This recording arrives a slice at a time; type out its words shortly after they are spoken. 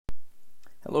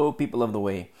Hello, people of the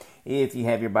way. If you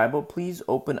have your Bible, please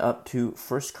open up to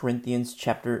 1 Corinthians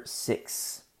chapter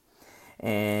 6.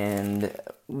 And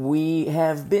we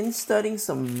have been studying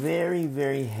some very,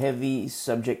 very heavy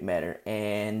subject matter,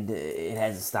 and it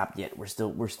hasn't stopped yet. We're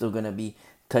still going to be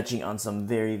touching on some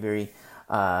very, very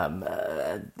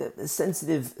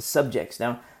sensitive subjects.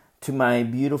 Now, to my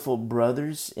beautiful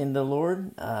brothers in the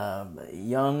Lord,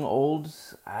 young, old,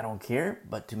 I don't care.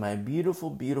 But to my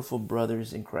beautiful, beautiful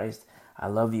brothers in Christ, I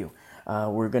love you.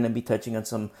 We're going to be touching on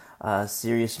some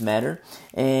serious matter,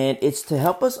 and it's to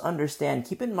help us understand.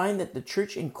 Keep in mind that the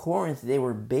church in Corinth, they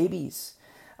were babies.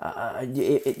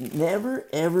 Never,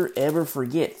 ever, ever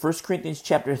forget 1 Corinthians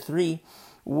chapter 3,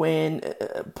 when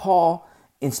Paul,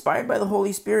 inspired by the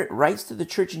Holy Spirit, writes to the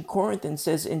church in Corinth and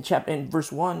says in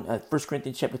verse 1, 1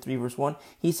 Corinthians chapter 3, verse 1,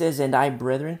 he says, "And I,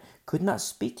 brethren, could not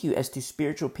speak to you as to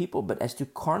spiritual people, but as to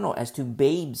carnal, as to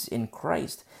babes in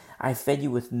Christ. I fed you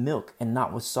with milk and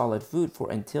not with solid food, for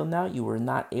until now you were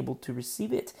not able to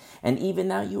receive it, and even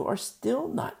now you are still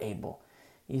not able."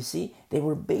 You see, they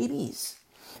were babies.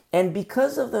 And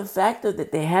because of the fact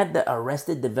that they had the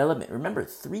arrested development, remember,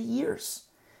 3 years.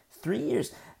 3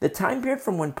 years. The time period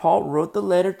from when Paul wrote the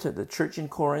letter to the church in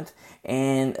Corinth,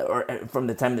 or from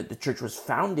the time that the church was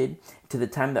founded to the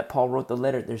time that Paul wrote the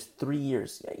letter, there's 3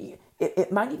 years.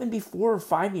 It might even be 4 or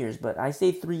 5 years, but I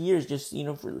say 3 years just,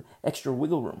 for extra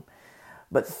wiggle room.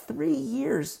 But 3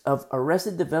 years of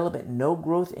arrested development, no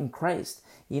growth in Christ.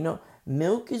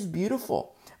 Milk is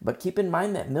beautiful, but keep in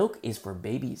mind that milk is for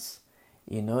babies.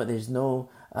 There's no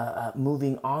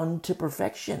moving on to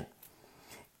perfection.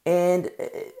 And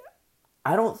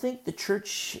I don't think the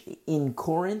church in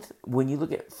Corinth, when you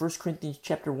look at 1 Corinthians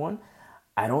chapter 1,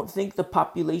 I don't think the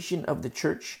population of the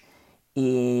church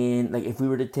if we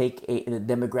were to take the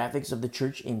demographics of the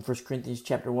church in 1 Corinthians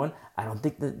chapter 1, I don't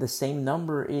think that the same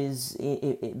number is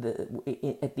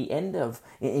at the end of,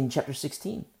 in chapter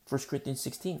 16, 1 Corinthians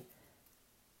 16.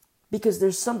 Because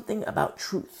there's something about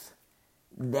truth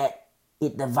that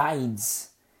it divides,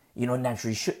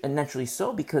 naturally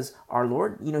so, because our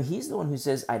Lord, He's the one who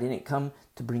says, "I didn't come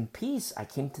to bring peace, I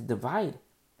came to divide."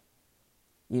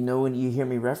 When you hear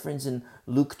me reference in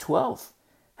Luke 12,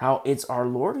 how it's our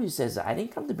Lord who says, "I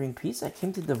didn't come to bring peace, I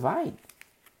came to divide."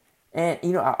 And,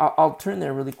 I'll turn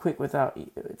there really quick without,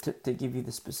 to give you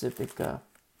the specific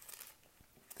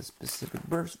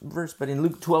verse. But in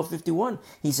Luke 12:51,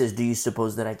 he says, "Do you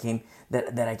suppose that I came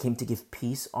to give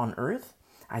peace on earth?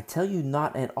 I tell you,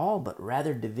 not at all, but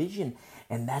rather division."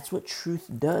 And that's what truth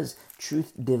does.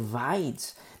 Truth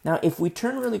divides. Now, if we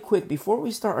turn really quick, before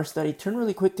we start our study, turn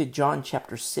really quick to John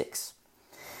chapter 6.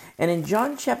 And in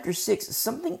John chapter 6,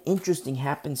 something interesting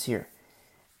happens here.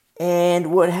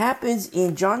 And what happens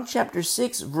in John chapter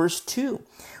 6, verse 2,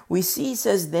 we see, he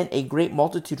says, "Then a great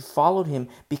multitude followed him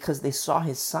because they saw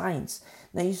his signs."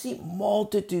 Now you see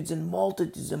multitudes and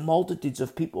multitudes and multitudes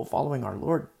of people following our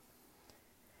Lord.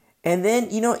 And then,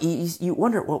 you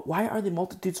wonder, well, why are the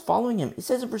multitudes following him? It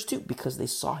says in verse 2, because they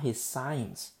saw his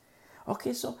signs.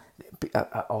 Okay, so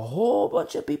a whole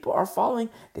bunch of people are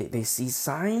following. They see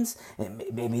signs, and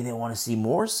maybe they want to see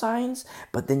more signs.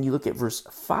 But then you look at verse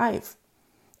 5,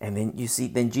 and then you see,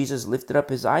 then Jesus lifted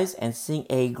up his eyes and seeing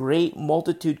a great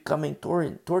multitude coming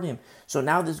toward him. So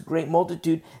now this great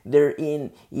multitude, they're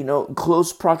in,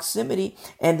 close proximity.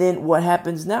 And then what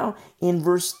happens now? In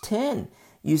verse 10,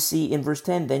 you see in verse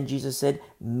 10, then Jesus said,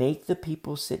 "Make the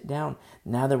people sit down."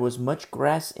 Now there was much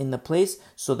grass in the place,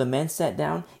 so the men sat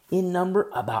down, in number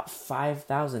about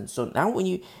 5,000. So now when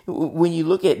you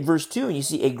look at verse 2 and you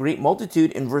see a great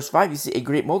multitude, in verse 5 you see a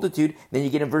great multitude, then you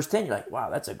get in verse 10, you're like,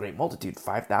 wow, that's a great multitude,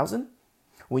 5,000?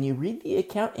 When you read the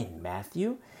account in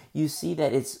Matthew, you see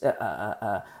that it's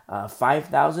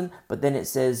 5,000, but then it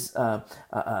says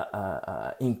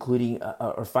including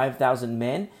or 5,000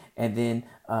 men, and then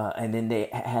they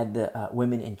had the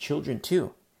women and children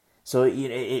too. So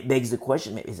it begs the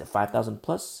question: is it 5,000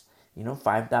 plus?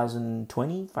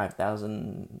 5,020,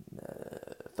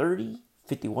 5,030,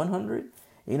 5,100.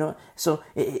 So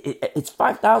it's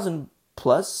 5,000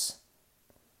 plus.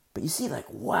 But you see,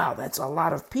 wow, that's a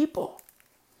lot of people.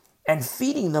 And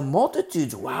feeding the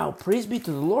multitudes. Wow, praise be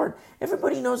to the Lord.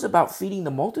 Everybody knows about feeding the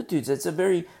multitudes. It's a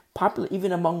very popular,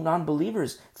 even among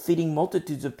non-believers, feeding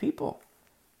multitudes of people.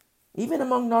 Even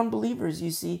among non-believers,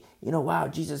 you see, wow,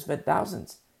 Jesus fed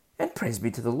thousands. And praise be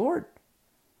to the Lord.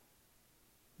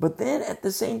 But then at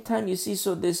the same time, you see,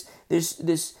 so this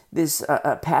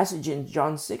passage in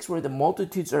John 6 where the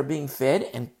multitudes are being fed,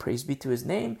 and praise be to his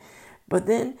name. But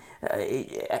then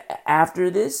after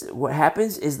this, what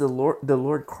happens is the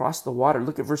Lord crossed the water.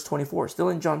 Look at verse 24, still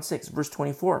in John 6, verse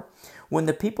 24. When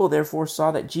the people therefore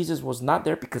saw that Jesus was not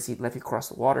there because he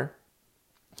crossed the water,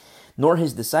 nor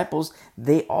his disciples,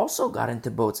 they also got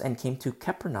into boats and came to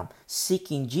Capernaum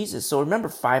seeking Jesus. So remember,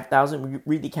 5,000, when you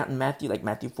read the account in Matthew, like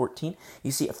Matthew 14,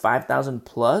 you see 5,000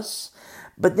 plus.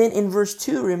 But then in verse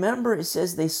 2, remember, it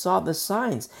says they saw the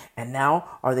signs. And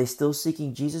now, are they still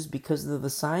seeking Jesus because of the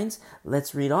signs?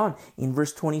 Let's read on. In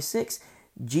verse 26,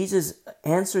 Jesus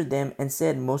answered them and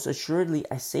said, most assuredly,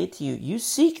 I say to you, you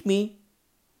seek me,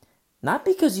 not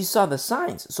because you saw the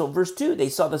signs. So verse 2, they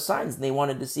saw the signs and they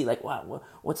wanted to see like, wow,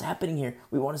 what's happening here?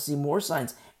 We want to see more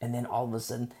signs. And then all of a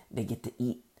sudden, they get to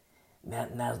eat.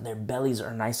 Now their bellies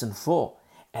are nice and full.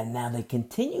 And now they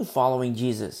continue following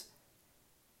Jesus.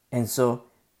 And so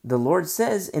the Lord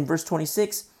says in verse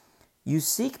 26, you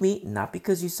seek me not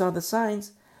because you saw the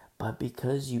signs, but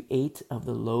because you ate of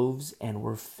the loaves and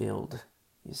were filled.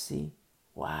 You see?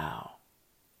 Wow.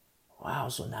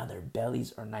 So now their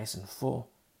bellies are nice and full.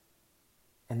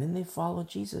 And then they follow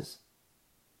Jesus.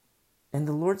 And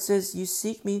the Lord says, you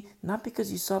seek me not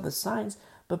because you saw the signs,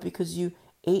 but because you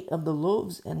ate of the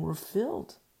loaves and were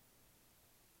filled.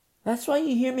 That's why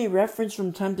you hear me reference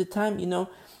from time to time,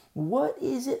 what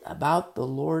is it about the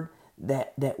Lord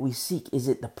that we seek? Is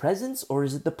it the presence or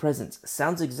is it the presence?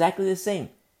 Sounds exactly the same,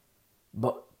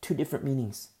 but two different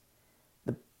meanings.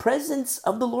 The presence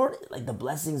of the Lord, like the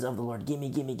blessings of the Lord. Give me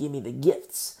the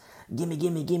gifts. Give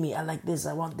me. I like this.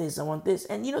 I want this.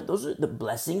 And those are the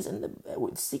blessings, and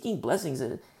seeking blessings.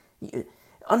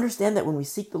 Understand that when we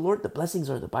seek the Lord, the blessings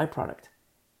are the byproduct.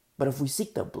 But if we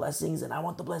seek the blessings, and I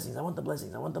want the blessings,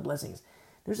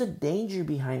 there's a danger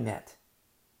behind that.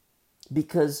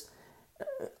 Because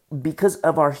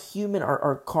of our human,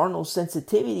 our carnal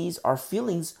sensitivities, our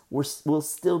feelings will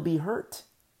still be hurt.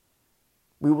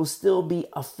 We will still be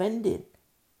offended.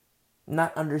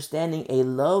 Not understanding a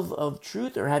love of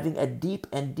truth or having a deep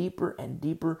and deeper and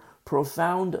deeper,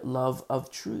 profound love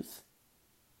of truth,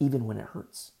 even when it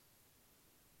hurts.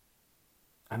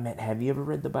 Have you ever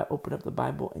read the Bible, open up the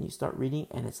Bible and you start reading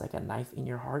and it's like a knife in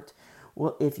your heart?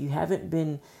 Well, if you haven't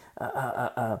been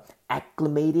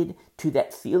acclimated to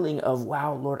that feeling of,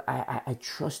 wow, Lord, I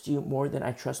trust you more than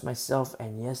I trust myself.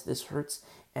 And yes, this hurts.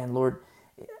 And Lord,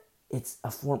 it's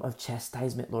a form of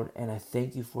chastisement, Lord. And I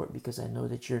thank you for it because I know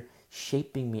that you're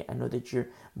shaping me. I know that you're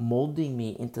molding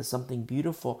me into something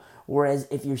beautiful. Whereas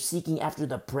if you're seeking after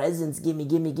the presence, give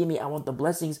me, I want the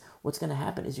blessings, what's going to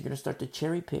happen is you're going to start to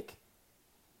cherry pick.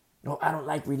 No, I don't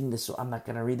like reading this, so I'm not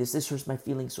going to read this. This hurts my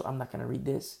feelings, so I'm not going to read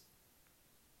this.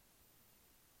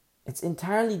 It's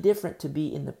entirely different to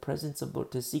be in the presence of the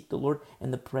Lord, to seek the Lord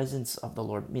and the presence of the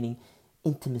Lord, meaning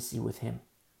intimacy with Him.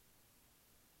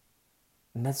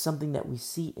 And that's something that we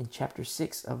see in chapter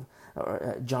 6 of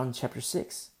John chapter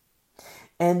 6.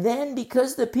 And then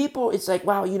because the people, it's like,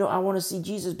 wow, I want to see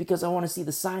Jesus because I want to see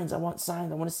the signs. I want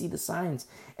signs. I want to see the signs.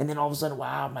 And then all of a sudden,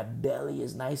 wow, my belly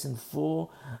is nice and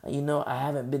full. I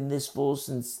haven't been this full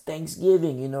since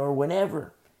Thanksgiving, or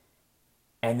whenever.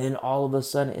 And then all of a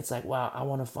sudden, it's like, wow, I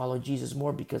want to follow Jesus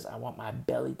more because I want my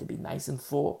belly to be nice and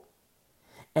full.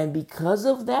 And because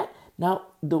of that, now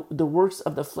the works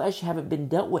of the flesh haven't been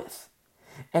dealt with.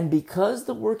 And because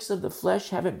the works of the flesh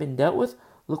haven't been dealt with,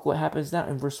 look what happens now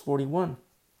in verse 41.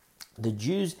 The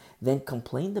Jews then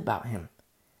complained about him,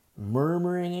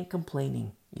 murmuring and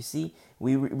complaining. You see,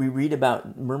 we read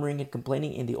about murmuring and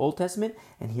complaining in the Old Testament,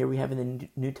 and here we have in the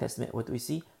New Testament, what do we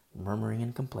see? Murmuring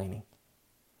and complaining.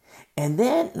 And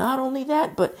then, not only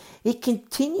that, but it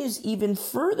continues even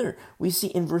further. We see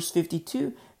in verse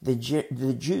 52, the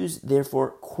Jews therefore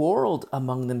quarreled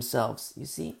among themselves. You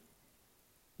see?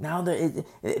 Now the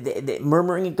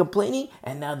murmuring and complaining,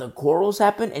 and now the quarrels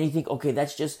happen, and you think, okay,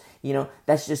 that's just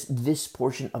this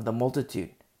portion of the multitude.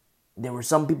 There were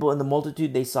some people in the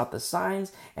multitude, they sought the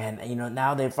signs, and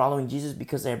now they're following Jesus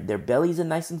because their bellies are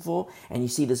nice and full, and you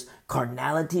see this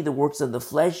carnality, the works of the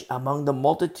flesh among the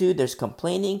multitude. There's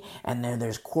complaining, and then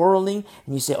there's quarreling,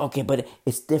 and you say, okay, but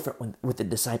it's different with the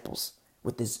disciples,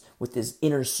 with this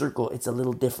inner circle. It's a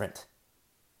little different.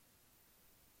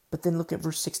 But then look at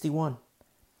verse 61.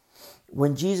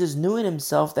 When Jesus knew in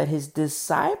himself that his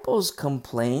disciples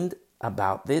complained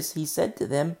about this, he said to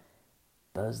them,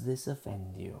 does this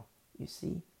offend you? You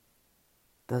see?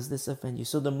 Does this offend you?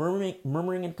 So the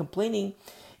murmuring and complaining,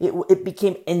 it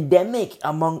became endemic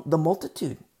among the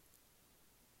multitude.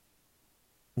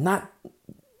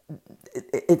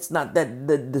 It's not that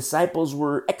the disciples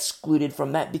were excluded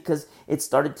from that, because it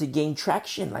started to gain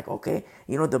traction. Like, okay,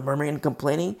 the murmuring and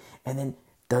complaining, and then,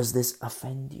 does this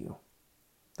offend you?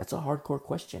 That's a hardcore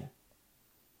question.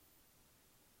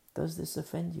 Does this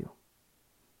offend you?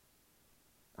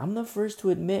 I'm the first to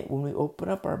admit, when we open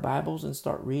up our Bibles and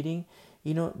start reading,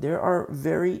 there are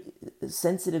very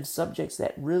sensitive subjects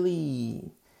that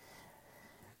really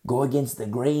go against the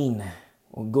grain,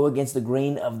 or go against the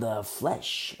grain of the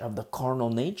flesh, of the carnal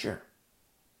nature.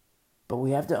 But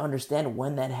we have to understand,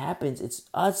 when that happens, it's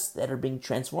us that are being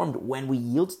transformed when we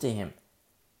yield to Him.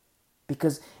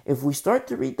 Because if we start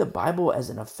to read the Bible as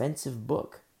an offensive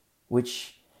book,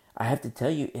 which I have to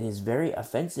tell you, it is very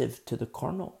offensive to the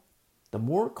carnal. The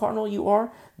more carnal you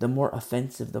are, the more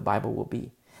offensive the Bible will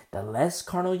be. The less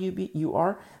carnal you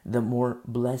are, the more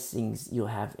blessings you'll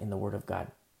have in the Word of God.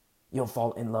 You'll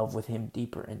fall in love with Him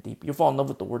deeper and deeper. You'll fall in love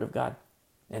with the Word of God,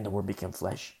 and the Word become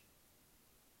flesh.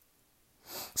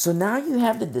 So now you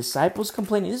have the disciples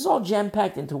complaining. This is all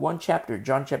jam-packed into one chapter,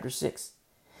 John chapter 6.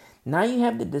 Now you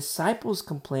have the disciples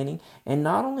complaining, and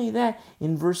not only that,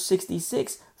 in verse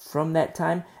 66, from that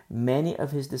time, many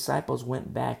of His disciples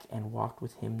went back and walked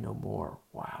with Him no more.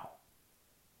 Wow.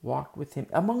 Walked with Him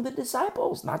among the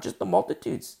disciples, not just the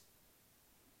multitudes.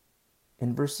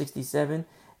 In verse 67,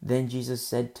 then Jesus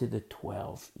said to the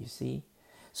 12, you see?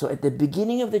 So at the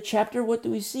beginning of the chapter, what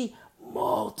do we see?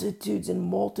 Multitudes and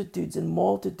multitudes and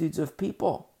multitudes of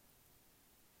people.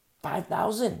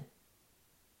 5,000.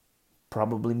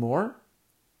 Probably more.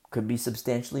 Could be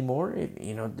substantially more,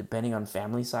 depending on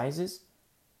family sizes.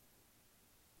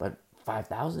 But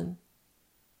 5,000.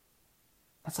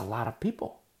 That's a lot of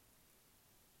people.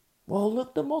 Well,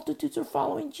 look, the multitudes are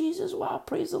following Jesus. Wow,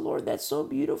 praise the Lord. That's so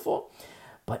beautiful.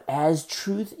 But as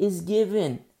truth is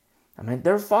given,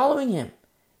 they're following Him.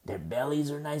 Their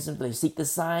bellies are nice and full. They seek the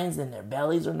signs, and their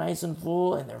bellies are nice and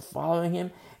full, and they're following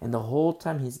Him. And the whole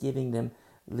time He's giving them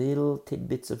little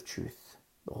tidbits of truth.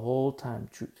 The whole time,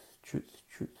 truth, truth,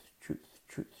 truth, truth,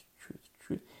 truth, truth,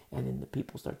 truth. And then the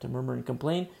people start to murmur and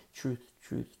complain. Truth,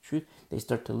 truth, truth. They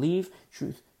start to leave.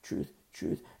 Truth, truth,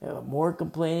 truth. More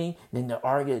complaining. Then the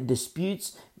argument,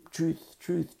 disputes. Truth,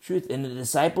 truth, truth. And the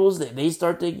disciples, they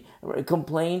start to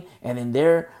complain. And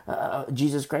then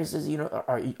Jesus Christ says,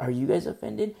 are you guys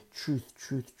offended? Truth,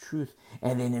 truth, truth.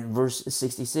 And then in verse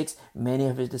 66, many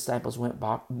of His disciples went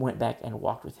back and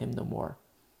walked with Him no more.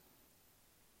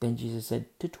 Then Jesus said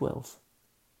to 12.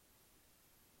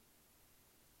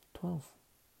 12.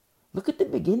 Look at the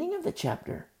beginning of the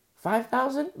chapter.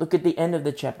 5,000. Look at the end of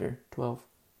the chapter. 12.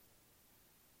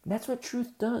 That's what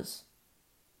truth does.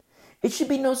 It should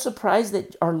be no surprise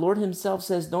that our Lord Himself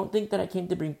says, don't think that I came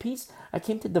to bring peace. I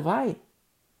came to divide.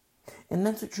 And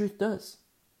that's what truth does.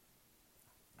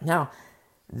 Now,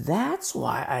 that's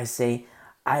why I say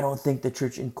I don't think the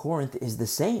church in Corinth is the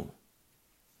same.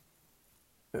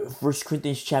 1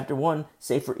 Corinthians chapter 1,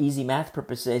 say for easy math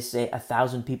purposes, say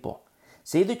 1,000 people.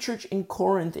 Say the church in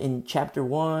Corinth in chapter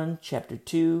 1, chapter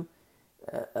 2,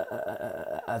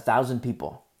 1,000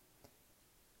 people.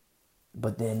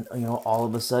 But then, all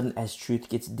of a sudden, as truth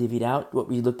gets divvied out, what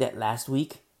we looked at last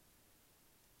week,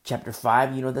 chapter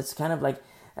 5, that's kind of like,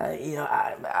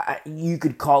 you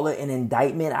could call it an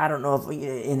indictment. I don't know if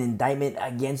an indictment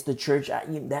against the church,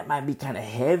 that might be kind of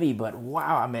heavy, but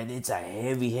wow, it's a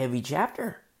heavy, heavy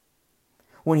chapter.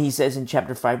 When he says in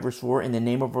chapter 5, verse 4, in the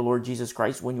name of our Lord Jesus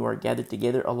Christ, when you are gathered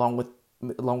together along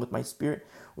with my spirit,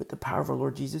 with the power of our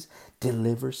Lord Jesus,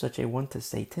 deliver such a one to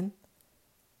Satan.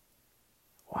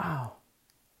 Wow.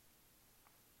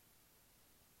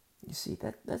 You see,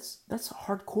 that's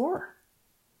hardcore.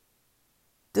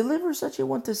 Deliver such a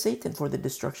one to Satan for the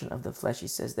destruction of the flesh, he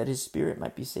says, that his spirit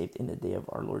might be saved in the day of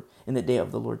our Lord, in the day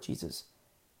of the Lord Jesus.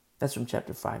 That's from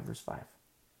chapter 5, verse 5.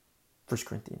 1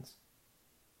 Corinthians.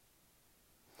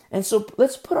 And so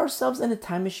let's put ourselves in a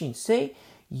time machine. Say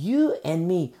you and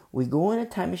me, we go in a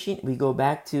time machine, we go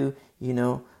back to,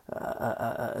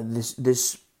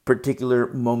 this particular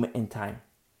moment in time.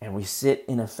 And we sit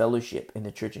in a fellowship in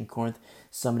the church in Corinth.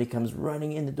 Somebody comes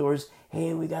running in the doors.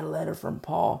 Hey, we got a letter from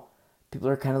Paul. People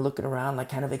are kind of looking around, like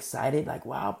kind of excited, like,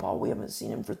 wow, Paul, we haven't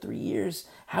seen him for 3 years.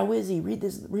 How is he? Read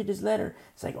his letter.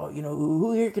 It's like, oh,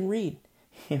 who here can read?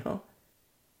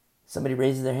 Somebody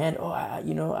raises their hand. Oh,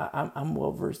 I'm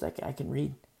well versed. I can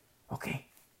read. Okay,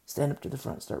 stand up to the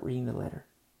front. Start reading the letter.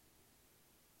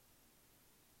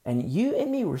 And you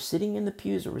and me, we're sitting in the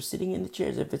pews or we're sitting in the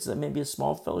chairs. If it's maybe a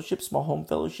small fellowship, small home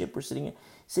fellowship, we're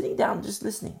sitting down, just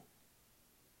listening.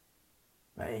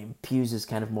 Pews is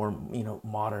kind of more,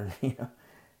 modern,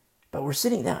 But we're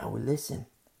sitting down, we listen.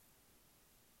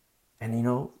 And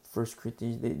 1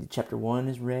 Corinthians chapter 1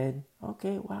 is read.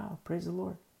 Okay, wow, praise the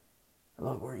Lord.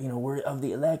 Look, we're of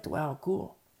the elect. Wow,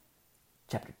 cool.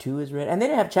 Chapter 2 is read. And they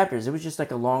didn't have chapters. It was just like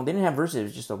they didn't have verses. It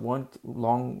was just a one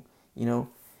long,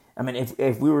 I mean,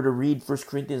 if we were to read First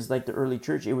Corinthians like the early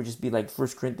church, it would just be like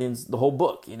First Corinthians, the whole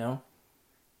book, you know?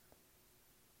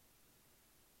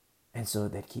 And so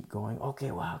they'd keep going.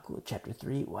 Okay, wow, cool. Chapter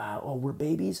 3, wow. Oh, we're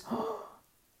babies?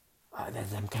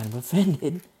 I'm kind of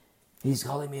offended. He's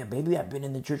calling me a baby. I've been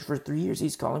in the church for 3 years.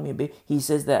 He's calling me a baby. He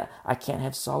says that I can't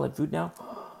have solid food now.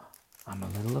 I'm a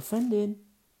little offended.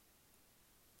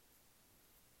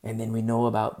 And then we know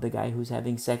about the guy who's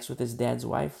having sex with his dad's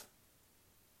wife.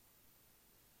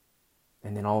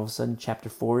 And then all of a sudden, chapter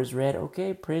 4 is read.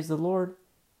 Okay, praise the Lord.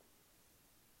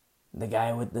 The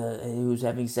guy who's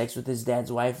having sex with his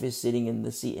dad's wife is sitting in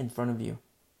the seat in front of you.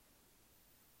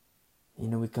 You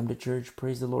know, we come to church,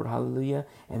 praise the Lord, hallelujah.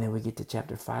 And then we get to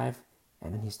chapter 5,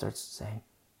 and then he starts saying,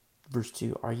 verse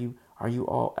 2, Are you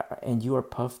all, and you are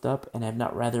puffed up, and have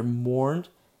not rather mourned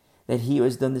that he who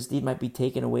has done this deed might be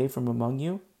taken away from among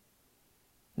you?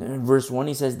 And in verse 1,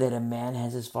 he says that a man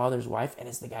has his father's wife, and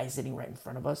it's the guy sitting right in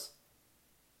front of us.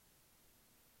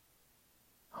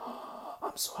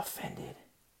 I'm so offended.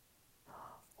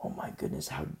 Oh my goodness,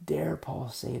 how dare Paul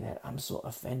say that? I'm so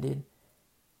offended.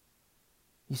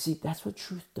 You see, that's what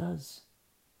truth does.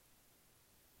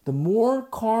 The more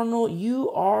carnal you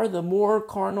are, the more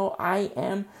carnal I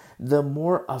am, the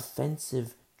more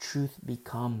offensive truth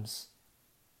becomes.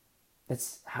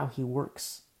 That's how he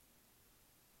works.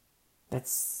 The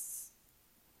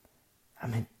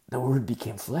word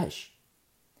became flesh.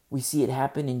 We see it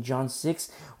happen in John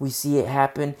 6. We see it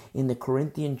happen in the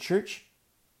Corinthian church.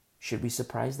 Should we be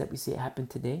surprised that we see it happen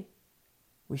today?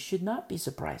 We should not be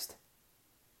surprised.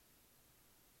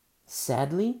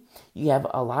 Sadly, you have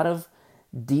a lot of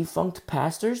defunct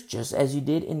pastors, just as you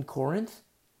did in Corinth.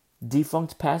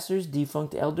 Defunct pastors,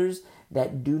 defunct elders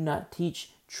that do not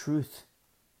teach truth.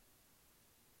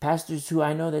 Pastors who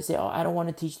I know that say, I don't want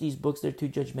to teach these books. They're too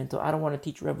judgmental. I don't want to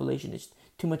teach Revelation. It's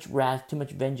too much wrath, too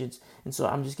much vengeance. And so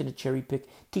I'm just going to cherry pick,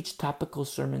 teach topical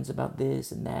sermons about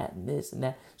this and that and this and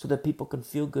that so that people can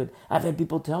feel good. I've had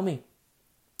people tell me,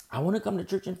 I want to come to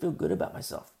church and feel good about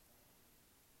myself.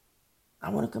 I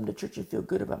want to come to church and feel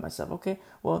good about myself. Okay,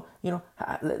 well,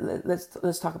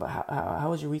 let's talk about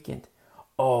how was your weekend?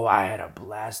 Oh, I had a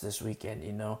blast this weekend,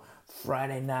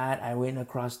 Friday night, I went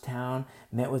across town,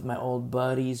 met with my old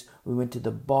buddies. We went to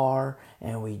the bar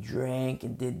and we drank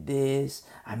and did this.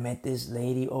 I met this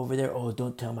lady over there. Oh,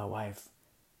 don't tell my wife.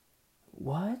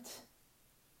 What?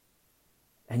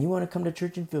 And you want to come to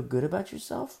church and feel good about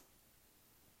yourself?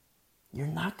 You're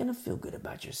not going to feel good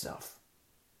about yourself.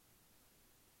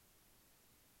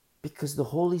 Because the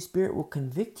Holy Spirit will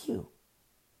convict you.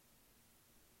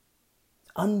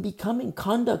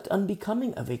 Conduct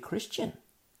unbecoming of a Christian.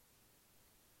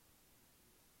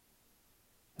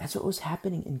 That's what was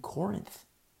happening in Corinth.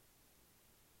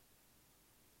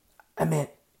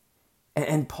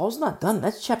 And Paul's not done.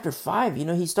 That's chapter 5.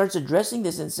 He starts addressing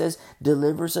this and says,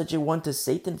 deliver such a one to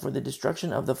Satan for the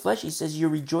destruction of the flesh. He says, you're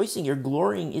rejoicing, you're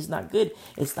glorying is not good.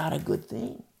 It's not a good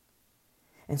thing.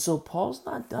 And so Paul's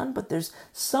not done, but there's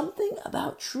something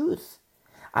about truth.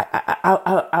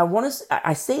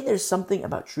 I say there's something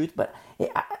about truth, but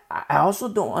I also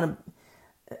don't want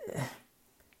to.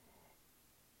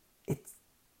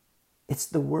 It's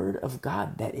the word of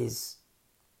God that is.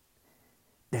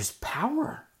 There's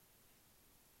power.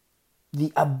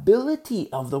 The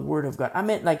ability of the word of God.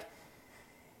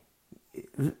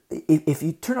 If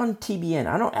you turn on TBN,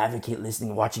 I don't advocate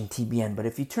watching TBN, but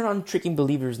if you turn on Tricking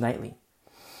Believers Nightly,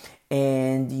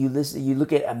 and you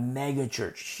look at a mega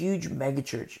church, huge mega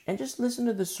church, and just listen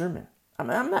to the sermon. I'm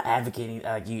not advocating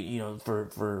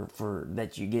for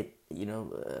that you get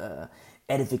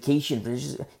edification. But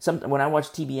it's just when I watch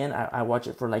TBN, I watch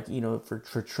it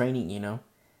for training.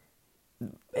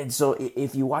 And so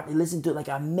if you listen to like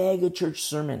a mega church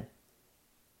sermon,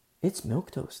 it's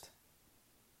milquetoast.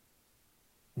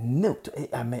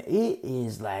 It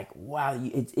is like, wow,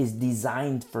 it is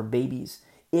designed for babies.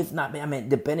 If not,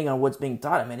 depending on what's being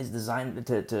taught, it's designed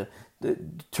to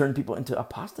turn people into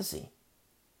apostasy.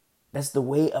 That's the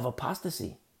way of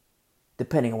apostasy,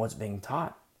 depending on what's being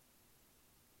taught.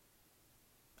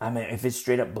 If it's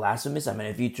straight up blasphemous,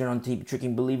 if you turn on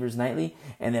Tricking Believers Nightly,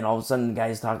 and then all of a sudden the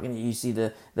guy's talking, you see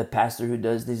the pastor who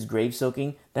does this grave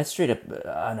soaking, that's straight up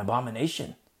an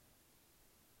abomination.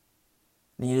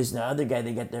 Then you listen to the other guy,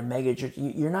 they got their mega church.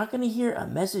 You're not going to hear a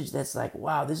message that's like,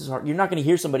 wow, this is hard. You're not going to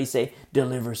hear somebody say,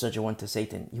 deliver such a one to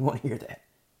Satan. You won't hear that.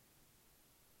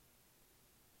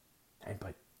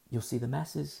 But you'll see the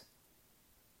masses.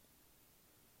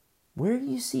 Where do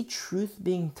you see truth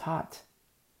being taught?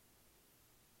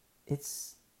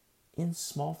 It's in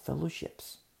small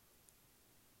fellowships.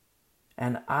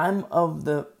 And I'm of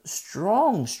the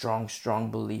strong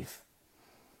belief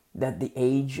that the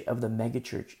age of the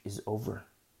megachurch is over.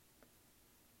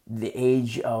 The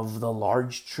age of the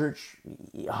large church,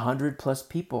 100 plus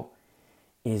people,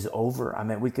 is over. I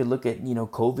mean, we could look at,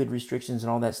 COVID restrictions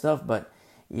and all that stuff, but,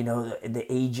 the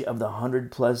age of the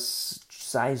 100 plus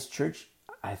size church,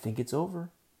 I think it's over.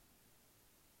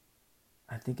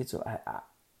 I think it's,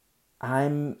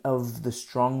 I'm of the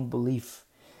strong belief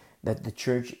that the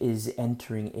church is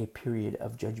entering a period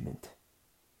of judgment.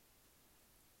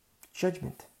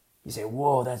 Judgment. You say,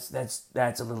 whoa,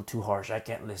 that's a little too harsh. I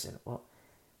can't listen. Well,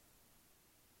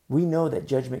 we know that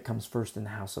judgment comes first in the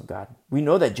house of God. We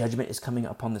know that judgment is coming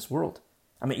upon this world.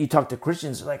 I mean, you talk to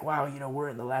Christians, they're like, wow, we're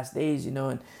in the last days,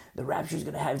 and the rapture is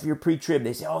going to happen. If you're pre-trib,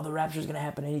 they say, oh, the rapture is going to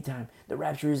happen anytime. The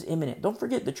rapture is imminent. Don't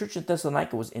forget, the church in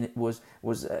Thessalonica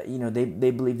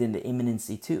they believed in the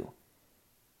imminency too.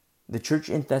 The church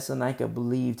in Thessalonica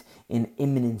believed in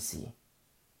imminency.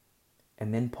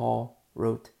 And then Paul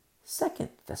wrote 2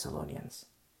 Thessalonians.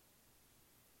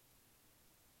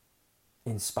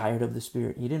 Inspired of the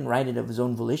Spirit. He didn't write it of his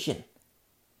own volition.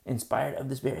 Inspired of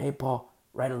the Spirit. Hey, Paul,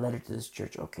 write a letter to this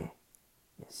church. Okay.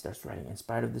 He starts writing.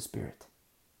 Inspired of the Spirit.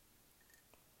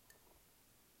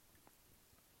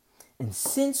 And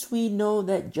since we know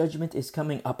that judgment is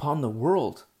coming upon the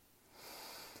world,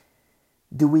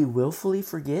 do we willfully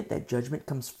forget that judgment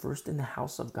comes first in the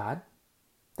house of God?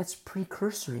 That's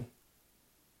precursory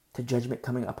to judgment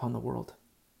coming upon the world.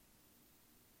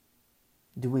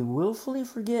 Do we willfully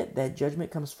forget that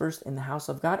judgment comes first in the house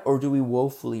of God, or do we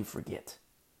woefully forget?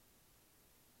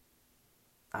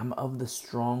 I'm of the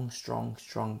strong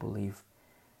belief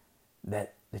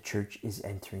that the church is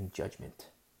entering judgment.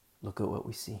 Look at what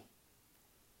we see.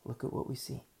 Look at what we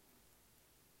see.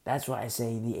 That's why I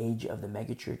say the age of the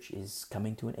megachurch is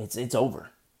coming to an end. It's over.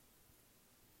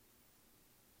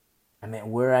 I mean,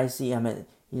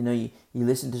 you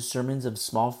listen to sermons of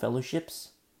small fellowships.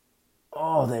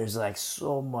 Oh, there's like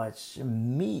so much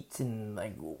meat and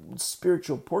like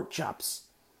spiritual pork chops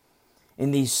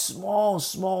in these small,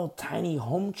 tiny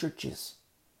home churches,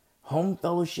 home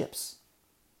fellowships.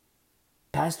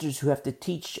 Pastors who have to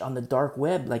teach on the dark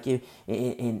web, like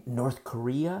in North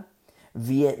Korea,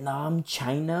 Vietnam,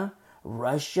 China,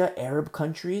 Russia, Arab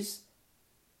countries.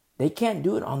 They can't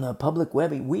do it on the public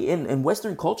web. We in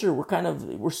Western culture,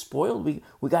 we're spoiled.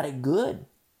 We got it good.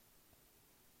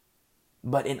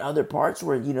 But in other parts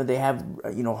where, they have,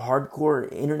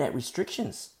 hardcore internet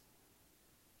restrictions,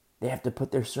 they have to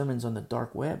put their sermons on the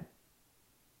dark web.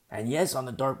 And yes, on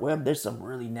the dark web, there's some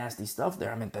really nasty stuff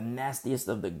there. I mean, the nastiest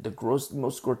of the gross,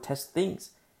 most grotesque things.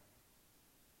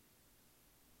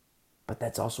 But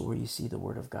that's also where you see the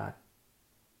Word of God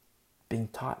being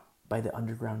taught by the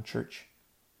underground church.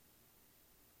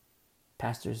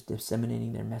 Pastors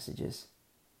disseminating their messages.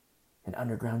 An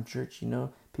underground church,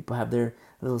 people have their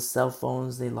little cell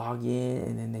phones, they log in,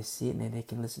 and then they see it, and then they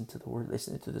can listen to the Word,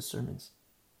 listen to the sermons.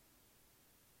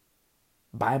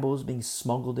 Bibles being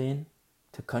smuggled in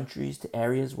to countries, to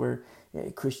areas where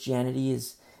Christianity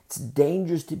it's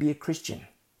dangerous to be a Christian.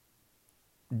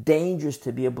 Dangerous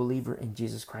to be a believer in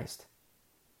Jesus Christ.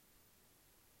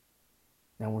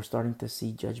 Now we're starting to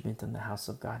see judgment in the house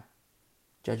of God.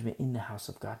 Judgment in the house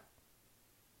of God.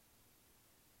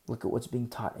 Look at what's being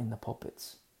taught in the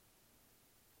pulpits.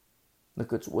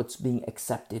 Look at what's being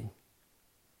accepted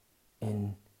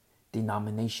in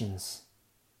denominations.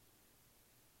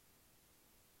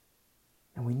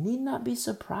 And we need not be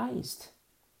surprised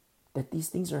that these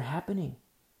things are happening.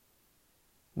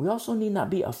 We also need not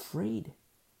be afraid.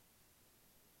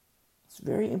 It's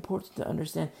very important to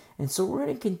understand. And so we're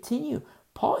going to continue.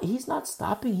 Paul, he's not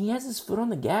stopping. He has his foot on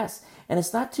the gas. And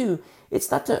it's not to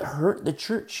hurt the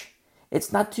church.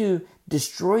 It's not to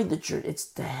destroy the church. It's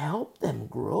to help them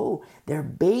grow. They're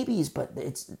babies, but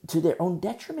it's to their own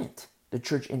detriment, the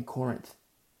church in Corinth.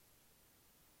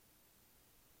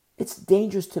 It's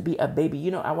dangerous to be a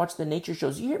baby. I watch the nature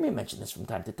shows. You hear me mention this from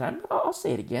time to time. I'll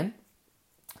say it again.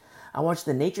 I watch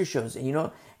the nature shows,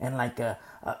 and like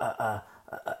a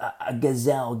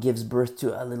gazelle gives birth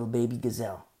to a little baby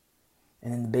gazelle.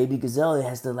 And then the baby gazelle,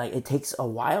 it takes a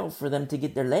while for them to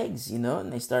get their legs,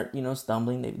 and they start,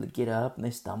 stumbling. They get up and they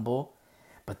stumble.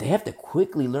 But they have to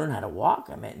quickly learn how to walk.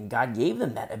 And God gave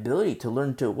them that ability to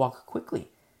learn to walk quickly,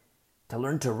 to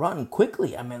learn to run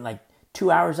quickly. 2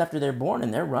 hours after they're born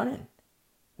and they're running.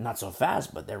 Not so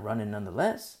fast, but they're running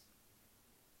nonetheless.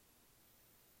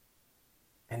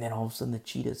 And then all of a sudden the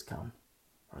cheetahs come,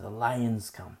 or the lions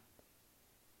come.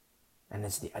 And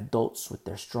it's the adults with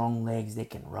their strong legs. They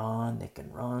can run.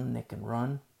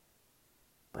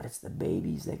 But it's the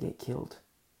babies that get killed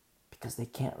because they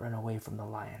can't run away from the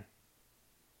lion.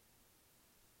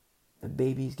 The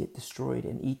babies get destroyed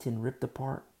and eaten, ripped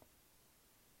apart.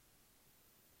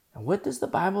 And what does the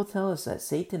Bible tell us? That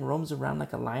Satan roams around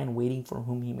like a lion waiting for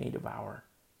whom he may devour.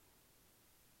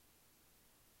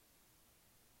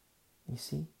 You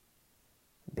see?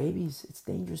 Babies, it's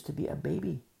dangerous to be a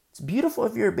baby. It's beautiful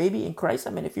if you're a baby in Christ. I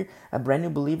mean, if you're a brand new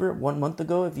believer 1 month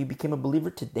ago, if you became a believer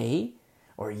today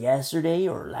or yesterday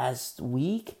or last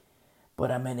week.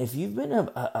 But I mean, if you've been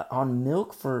on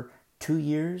milk for 2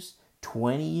 years,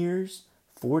 20 years,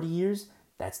 40 years,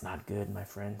 that's not good, my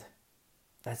friend.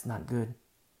 That's not good.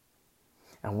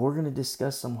 And we're going to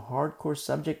discuss some hardcore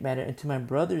subject matter. And to my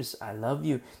brothers, I love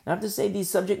you. Now, I have to say these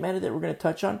subject matter that we're going to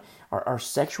touch on are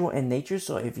sexual in nature.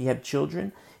 So if you have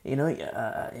children,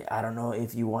 I don't know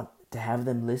if you want to have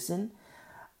them listen.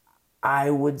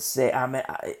 I would say,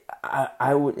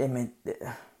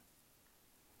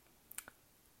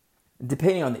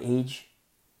 depending on the age,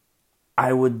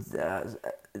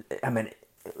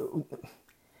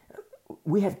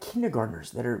 we have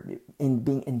kindergartners that are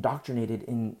being indoctrinated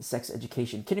in sex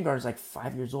education. Kindergarten is like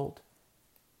 5 years old.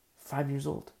 5 years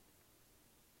old.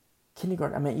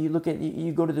 Kindergarten. I mean, you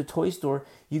go to the toy store,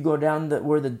 you go down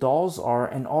where the dolls are,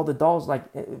 and all the dolls,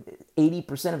 like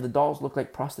 80% of the dolls look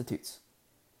like prostitutes.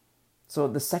 So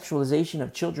the sexualization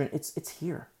of children, it's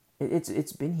here.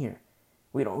 It's been here.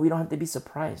 We don't have to be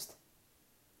surprised.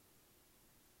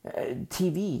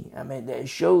 TV, I mean,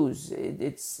 shows,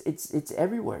 it's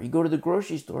everywhere. You go to the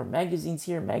grocery store, magazines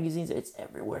here, magazines, it's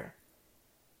everywhere.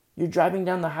 You're driving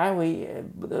down the highway,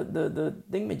 the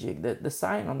thingamajig, the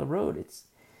sign on the road,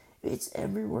 it's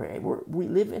everywhere. We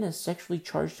live in a sexually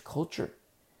charged culture.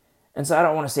 And so I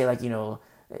don't want to say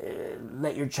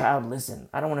let your child listen.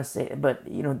 I don't want to say it, but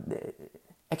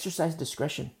exercise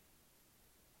discretion,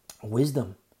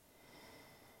 wisdom,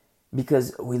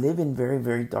 because we live in very,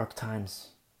 very dark times.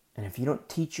 And if you don't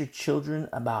teach your children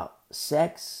about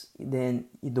sex, then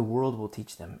the world will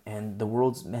teach them. And the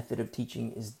world's method of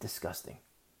teaching is disgusting.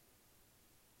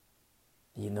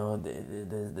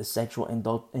 The sexual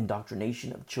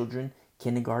indoctrination of children,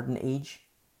 kindergarten age,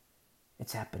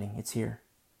 it's happening. It's here.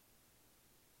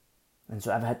 And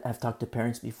so I've talked to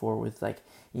parents before with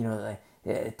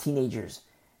teenagers.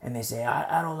 And they say,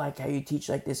 I don't like how you teach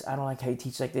like this. I don't like how you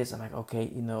teach like this. I'm like,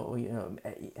 okay,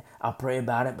 I'll pray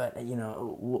about it, but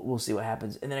we'll see what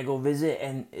happens. And then I go visit,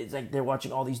 and it's like they're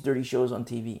watching all these dirty shows on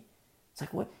TV. It's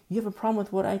like, what? You have a problem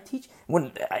with what I teach?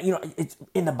 When it's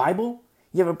in the Bible.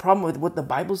 You have a problem with what the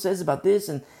Bible says about this,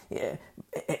 and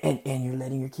you're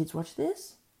letting your kids watch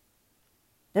this.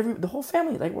 The whole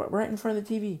family, like right in front of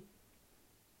the TV.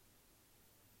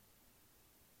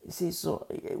 See, so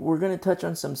we're going to touch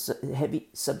on some heavy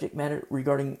subject matter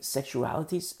regarding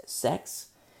sexuality, sex.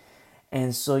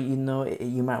 And so, you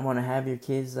might want to have your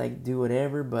kids do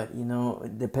whatever, but,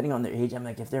 depending on their age, I'm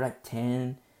like, if they're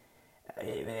 10,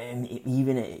 and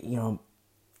even,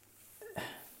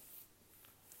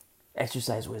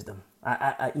 exercise wisdom.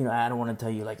 I don't want to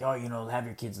tell you have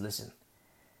your kids listen.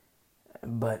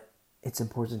 But it's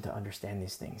important to understand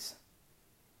these things.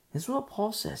 This is what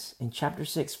Paul says in chapter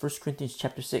 6, 1 Corinthians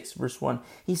chapter 6, verse 1.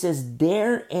 He says,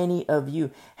 dare any of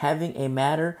you, having a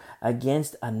matter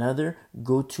against another,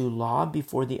 go to law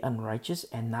before the unrighteous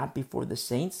and not before the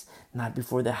saints, not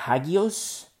before the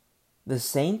hagios, the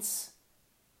saints?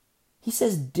 He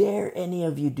says, dare any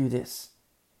of you do this.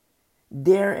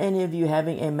 Dare any of you,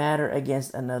 having a matter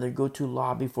against another, go to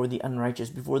law before the unrighteous,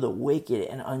 before the wicked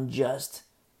and unjust.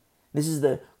 This is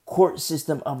the court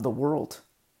system of the world.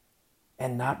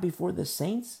 And not before the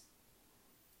saints?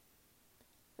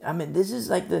 I mean, this is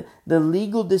like the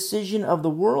legal decision of the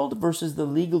world versus the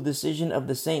legal decision of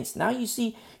the saints. Now you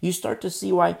start to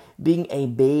see why being a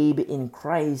babe in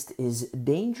Christ is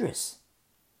dangerous.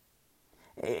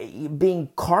 Being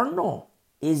carnal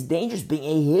is dangerous. Being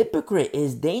a hypocrite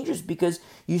is dangerous, because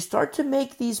you start to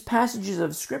make these passages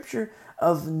of Scripture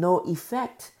of no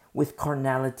effect with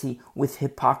carnality, with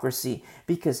hypocrisy.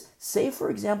 Because say, for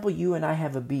example, you and I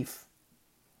have a beef.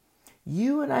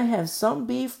 You and I have some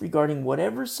beef regarding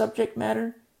whatever subject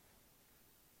matter.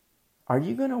 Are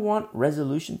you going to want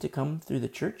resolution to come through the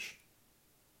church?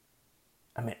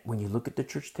 I mean, when you look at the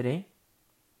church today,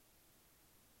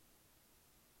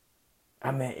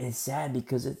 I mean, it's sad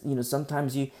because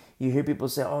sometimes you hear people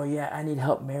say, oh yeah, I need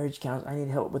help I need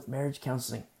help with marriage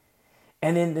counseling.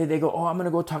 And then they go, oh, I'm going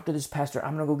to go talk to this pastor.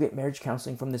 I'm going to go get marriage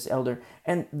counseling from this elder.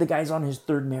 And the guy's on his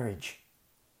third marriage.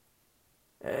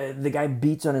 The guy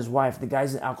beats on his wife. The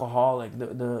guy's an alcoholic.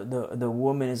 The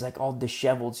woman is all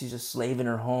disheveled. She's a slave in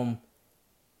her home.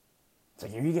 It's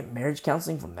like, you get marriage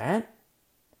counseling from that?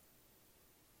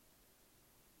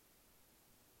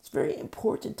 It's very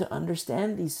important to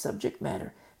understand these subject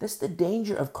matter. That's the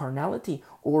danger of carnality.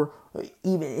 Or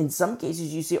even in some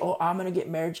cases, you say, oh, I'm going to get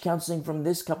marriage counseling from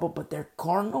this couple, but they're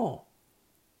carnal.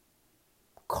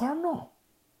 Carnal.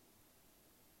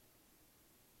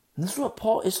 And this is what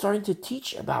Paul is starting to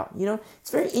teach about.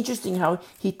 It's very interesting how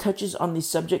he touches on the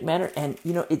subject matter, and,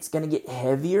 it's going to get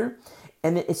heavier.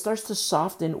 And then it starts to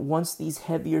soften once these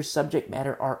heavier subject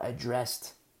matter are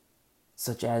addressed.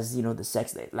 Such as, the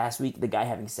sex. Last week, the guy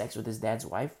having sex with his dad's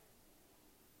wife.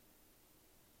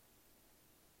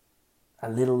 A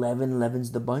little leaven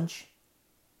leavens the bunch.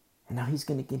 And now he's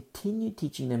going to continue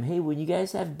teaching them, hey, when you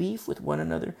guys have beef with one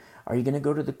another, are you going to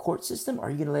go to the court system? Or are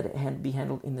you going to let it be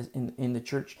handled in the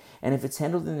church? And if it's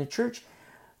handled in the church,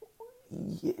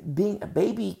 being a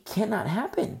baby cannot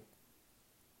happen.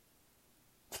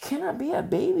 You cannot be a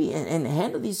baby and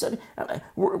handle these.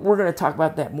 We're going to talk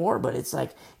about that more, but it's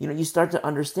like, you start to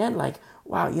understand like,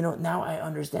 wow, now I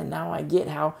understand. Now I get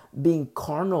how being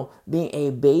carnal, being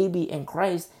a baby in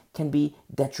Christ can be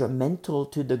detrimental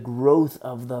to the growth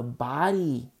of the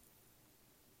body.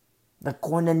 The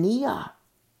koinonia,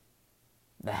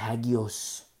 the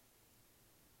hagios.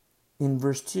 In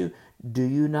verse 2, do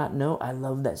you not know? I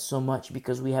love that so much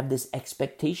because we have this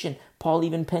expectation. Paul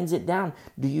even pens it down.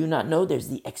 Do you not know? There's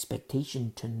the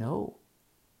expectation to know.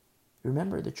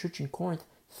 Remember, the church in Corinth,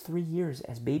 3 years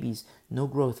as babies, no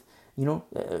growth.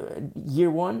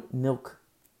 Year 1, milk.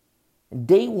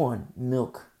 Day 1,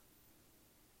 milk.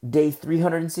 Day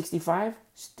 365,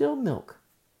 still milk.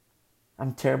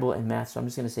 I'm terrible at math, so I'm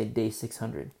just going to say day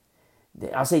 600.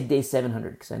 I'll say day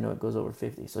 700 because I know it goes over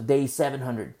 50. So day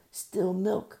 700, still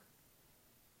milk.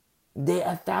 Day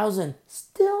 1,000,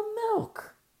 still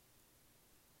milk.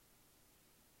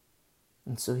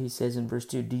 And so he says in verse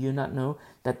 2, do you not know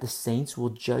that the saints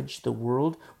will judge the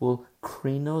world, will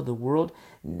krino the world?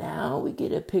 Now we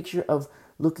get a picture of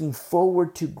looking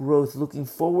forward to growth, looking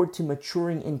forward to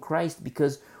maturing in Christ,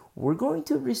 because we're going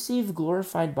to receive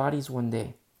glorified bodies one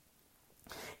day.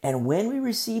 And when we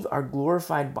receive our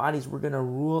glorified bodies, we're going to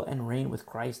rule and reign with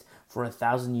Christ for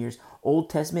 1,000 years. Old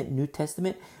Testament, New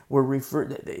Testament, we're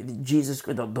Jesus,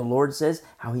 the Lord says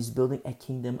how he's building a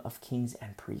kingdom of kings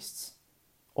and priests.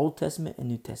 Old Testament and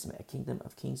New Testament, a kingdom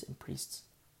of kings and priests.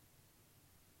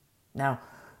 Now,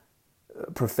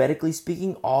 prophetically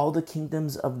speaking, all the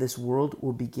kingdoms of this world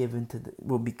will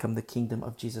become the kingdom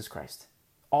of Jesus Christ.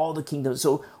 All the kingdoms.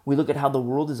 So we look at how the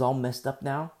world is all messed up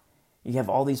now. You have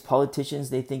all these politicians,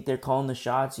 they think they're calling the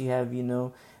shots. You have,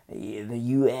 the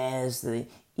U.S., the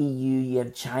EU, you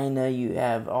have China, you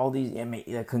have all these,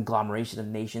 a conglomeration of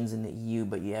nations in the EU,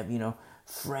 but you have,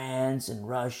 France and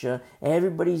Russia.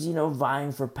 Everybody's,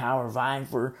 vying for power, vying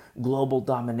for global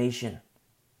domination.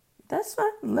 That's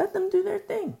fine. Let them do their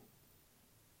thing.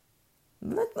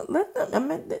 Let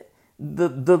them,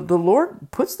 the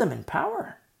Lord puts them in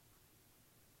power.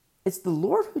 It's the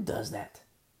Lord who does that.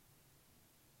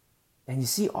 And you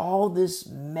see all this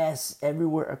mess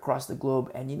everywhere across the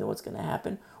globe. And you know what's going to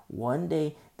happen? One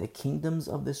day, the kingdoms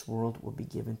of this world will be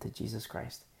given to Jesus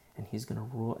Christ. And he's going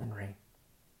to rule and reign.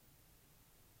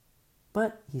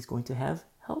 But he's going to have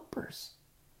helpers.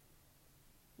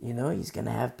 He's going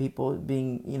to have people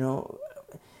being,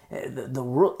 the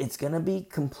world, it's going to be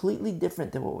completely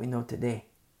different than what we know today.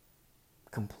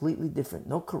 Completely different.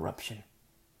 No corruption.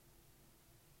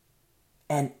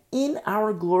 And in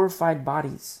our glorified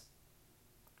bodies,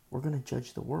 we're going to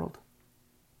judge the world.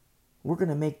 We're going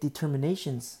to make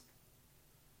determinations.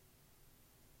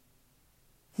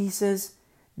 He says,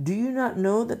 do you not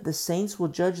know that the saints will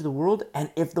judge the world? And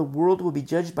if the world will be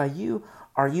judged by you,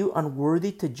 are you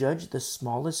unworthy to judge the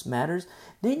smallest matters?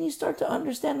 Then you start to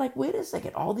understand, like, wait a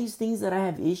second, all these things that I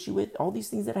have issue with, all these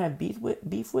things that I have beef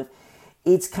with,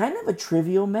 it's kind of a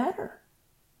trivial matter.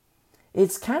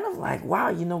 It's kind of like,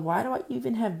 wow, why do I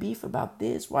even have beef about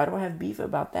this? Why do I have beef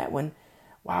about that when,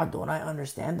 wow, don't I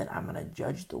understand that I'm going to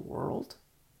judge the world?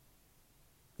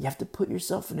 You have to put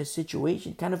yourself in a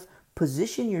situation, kind of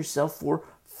position yourself for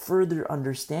further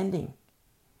understanding.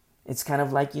 It's kind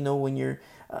of like, when you're,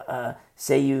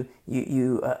 say you're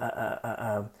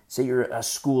a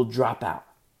school dropout.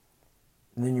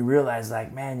 And then you realize,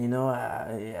 like, man,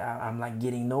 I'm like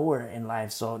getting nowhere in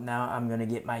life. So now I'm going to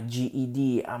get my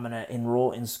GED. I'm going to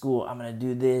enroll in school. I'm going to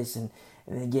do this and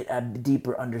then get a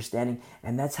deeper understanding.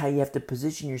 And that's how you have to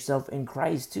position yourself in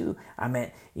Christ too.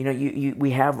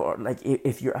 We have, like,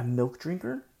 if you're a milk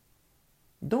drinker,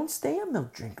 don't stay a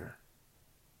milk drinker.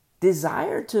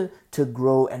 Desire to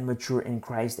grow and mature in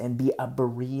Christ and be a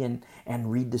Berean and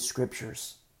read the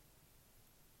scriptures.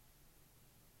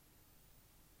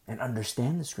 And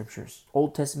understand the scriptures,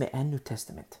 Old Testament and New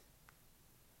Testament.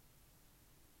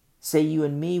 Say you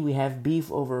and me, we have beef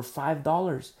over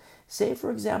 $5. Say,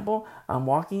 for example, I'm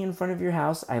walking in front of your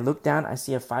house. I look down. I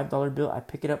see a $5 bill. I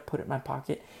pick it up, put it in my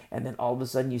pocket. And then all of a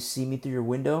sudden you see me through your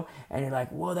window. And you're like,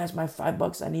 whoa, that's my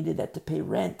 $5. I needed that to pay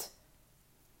rent.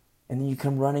 And then you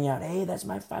come running out. Hey, that's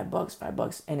my $5,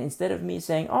 $5. And instead of me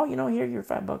saying, oh, here, your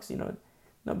 $5,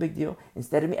 no big deal.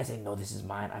 Instead of me, I say, no, this is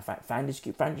mine. I finders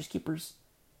keepers.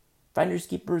 Finders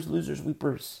keepers, losers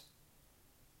weepers.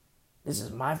 This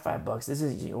is my $5. This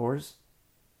is yours.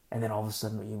 And then all of a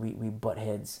sudden we butt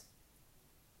heads.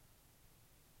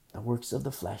 The works of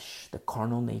the flesh, the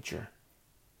carnal nature.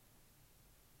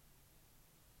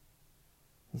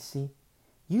 You see?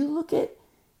 You look at,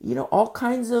 all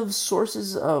kinds of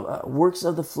sources of works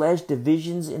of the flesh,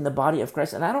 divisions in the body of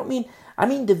Christ. And I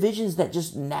mean divisions that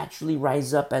just naturally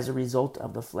rise up as a result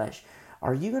of the flesh.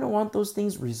 Are you going to want those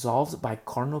things resolved by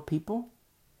carnal people?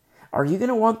 Are you going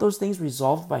to want those things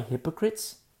resolved by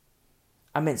hypocrites?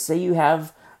 I mean, say you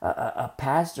have a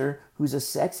pastor who's a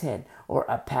sex head, or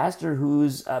a pastor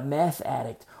who's a meth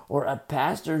addict, or a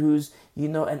pastor who's,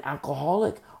 an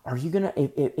alcoholic. Are you going to,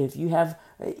 if you have,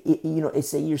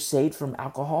 say you're saved from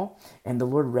alcohol and the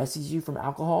Lord rescues you from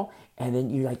alcohol, and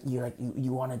then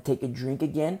you want to take a drink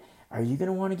again, are you going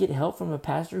to want to get help from a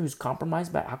pastor who's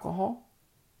compromised by alcohol?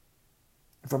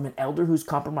 From an elder who's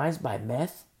compromised by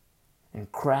meth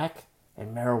and crack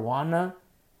and marijuana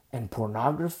and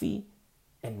pornography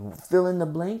and fill in the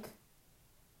blank?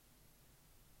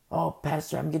 Oh,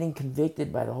 Pastor, I'm getting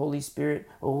convicted by the Holy Spirit.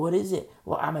 Well, what is it?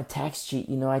 Well, I'm a tax cheat.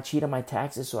 I cheat on my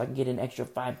taxes so I can get an extra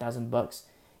 $5,000.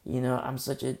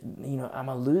 I'm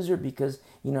a loser because,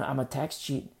 I'm a tax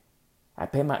cheat. I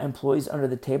pay my employees under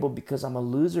the table because I'm a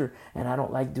loser and I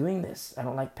don't like doing this. I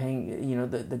don't like paying,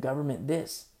 the government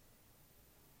this.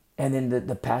 And then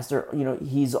the pastor,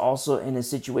 he's also in a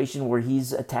situation where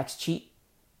he's a tax cheat.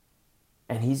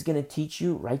 And he's going to teach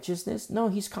you righteousness? No,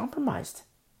 he's compromised.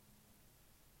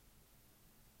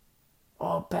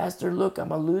 Oh, Pastor, look,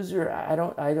 I'm a loser.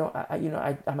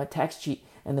 I'm a tax cheat.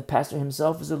 And the pastor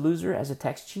himself is a loser as a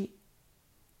tax cheat?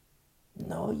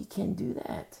 No, you can't do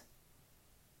that.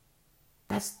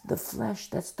 That's the flesh.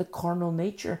 That's the carnal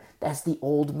nature. That's the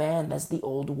old man. That's the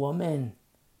old woman.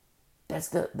 That's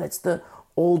the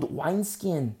old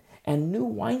wineskin. And new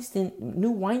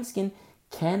wineskin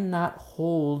cannot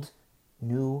hold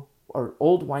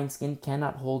old wineskin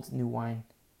cannot hold new wine.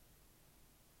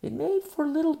 It may for a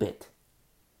little bit.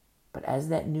 But as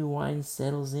that new wine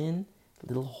settles in,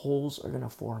 little holes are going to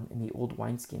form in the old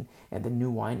wineskin, and the new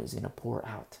wine is going to pour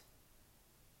out,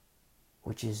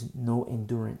 which is no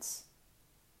endurance.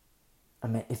 I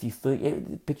mean, if you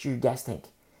picture your gas tank.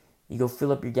 You go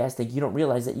fill up your gas tank. You don't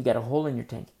realize that you got a hole in your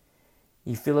tank.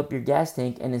 You fill up your gas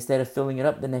tank, and instead of filling it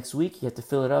up the next week, you have to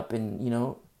fill it up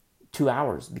in, 2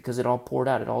 hours because it all poured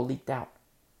out. It all leaked out.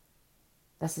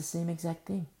 That's the same exact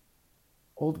thing.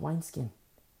 Old wineskin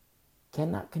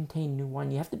cannot contain new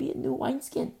wine. You have to be a new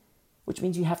wineskin, which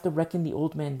means you have to reckon the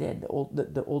old man dead,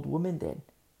 the old woman dead,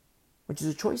 which is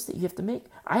a choice that you have to make.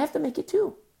 I have to make it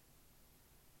too.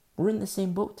 We're in the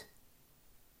same boat.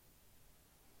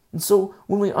 And so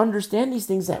when we understand these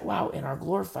things that, wow, in our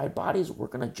glorified bodies, we're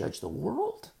going to judge the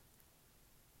world.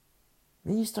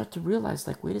 Then you start to realize,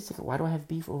 wait a second, why do I have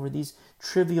beef over these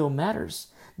trivial matters?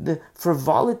 The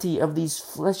frivolity of these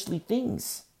fleshly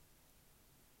things.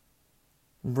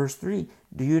 In verse 3,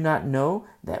 do you not know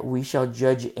that we shall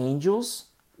judge angels?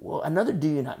 Well, another do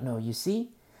you not know, you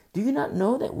see? Do you not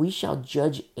know that we shall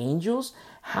judge angels?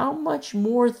 How much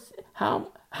more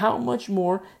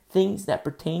things that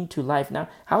pertain to life? Now,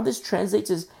 how this translates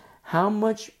is, how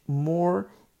much more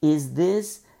is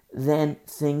this than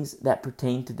things that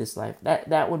pertain to this life?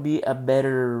 That would be a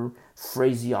better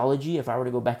phraseology if I were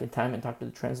to go back in time and talk to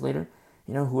the translator.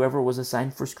 Whoever was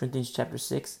assigned 1 Corinthians chapter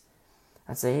 6,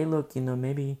 I'd say, hey, look,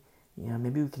 maybe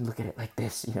we can look at it like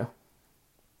this,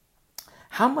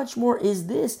 How much more is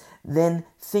this than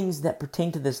things that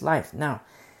pertain to this life? Now,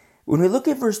 when we look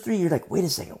at verse 3, you're like, wait a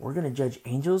second, we're going to judge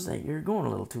angels? You're going a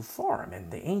little too far. I mean,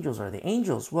 the angels are the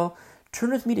angels. Well,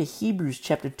 turn with me to Hebrews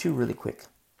chapter 2 really quick.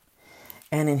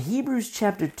 And in Hebrews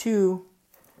chapter 2,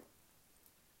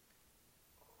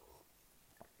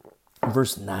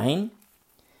 verse 9,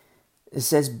 it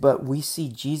says, but we see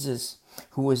Jesus,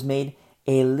 who was made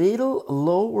a little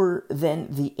lower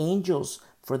than the angels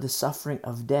for the suffering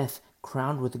of death,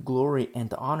 crowned with glory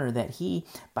and honor, that he,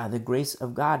 by the grace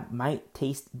of God, might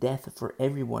taste death for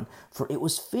everyone. For it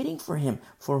was fitting for him,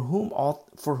 for whom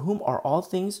are all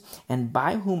things, and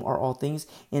by whom are all things,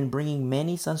 in bringing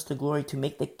many sons to glory, to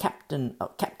make the captain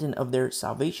of their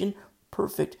salvation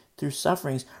perfect through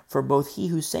sufferings. For both he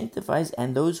who sanctifies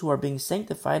and those who are being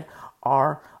sanctified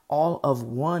are all of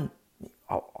one.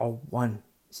 All one.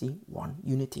 See, one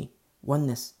unity.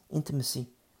 oneness, intimacy.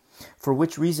 For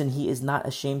which reason he is not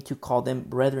ashamed to call them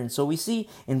brethren. So we see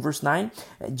in verse 9,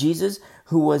 Jesus,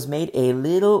 who was made a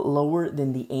little lower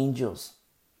than the angels.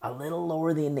 A little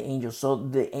lower than the angels. So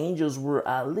the angels were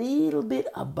a little bit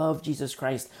above Jesus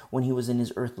Christ when he was in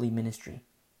his earthly ministry.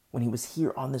 When he was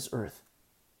here on this earth.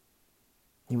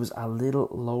 He was a little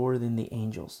lower than the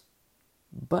angels.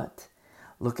 But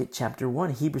look at chapter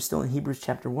 1. Still in Hebrews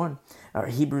chapter 1. Or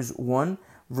Hebrews 1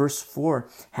 verse 4.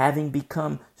 Having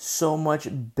become so much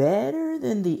better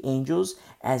than the angels,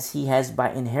 as he has by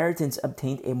inheritance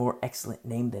obtained a more excellent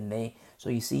name than they. So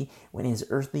you see, when in his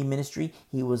earthly ministry,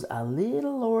 he was a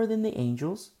little lower than the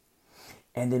angels.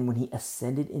 And then when he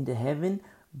ascended into heaven,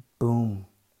 boom,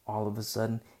 all of a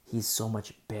sudden, he's so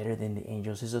much better than the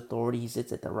angels. His authority, he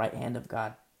sits at the right hand of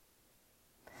God.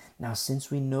 Now, since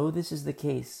we know this is the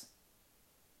case,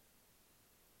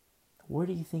 where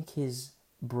do you think his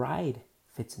bride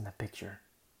fits in the picture?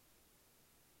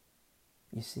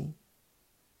 You see,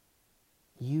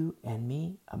 you and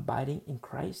me abiding in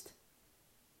Christ,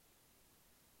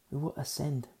 we will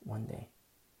ascend one day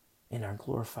in our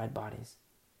glorified bodies,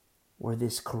 where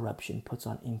this corruption puts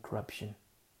on incorruption,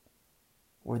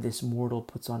 where this mortal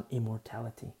puts on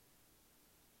immortality.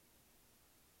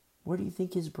 Where do you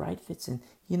think his bride fits in?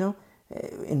 You know,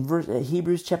 in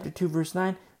Hebrews chapter 2, verse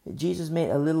 9, Jesus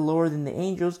made a little lower than the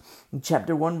angels. In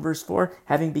chapter 1, verse 4,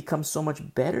 having become so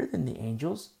much better than the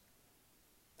angels,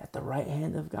 at the right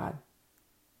hand of God.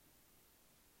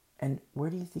 And where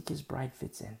do you think his bride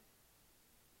fits in?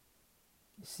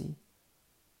 You see?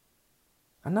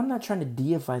 And I'm not trying to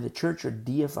deify the church or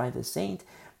deify the saint,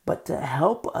 but to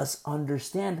help us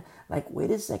understand, like,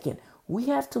 wait a second, we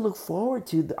have to look forward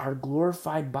to our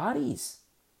glorified bodies.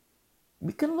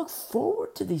 We can look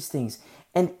forward to these things.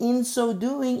 And in so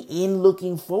doing, in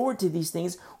looking forward to these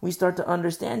things, we start to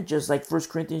understand, just like 1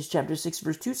 Corinthians chapter 6,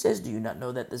 verse 2 says, do you not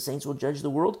know that the saints will judge the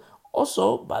world?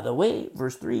 Also, by the way,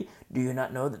 verse 3, do you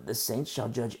not know that the saints shall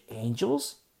judge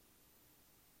angels?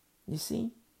 You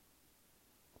see?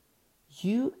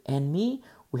 You and me,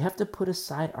 we have to put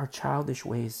aside our childish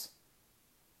ways.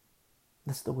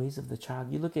 That's the ways of the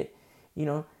child. You look at,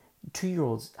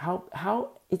 2-year-olds,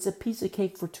 how it's a piece of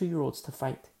cake for 2-year-olds to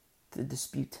fight, to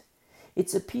dispute.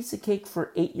 It's a piece of cake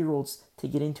for 8-year-olds to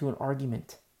get into an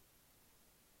argument.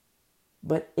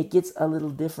 But it gets a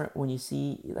little different when you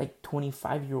see like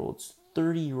 25-year-olds,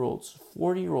 30-year-olds,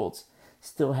 40-year-olds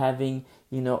still having,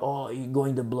 you're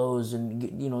going to blows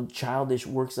and, childish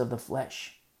works of the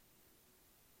flesh.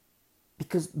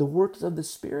 Because the works of the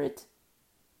Spirit,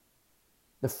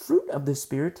 the fruit of the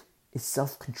Spirit is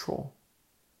self-control.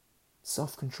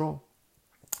 Self-control.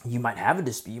 You might have a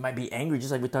dispute. You might be angry,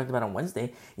 just like we talked about on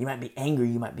Wednesday. You might be angry.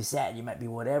 You might be sad. You might be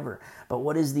whatever. But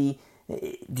do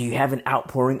you have an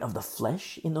outpouring of the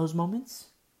flesh in those moments?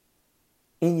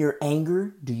 In your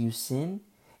anger, do you sin?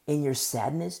 In your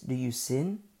sadness, do you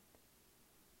sin?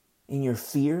 In your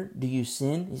fear, do you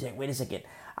sin? He's like, wait a second.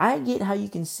 I get how you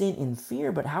can sin in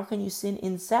fear, but how can you sin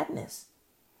in sadness?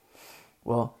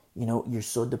 Well, you're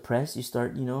so depressed, you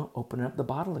start, opening up the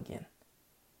bottle again.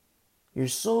 You're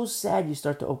so sad, you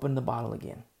start to open the bottle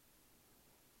again.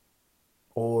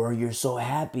 Or you're so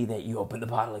happy that you open the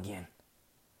bottle again.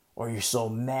 Or you're so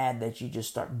mad that you just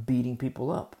start beating people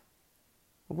up.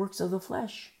 The works of the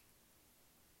flesh.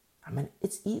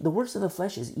 The works of the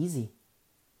flesh is easy.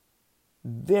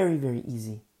 Very, very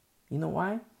easy. You know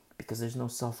why? Because there's no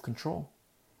self-control.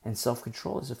 And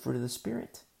self-control is a fruit of the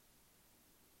Spirit.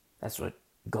 That's what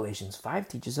Galatians 5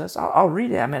 teaches us. I'll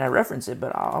read it. I reference it,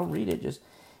 but I'll read it. Just,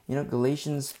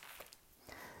 Galatians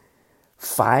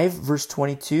 5, verse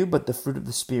 22, but the fruit of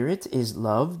the Spirit is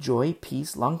love, joy,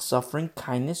 peace, long-suffering,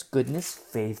 kindness, goodness,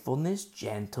 faithfulness,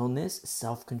 gentleness,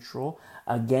 self-control.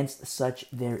 Against such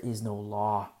there is no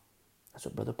law. That's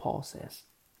what Brother Paul says.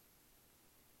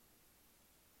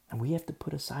 And we have to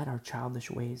put aside our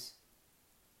childish ways.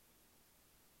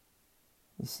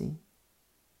 You see?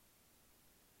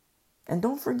 And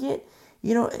don't forget,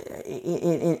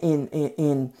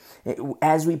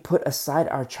 as we put aside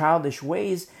our childish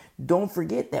ways, don't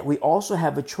forget that we also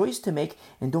have a choice to make.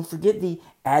 And don't forget the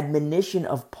admonition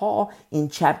of Paul in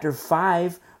chapter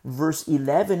 5, verse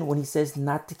 11, when he says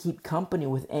not to keep company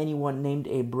with anyone named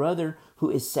a brother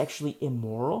who is sexually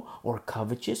immoral or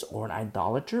covetous or an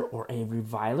idolater or a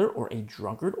reviler or a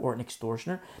drunkard or an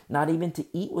extortioner, not even to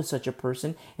eat with such a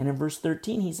person. And in verse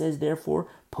 13, he says, therefore,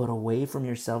 put away from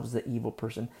yourselves the evil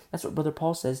person. That's what Brother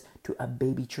Paul says to a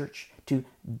baby church, to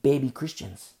baby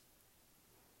Christians.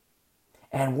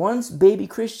 And once baby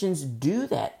Christians do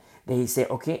that, they say,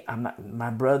 okay, my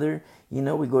brother,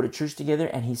 we go to church together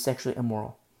and he's sexually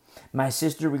immoral. My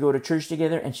sister, we go to church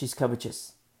together and she's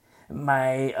covetous.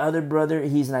 my other brother,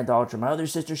 he's an idolater. My other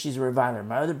sister, she's a reviler.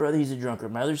 My other brother, he's a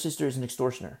drunkard. My other sister is an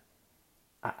extortioner.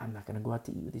 I'm not going to go out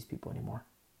to eat with these people anymore.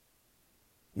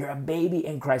 You're a baby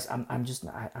in Christ. I'm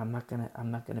not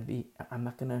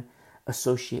gonna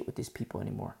associate with these people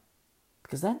anymore,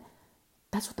 because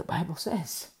that's what the Bible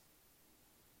says.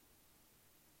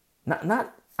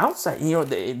 Not outside.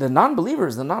 The non-believer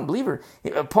is the non-believer.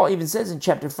 Paul even says in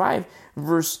chapter 5,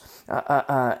 verse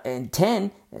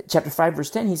 10, chapter 5, verse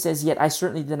 10, he says, "Yet I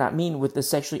certainly did not mean with the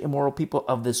sexually immoral people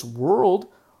of this world,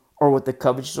 or with the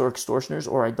covetous or extortioners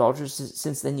or idolaters,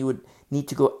 since then you would need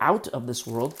to go out of this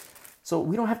world." So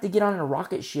we don't have to get on a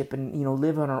rocket ship and,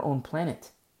 live on our own planet.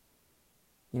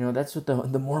 That's what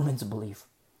the Mormons believe.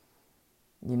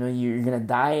 You're going to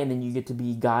die and then you get to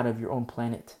be God of your own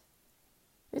planet.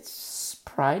 It's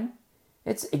pride.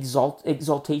 It's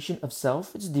exaltation of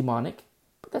self. It's demonic.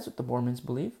 But that's what the Mormons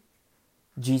believe.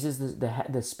 Jesus,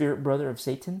 the spirit brother of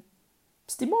Satan,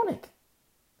 it's demonic.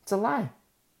 It's a lie.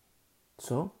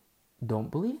 So don't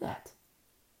believe that.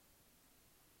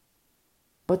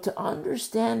 But to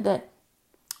understand that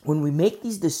when we make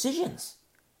these decisions,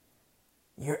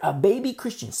 you're a baby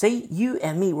Christian. Say you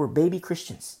and me were baby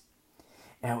Christians.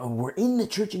 And we're in the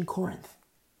church in Corinth.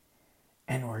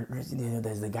 And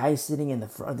there's the guy sitting in the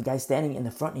front, the guy standing in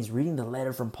the front, and he's reading the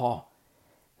letter from Paul.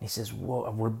 And he says, "Whoa,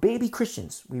 we're baby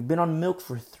Christians. We've been on milk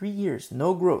for 3 years,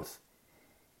 no growth."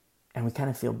 And we kind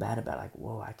of feel bad about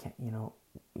whoa, I can't,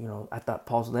 I thought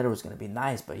Paul's letter was going to be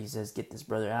nice, but he says, "Get this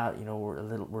brother out.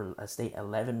 We're a state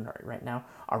 11 right now.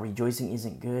 Our rejoicing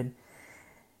isn't good."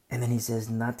 And then he says,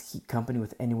 "Not to keep company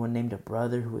with anyone named a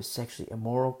brother who is sexually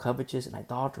immoral, covetous, an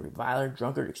idolater, reviler,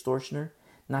 drunkard, extortioner.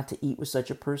 Not to eat with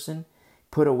such a person.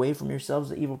 Put away from yourselves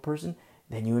the evil person."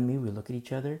 Then you and me, we look at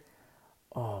each other.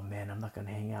 "Oh man, I'm not going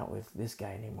to hang out with this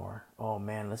guy anymore. Oh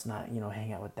man, let's not,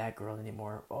 hang out with that girl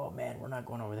anymore. Oh man, we're not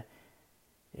going over there.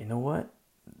 You know what?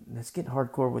 Let's get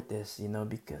hardcore with this,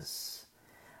 because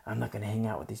I'm not going to hang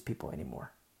out with these people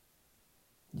anymore."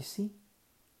 You see?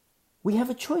 We have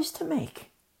a choice to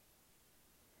make.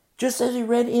 Just as we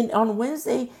read on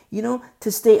Wednesday,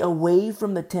 to stay away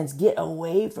from the tents. Get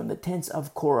away from the tents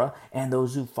of Korah and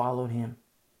those who followed him.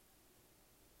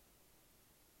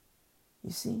 You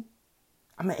see?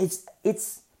 I mean, it's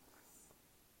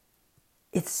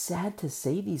sad to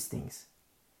say these things.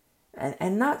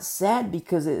 And not sad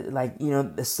because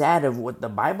the sad of what the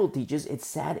Bible teaches. It's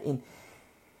sad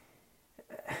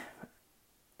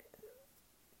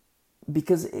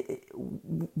because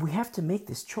we have to make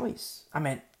this choice. I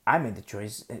mean, I made the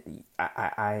choice.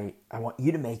 I want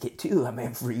you to make it too. I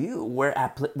mean, for you, we're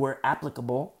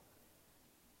applicable.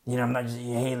 I'm not just,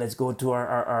 hey, let's go to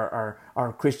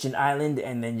our Christian island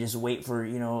and then just wait for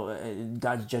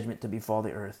God's judgment to befall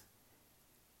the earth.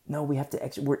 No, we have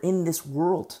to. We're in this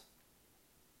world.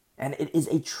 And it is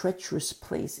a treacherous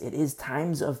place. It is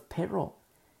times of peril.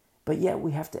 But yet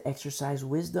we have to exercise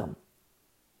wisdom.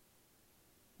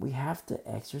 We have to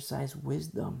exercise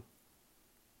wisdom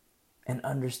and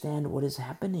understand what is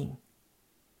happening.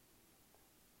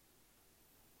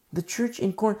 The church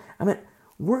in Corinth,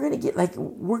 we're going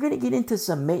to get into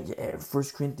some major 1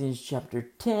 Corinthians chapter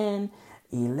 10,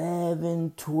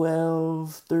 11,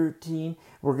 12, 13.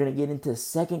 We're going to get into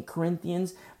 2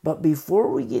 Corinthians. But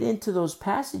before we get into those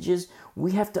passages,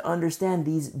 we have to understand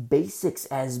these basics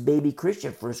as baby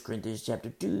Christian. 1 Corinthians chapter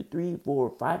 2, 3, 4,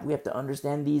 5. We have to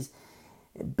understand these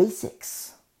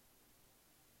basics.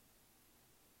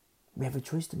 We have a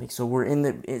choice to make. So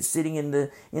we're sitting in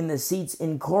the seats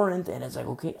in Corinth, and it's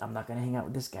okay, I'm not going to hang out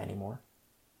with this guy anymore.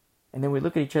 And then we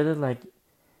look at each other like,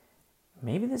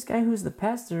 maybe this guy who's the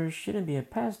pastor shouldn't be a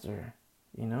pastor.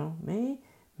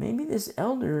 Maybe this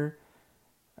elder,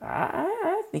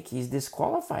 I think he's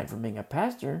disqualified from being a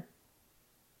pastor.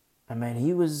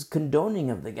 He was condoning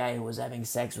of the guy who was having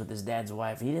sex with his dad's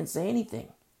wife. He didn't say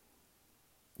anything.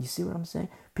 You see what I'm saying?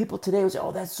 People today will say,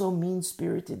 "Oh, that's so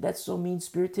mean-spirited. That's so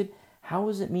mean-spirited." How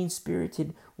is it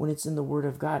mean-spirited when it's in the Word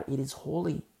of God? It is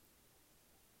holy.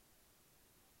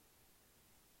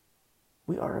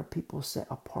 We are a people set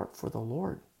apart for the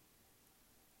Lord.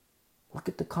 Look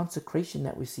at the consecration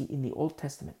that we see in the Old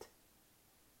Testament.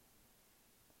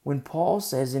 When Paul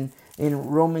says in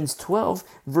Romans 12,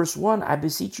 verse 1, "I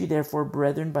beseech you, therefore,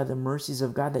 brethren, by the mercies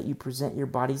of God, that you present your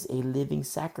bodies a living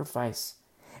sacrifice."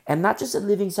 And not just a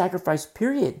living sacrifice,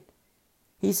 period.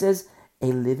 He says, a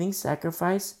living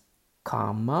sacrifice,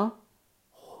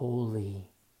 holy,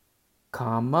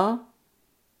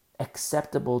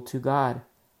 acceptable to God,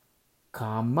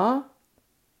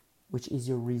 which is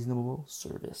your reasonable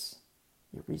service.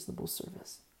 Your reasonable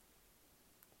service.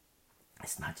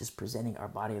 It's not just presenting our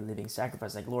body a living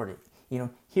sacrifice, like, Lord,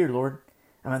 here, Lord,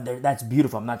 I mean, that's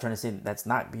beautiful. I'm not trying to say that's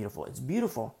not beautiful. It's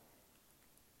beautiful.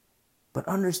 But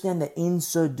understand that in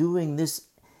so doing, this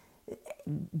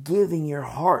giving your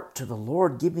heart to the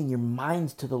Lord, giving your mind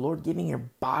to the Lord, giving your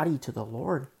body to the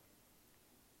Lord,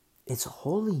 it's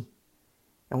holy.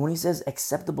 And when he says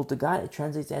acceptable to God, it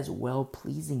translates as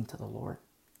well-pleasing to the Lord.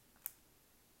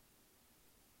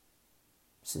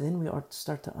 So then we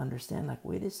start to understand, like,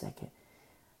 wait a second,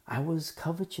 I was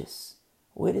covetous.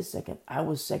 Wait a second, I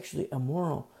was sexually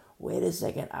immoral. Wait a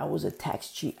second, I was a tax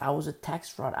cheat. I was a tax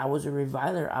fraud. I was a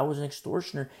reviler. I was an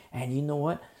extortioner. And you know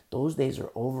what? Those days are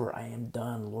over. I am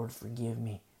done. Lord, forgive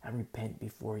me. I repent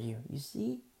before you. You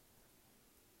see?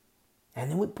 And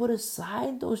then we put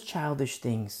aside those childish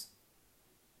things.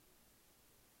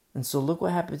 And so look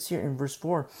what happens here in verse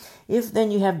 4. If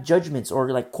then you have judgments, or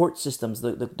like court systems,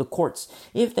 the courts.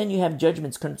 If then you have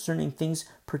judgments concerning things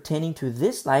pertaining to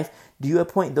this life, do you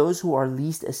appoint those who are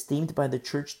least esteemed by the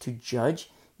church to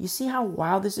judge? You see how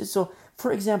wild this is? So,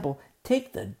 for example,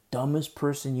 take the dumbest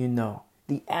person you know.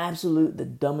 The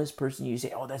dumbest person you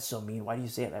say, oh, that's so mean. Why do you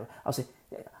say it?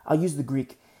 I'll use the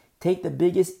Greek. Take the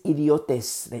biggest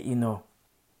idiotes that you know.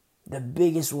 The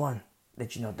biggest one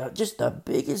that you know. Just the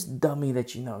biggest dummy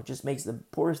that you know. Just makes the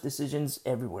poorest decisions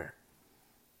everywhere.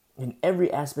 In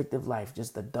every aspect of life,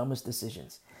 just the dumbest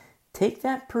decisions. Take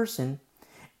that person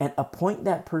and appoint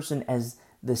that person as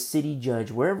the city judge,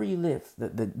 wherever you live,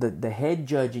 the head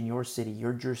judge in your city,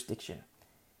 your jurisdiction.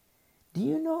 Do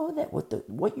you know that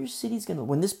what your city's gonna,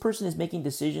 when this person is making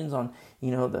decisions on,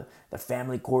 the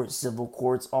family courts, civil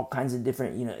courts, all kinds of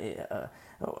different,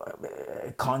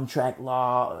 contract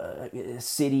law,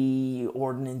 city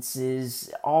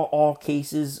ordinances, all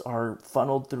cases are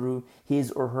funneled through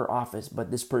his or her office. But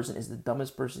this person is the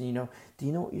dumbest person you know. Do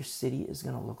you know what your city is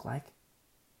gonna look like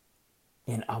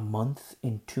in a month,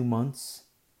 in 2 months,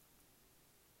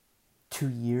 2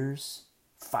 years,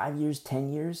 5 years,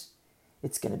 10 years?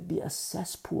 It's going to be a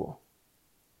cesspool.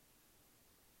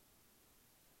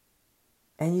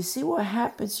 And you see what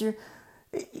happens here?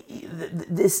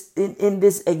 In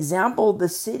this example, the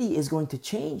city is going to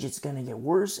change. It's going to get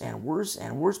worse and worse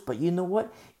and worse. But you know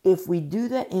what? If we do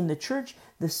that in the church,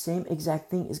 the same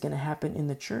exact thing is going to happen in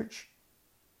the church.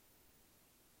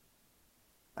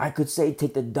 I could say,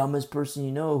 take the dumbest person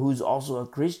you know who's also a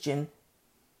Christian,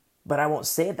 but I won't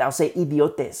say it. I'll say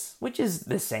idiotes, which is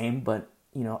the same, but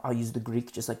I'll use the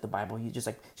Greek just like the Bible, just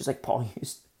like Paul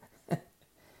used.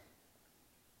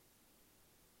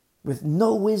 With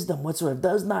no wisdom whatsoever,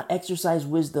 does not exercise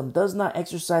wisdom, does not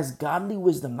exercise godly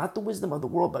wisdom, not the wisdom of the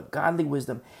world, but godly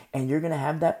wisdom. And you're going to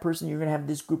have that person, you're going to have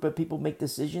this group of people make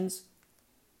decisions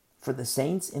for the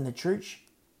saints in the church?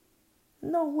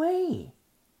 No way.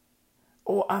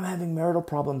 Oh, I'm having marital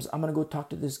problems. I'm going to go talk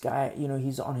to this guy.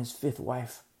 He's on his 5th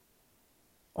wife.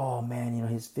 Oh man,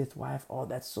 his 5th wife. Oh,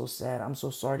 that's so sad. I'm so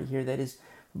sorry to hear that his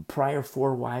prior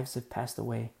 4 wives have passed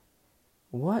away.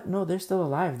 What? No, they're still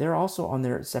alive. They're also on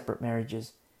their separate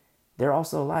marriages. They're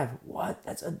also alive. What?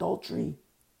 That's adultery.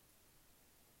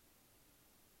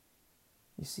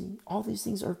 You see, all these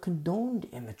things are condoned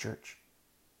in the church.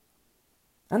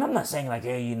 And I'm not saying like,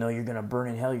 hey, you're going to burn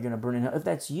in hell. You're going to burn in hell if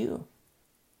that's you.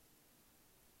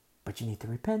 But you need to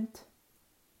repent.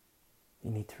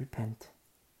 You need to repent.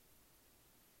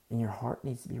 And your heart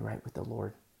needs to be right with the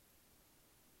Lord.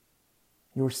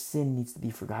 Your sin needs to be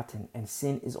forgotten. And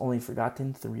sin is only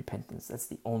forgotten through repentance. That's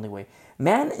the only way.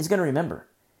 Man is going to remember.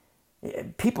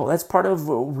 People, that's part of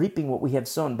reaping what we have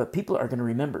sown. But people are going to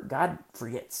remember. God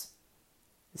forgets.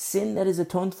 Sin that is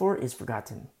atoned for is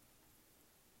forgotten.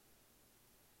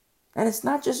 And it's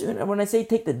not just, when I say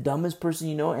take the dumbest person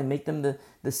you know and make them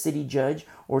the city judge,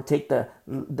 or take the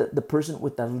person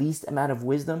with the least amount of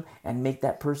wisdom and make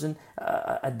that person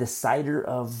a decider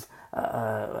of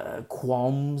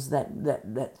qualms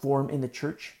that form in the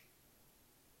church.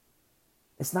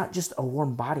 It's not just a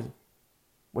warm body,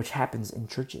 which happens in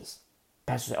churches.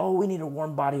 Pastors say, oh, we need a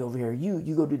warm body over here.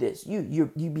 You go do this. You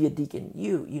be a deacon.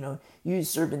 You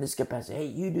serve in this capacity. Hey,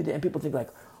 you do that. And people think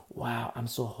like, wow, I'm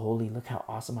so holy. Look how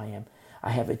awesome I am.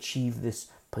 I have achieved this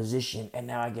position, and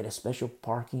now I get a special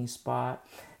parking spot.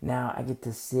 Now I get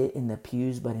to sit in the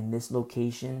pews, but in this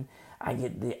location. I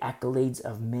get the accolades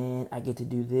of men. I get to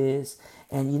do this.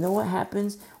 And you know what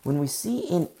happens? When we see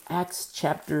in Acts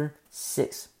chapter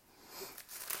 6,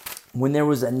 when there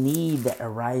was a need that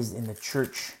arose in the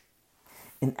church,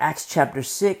 in Acts chapter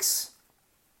 6,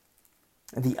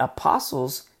 the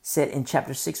apostles said in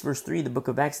chapter 6, verse 3, the book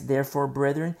of Acts, therefore,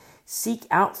 brethren, seek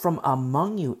out from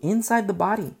among you, inside the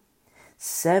body,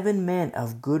 7 men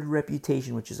of good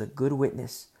reputation, which is a good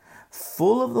witness,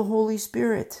 full of the Holy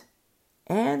Spirit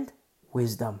and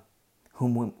wisdom,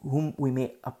 whom we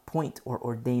may appoint or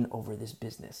ordain over this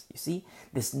business. You see,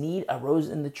 this need arose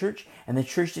in the church, and the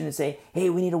church didn't say, hey,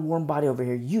 we need a warm body over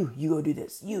here. You go do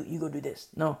this. You go do this.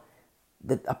 No,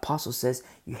 the apostle says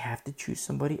you have to choose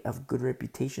somebody of good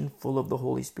reputation, full of the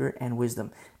Holy Spirit and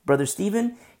wisdom. Brother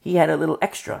Stephen, he had a little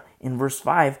extra. In verse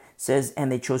 5 says,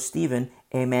 and they chose Stephen,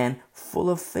 a man full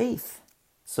of faith.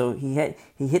 So he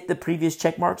hit the previous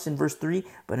check marks in verse 3,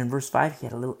 but in verse 5 he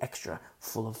had a little extra,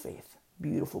 full of faith.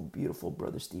 Beautiful, beautiful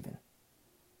brother Stephen.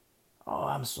 Oh,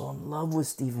 I'm so in love with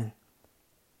Stephen.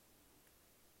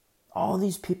 All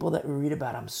these people that we read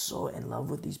about, I'm so in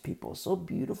love with these people. So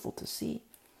beautiful to see.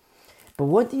 But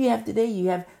what do you have today? You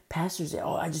have pastors that,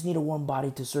 I just need a warm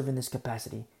body to serve in this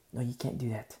capacity. No, you can't do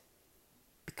that,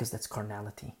 because that's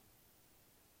carnality.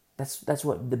 That's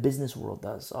what the business world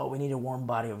does. Oh, we need a warm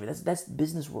body over here. That's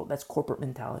business world. That's corporate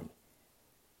mentality.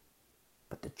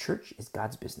 But the church is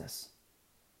God's business.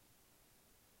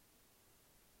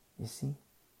 You see?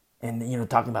 And,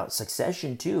 talking about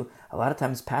succession too. A lot of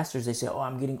times pastors, they say,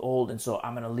 I'm getting old, and so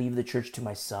I'm going to leave the church to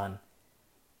my son.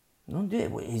 Don't do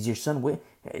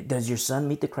it. Does your son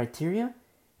meet the criteria?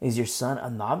 Is your son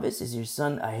a novice? Is your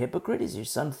son a hypocrite? Is your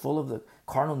son full of the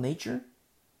carnal nature?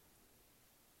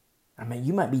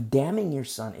 You might be damning your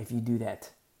son if you do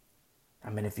that.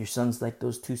 If your son's like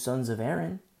those two sons of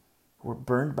Aaron who were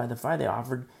burned by the fire, they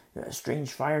offered a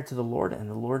strange fire to the Lord, and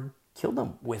the Lord killed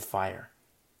them with fire.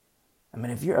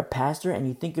 If you're a pastor and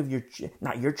you think of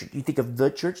not your church, you think of the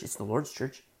church, it's the Lord's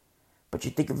church, but you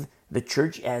think of the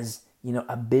church as,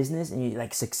 a business, and you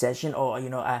like succession.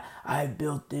 I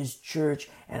built this church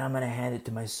and I'm going to hand it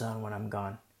to my son when I'm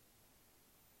gone.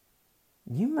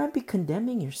 You might be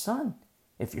condemning your son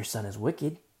if your son is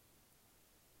wicked.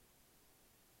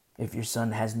 If your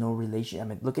son has no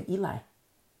relation. Look at Eli.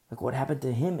 Look what happened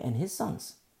to him and his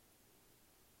sons.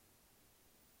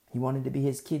 He wanted to be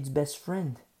his kid's best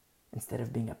friend instead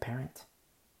of being a parent.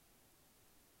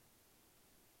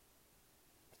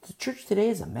 The church today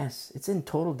is a mess. It's in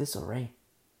total disarray.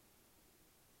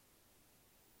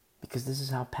 Because this is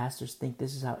how pastors think.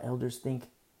 This is how elders think.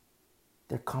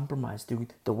 They're compromised through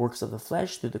the works of the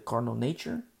flesh, through the carnal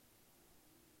nature.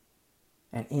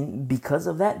 And because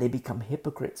of that, they become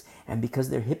hypocrites. And because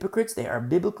they're hypocrites, they are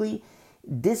biblically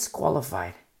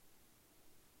disqualified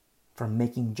from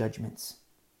making judgments,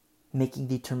 making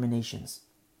determinations.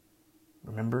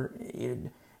 Remember,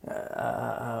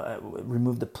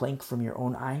 remove the plank from your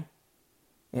own eye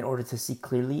in order to see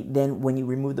clearly. Then when you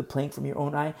remove the plank from your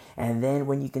own eye, and then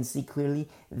when you can see clearly,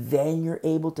 then you're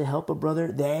able to help a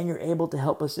brother, then you're able to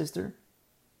help a sister.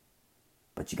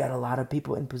 But you got a lot of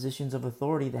people in positions of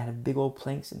authority that have big old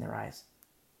planks in their eyes,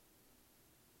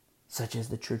 such as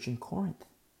the church in Corinth.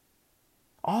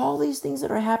 All these things that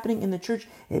are happening in the church,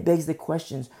 it begs the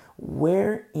questions,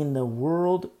 where in the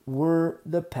world were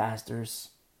the pastors?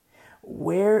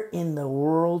 Where in the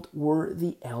world were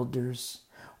the elders?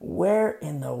 Where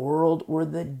in the world were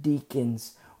the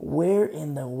deacons? Where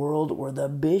in the world were the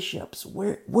bishops?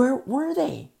 Where were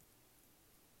they?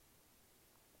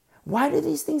 Why do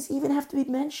these things even have to be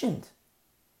mentioned?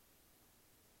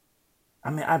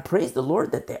 I praise the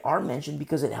Lord that they are mentioned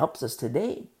because it helps us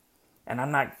today. And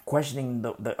I'm not questioning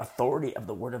the authority of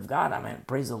the Word of God.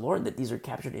 Praise the Lord that these are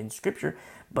captured in Scripture.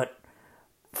 But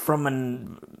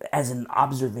as an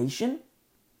observation,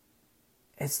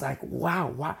 it's like,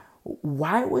 wow,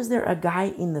 why was there a guy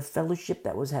in the fellowship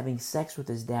that was having sex with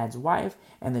his dad's wife,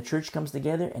 and the church comes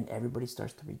together and everybody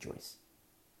starts to rejoice?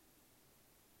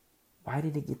 Why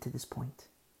did it get to this point?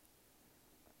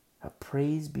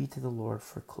 Praise be to the Lord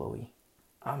for Chloe.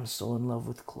 I'm so in love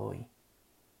with Chloe.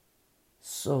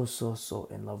 So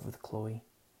in love with Chloe.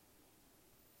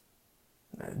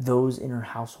 Those in her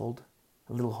household,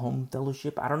 a little home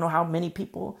fellowship. I don't know how many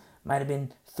people. Might have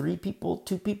been 3 people,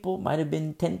 2 people, might have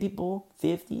been 10 people,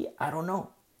 50. I don't know.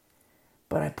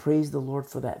 But I praise the Lord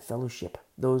for that fellowship,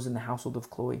 those in the household of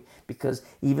Chloe. Because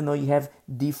even though you have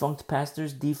defunct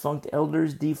pastors, defunct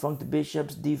elders, defunct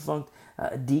bishops, defunct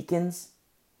deacons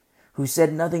who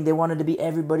said nothing, they wanted to be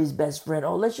everybody's best friend.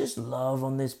 Let's just love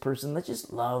on this person. Let's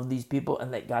just love these people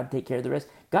and let God take care of the rest.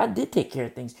 God did take care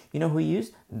of things. You know who he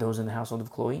used? Those in the household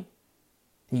of Chloe.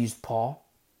 He used Paul.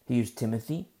 He used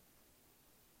Timothy.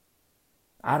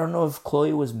 I don't know if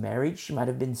Chloe was married. She might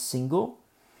have been single.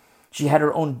 She had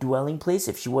her own dwelling place.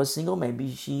 If she was single,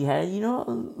 maybe she had, a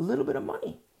little bit of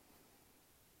money.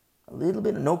 A little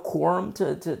bit of no quorum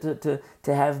to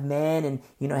have men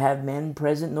and, have men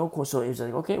present. No quorum. So it was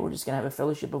like, okay, we're just going to have a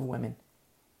fellowship of women.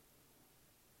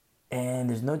 And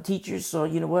there's no teachers. So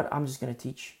you know what? I'm just going to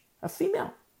teach a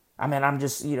female. I'm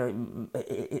just,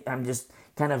 I'm just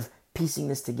kind of piecing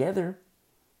this together.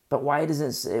 But why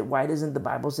doesn't the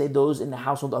Bible say those in the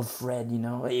household of Fred?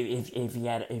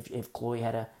 If Chloe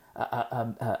had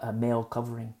a male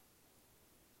covering,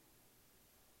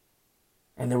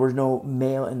 and there was no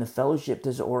male in the fellowship,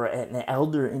 or an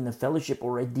elder in the fellowship,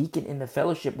 or a deacon in the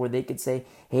fellowship, where they could say,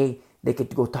 hey, they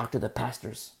could go talk to the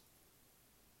pastors.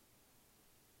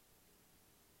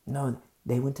 No,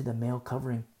 they went to the male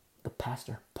covering, the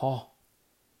pastor, Paul.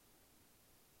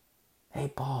 Hey,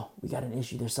 Paul, we got an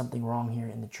issue. There's something wrong here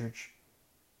in the church.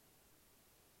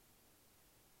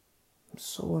 I'm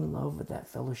so in love with that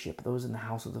fellowship, those in the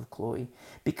household of Chloe.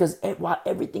 Because while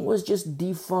everything was just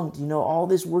defunct, all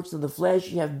this works of the flesh,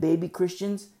 you have baby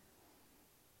Christians,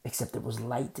 except there was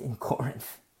light in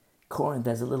Corinth. Corinth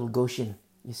has a little Goshen,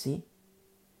 you see?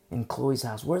 In Chloe's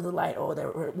house. Where's the light? Oh,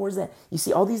 where's that? You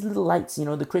see all these little lights,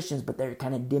 the Christians, but they're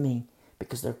kind of dimming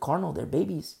because they're carnal, they're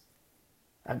babies.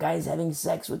 A guy's having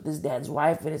sex with his dad's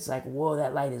wife, and it's like, whoa,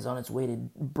 that light is on its way to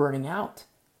burning out.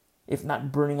 If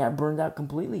not burning out, burned out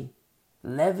completely.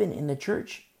 Leaven in the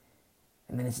church.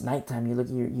 And then it's nighttime. You look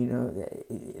at your,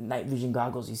 night vision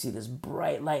goggles. You see this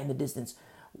bright light in the distance.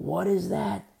 What is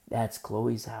that? That's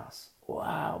Chloe's house.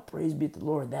 Wow, praise be to the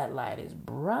Lord. That light is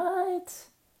bright.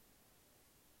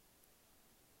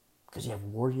 Because you have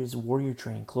warrior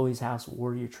training. Chloe's house,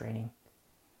 warrior training.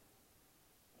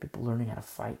 People learning how to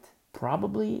fight.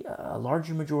 Probably a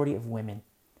larger majority of women.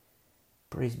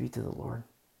 Praise be to the Lord.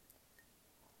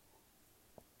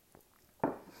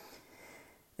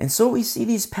 And so we see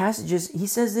these passages. He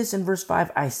says this in verse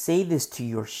 5. I say this to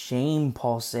your shame,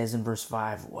 Paul says in verse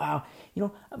 5. Wow.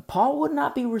 Paul would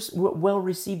not be well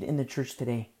received in the church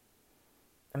today.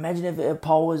 Imagine if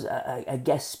Paul was a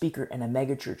guest speaker in a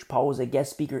mega church. Paul was a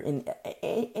guest speaker in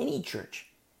any church.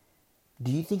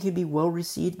 Do you think he'd be well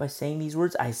received by saying these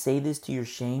words? I say this to your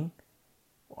shame.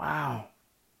 Wow.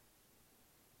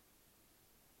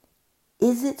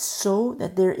 Is it so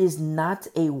that there is not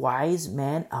a wise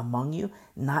man among you,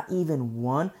 not even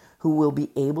one, who will be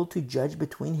able to judge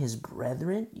between his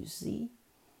brethren? You see?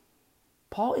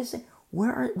 Paul is saying,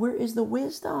 where is the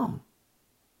wisdom?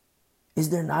 Is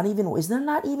there not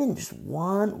even just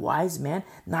one wise man?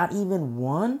 Not even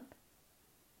one?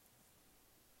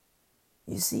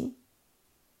 You see?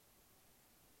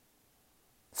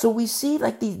 So we see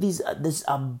like this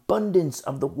abundance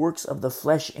of the works of the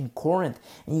flesh in Corinth.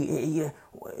 And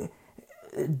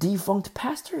defunct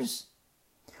pastors.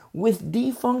 With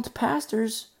defunct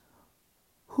pastors,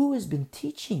 who has been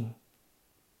teaching?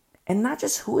 And not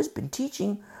just who has been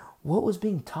teaching, what was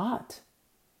being taught?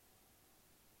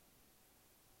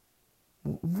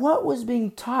 What was being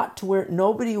taught to where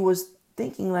nobody was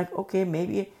thinking like, okay,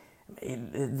 maybe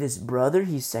this brother,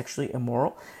 he's sexually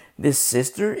immoral. This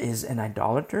sister is an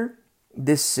idolater.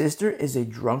 This sister is a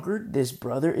drunkard. This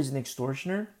brother is an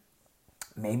extortioner.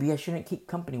 Maybe I shouldn't keep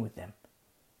company with them.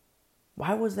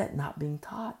 Why was that not being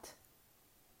taught?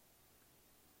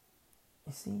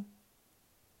 You see?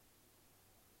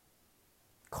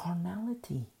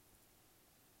 Carnality.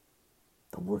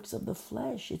 The works of the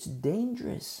flesh. It's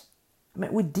dangerous.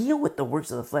 We deal with the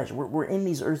works of the flesh. We're in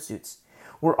these earth suits.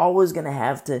 We're always going to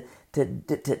have to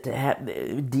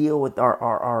deal with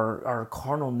our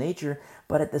carnal nature,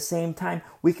 but at the same time,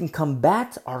 we can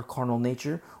combat our carnal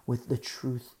nature with the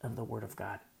truth of the Word of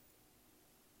God.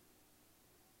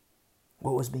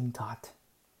 What was being taught?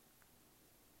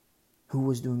 Who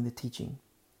was doing the teaching?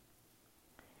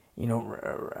 We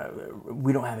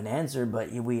don't have an answer,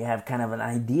 but we have kind of an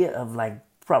idea of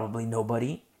probably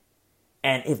nobody.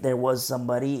 And if there was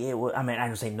somebody, I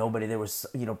don't say nobody, there was,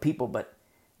 people, but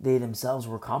they themselves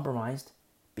were compromised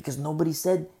because nobody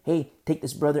said, hey, take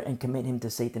this brother and commit him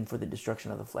to Satan for the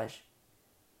destruction of the flesh.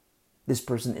 This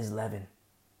person is leaven.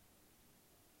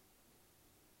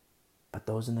 But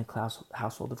those in the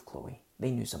household of Chloe, they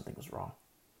knew something was wrong.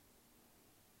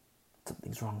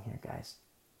 Something's wrong here, guys.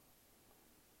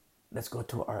 Let's go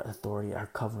to our authority, our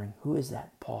covering. Who is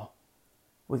that? Paul.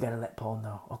 We got to let Paul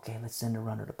know. Okay, let's send a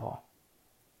runner to Paul.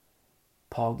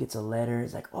 Paul gets a letter.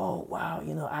 It's like, oh, wow,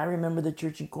 I remember the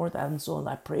church in Corinth.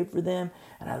 I prayed for them,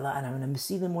 and I'm going to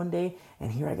see them one day,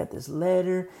 and here I got this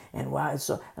letter, and wow.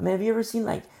 So, have you ever seen,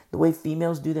 the way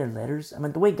females do their letters?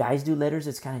 The way guys do letters,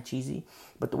 it's kind of cheesy,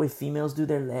 but the way females do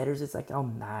their letters, it's all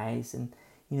nice, and,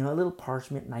 a little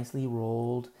parchment nicely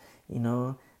rolled,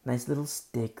 nice little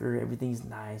sticker. Everything's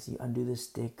nice. You undo the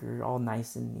sticker, all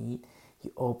nice and neat.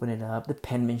 You open it up. The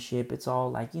penmanship, it's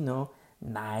all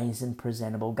nice and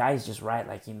presentable. Guys just write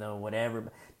whatever,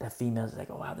 but the female's like,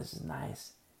 oh wow, this is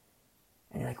nice.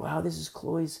 And you're like, wow, this is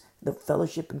the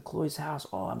fellowship in Chloe's house.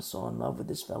 Oh, I'm so in love with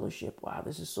this fellowship. Wow,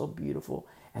 this is so beautiful.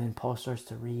 And then Paul starts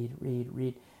to read,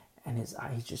 and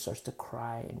he just starts to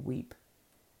cry and weep.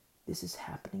 this is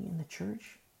happening in the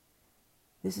church.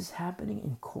 This is happening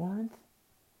in Corinth.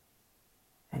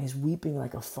 And he's weeping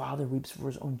like a father weeps for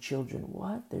his own children.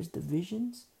 What? There's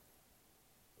divisions?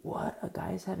 What? A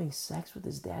guy is having sex with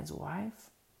his dad's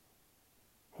wife?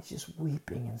 He's just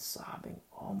weeping and sobbing.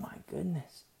 Oh my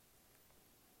goodness.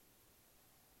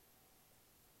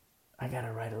 I got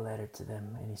to write a letter to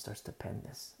them. And he starts to pen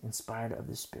this, inspired of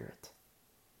the Spirit.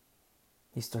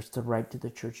 He starts to write to the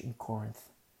church in Corinth.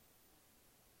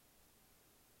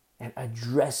 And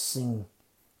addressing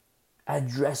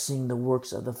the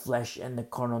works of the flesh and the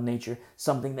carnal nature.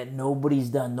 Something that nobody's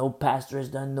done. No pastor has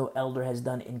done. No elder has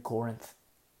done in Corinth.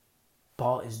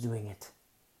 Paul is doing it.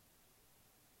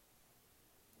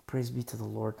 Praise be to the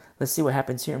Lord. Let's see what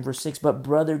happens here in verse 6. But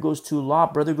brother goes to law.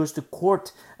 Brother goes to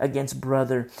court against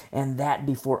brother. And that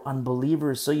before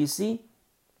unbelievers. So you see,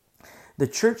 the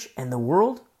church and the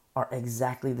world are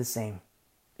exactly the same.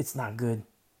 It's not good.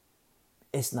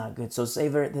 It's not good. So say,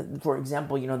 for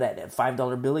example, that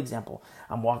 $5 bill example.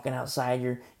 I'm walking outside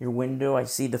your window. I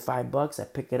see the $5. I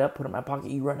pick it up, put it in my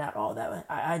pocket. You run out. Oh, that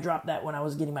I dropped that when I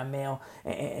was getting my mail.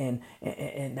 And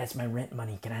that's my rent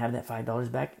money. Can I have that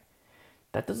 $5 back?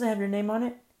 That doesn't have your name on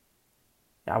it.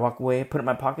 I walk away, put it in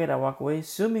my pocket, I walk away,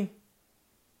 sue me.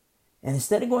 And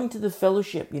instead of going to the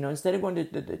fellowship, instead of going to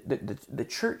the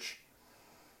church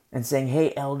and saying,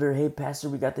 hey, elder, hey, pastor,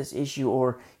 we got this issue,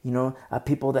 or,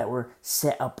 people that were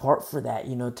set apart for that,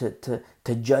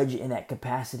 to judge in that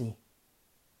capacity.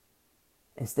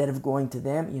 Instead of going to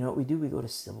them, what we do? We go to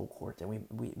civil court and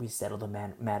we settle the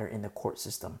matter in the court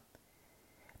system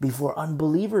before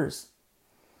unbelievers.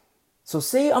 So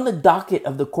say on the docket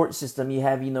of the court system, you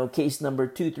have, case number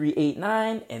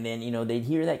 2389, and then, they'd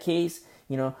hear that case,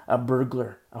 a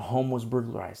burglar, a home was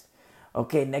burglarized.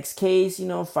 Okay, next case,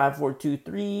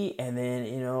 5423, and then,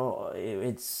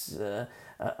 it's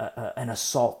an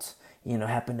assault,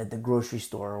 happened at the grocery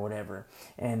store or whatever.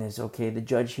 And it's okay, the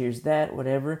judge hears that,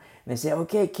 whatever, and they say,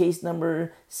 okay, case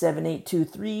number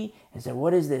 7823, and say,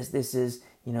 what is this? This is,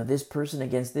 this person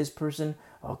against this person.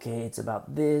 Okay, it's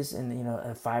about this, and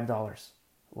 $5.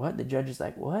 What? The judge is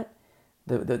like, what?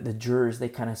 The jurors, they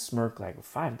kind of smirk like,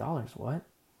 $5, what?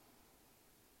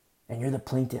 And you're the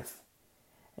plaintiff.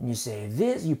 And you say,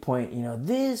 you point,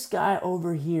 this guy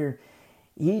over here,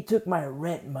 he took my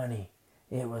rent money.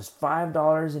 It was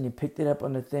 $5 and he picked it up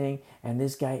on the thing, and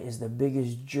this guy is the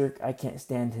biggest jerk. I can't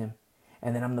stand him.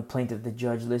 And then I'm the plaintiff. The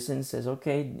judge listens, says,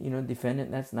 okay,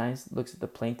 defendant, that's nice. Looks at the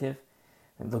plaintiff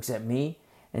and looks at me.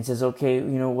 And says, okay,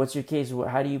 what's your case?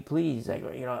 How do you plead? He's like,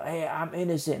 hey, I'm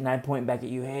innocent. And I point back at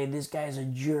you, hey, this guy's a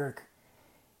jerk.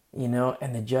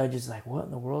 And the judge is like, what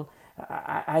in the world?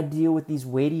 I deal with these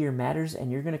weightier matters, and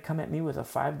you're going to come at me with a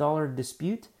 $5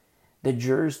 dispute? The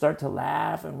jurors start to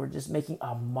laugh, and we're just making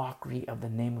a mockery of the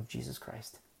name of Jesus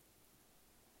Christ.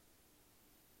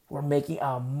 We're making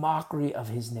a mockery of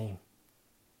his name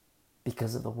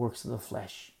because of the works of the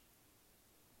flesh.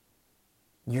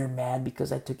 You're mad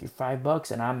because I took your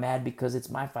 $5, and I'm mad because it's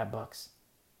my $5.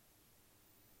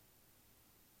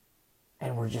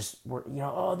 And we're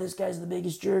oh, this guy's the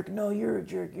biggest jerk. No, you're a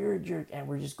jerk. And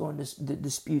we're just going to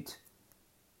dispute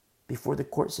before the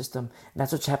court system. And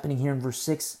that's what's happening here in verse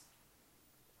 6.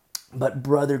 But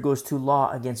brother goes to law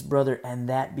against brother, and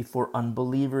that before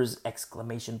unbelievers, !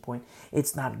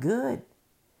 It's not good.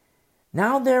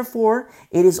 Now, therefore,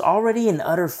 it is already an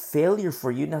utter failure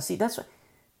for you. Now, see, that's what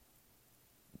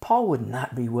Paul would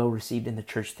not be well received in the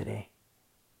church today.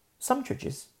 Some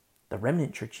churches, the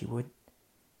remnant church, he would.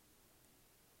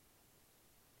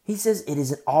 He says it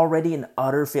is already an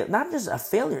utter failure. Not just a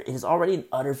failure, it is already an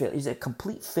utter failure. It's a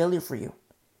complete failure for you.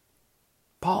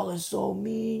 Paul is so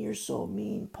mean. You're so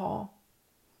mean, Paul.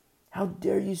 How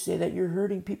dare you say that? You're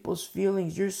hurting people's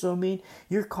feelings. You're so mean.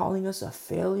 You're calling us a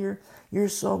failure. You're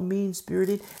so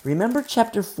mean-spirited. Remember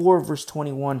chapter 4, verse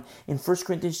 21. In 1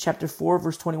 Corinthians chapter 4,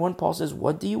 verse 21, Paul says,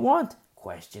 what do you want? ?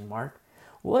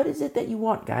 What is it that you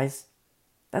want, guys?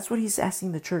 That's what he's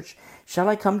asking the church. Shall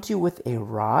I come to you with a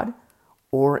rod,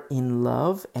 or in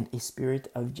love and a spirit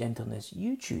of gentleness?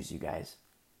 You choose, you guys.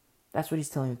 That's what he's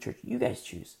telling the church. You guys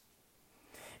choose.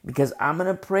 Because I'm going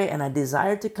to pray, and I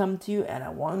desire to come to you, and I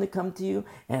want to come to you,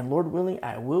 and Lord willing,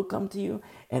 I will come to you.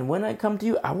 And when I come to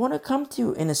you, I want to come to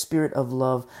you in a spirit of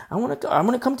love. I'm going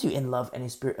to come to you in love and a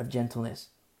spirit of gentleness.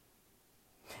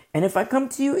 And if I come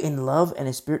to you in love and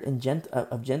a spirit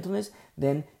of gentleness,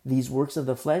 then these works of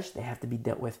the flesh, they have to be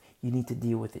dealt with. You need to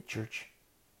deal with it, church.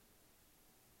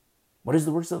 What is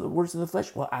the works of the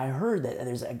flesh? Well, I heard that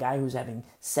there's a guy who's having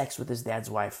sex with his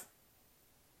dad's wife.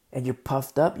 And you're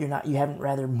puffed up, you haven't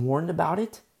rather mourned about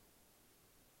it.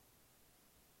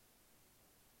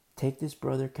 Take this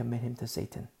brother, commit him to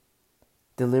Satan.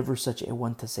 Deliver such a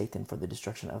one to Satan for the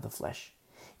destruction of the flesh.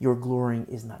 Your glorying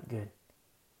is not good.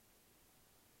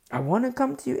 I want to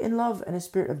come to you in love and a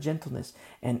spirit of gentleness.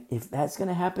 And if that's going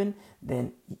to happen,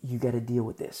 then you got to deal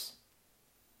with this.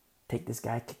 Take this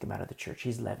guy, kick him out of the church.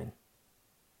 He's leaven.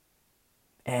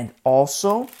 And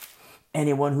also,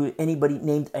 anybody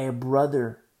named a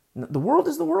brother, the world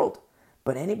is the world,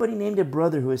 but anybody named a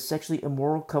brother who is sexually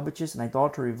immoral, covetous, an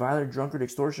idolater, reviler, drunkard,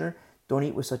 extortioner, don't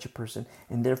eat with such a person.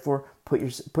 And therefore, put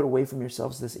away from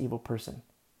yourselves this evil person.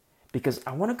 Because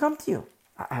I want to come to you.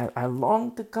 I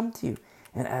long to come to you.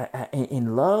 And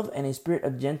in love and a spirit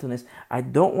of gentleness, I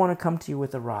don't want to come to you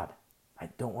with a rod. I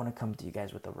don't want to come to you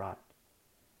guys with a rod.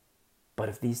 But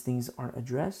if these things aren't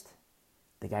addressed,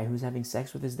 the guy who's having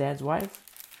sex with his dad's wife,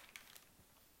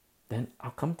 then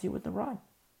I'll come to you with the rod.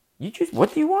 You choose.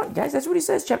 What do you want, guys? That's what he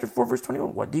says, chapter 4, verse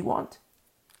 21. What do you want?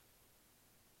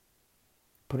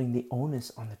 Putting the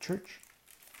onus on the church.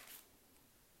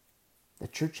 The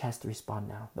church has to respond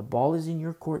now. The ball is in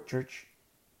your court, church.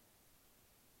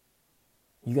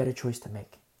 You got a choice to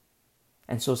make.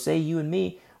 And so say you and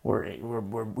me,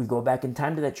 we go back in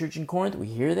time to that church in Corinth, we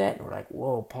hear that, and we're like,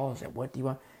 whoa, Paul said, what do you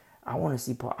want? I want to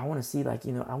see Paul. I want to see,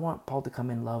 I want Paul to come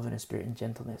in love and a spirit and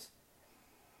gentleness.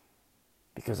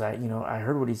 Because I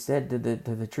heard what he said to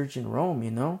the church in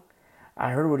Rome,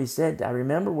 I heard what he said. I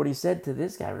remember what he said to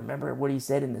this guy. I remember what he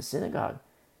said in the synagogue.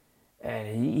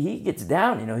 And he gets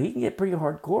down, he can get pretty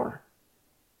hardcore.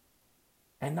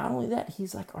 And not only that,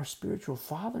 he's like our spiritual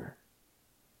father.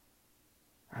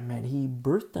 I mean, he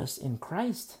birthed us in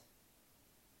Christ.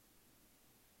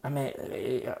 I mean,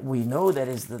 we know that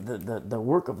is the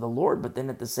work of the Lord, but then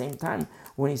at the same time,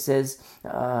 when he says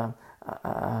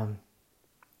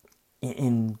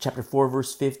in chapter 4,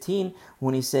 verse 15,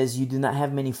 when he says, you do not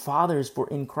have many fathers, for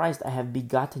in Christ I have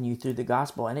begotten you through the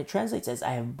gospel. And it translates as,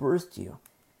 I have birthed you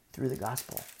through the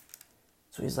gospel.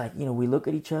 So he's like, we look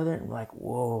at each other and we're like,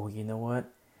 whoa, you know what?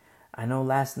 I know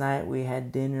last night we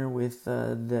had dinner with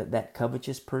that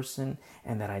covetous person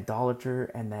and that idolater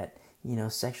and that,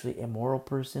 sexually immoral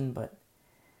person. But,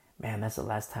 man, that's the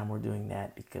last time we're doing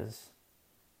that because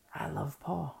I love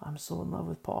Paul. I'm so in love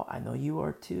with Paul. I know you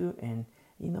are too. And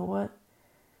you know what?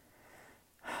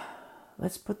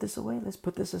 Let's put this away. Let's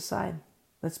put this aside.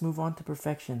 Let's move on to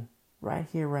perfection right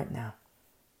here, right now.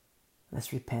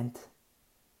 Let's repent.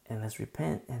 And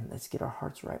let's get our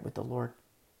hearts right with the Lord.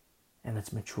 And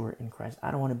let's mature in Christ. I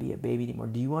don't want to be a baby anymore.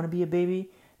 Do you want to be a baby?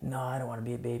 No, I don't want to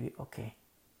be a baby. Okay.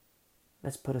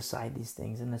 Let's put aside these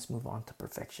things and let's move on to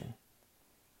perfection.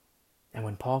 And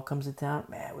when Paul comes to town,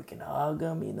 man, we can hug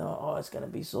him, it's going to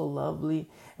be so lovely.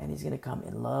 And he's going to come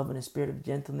in love and a spirit of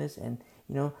gentleness. And,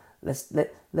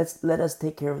 let us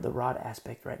take care of the rod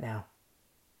aspect right now.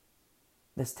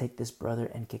 Let's take this brother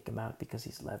and kick him out because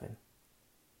he's leaven.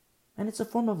 And it's a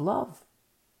form of love.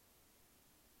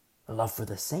 Love for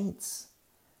the saints,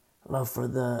 love for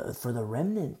the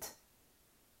remnant.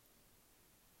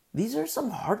 These are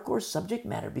some hardcore subject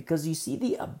matter because you see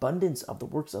the abundance of the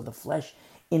works of the flesh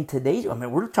in today's. I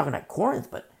mean, we're talking at Corinth,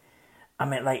 but I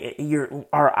mean,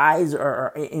 our eyes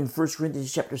are in 1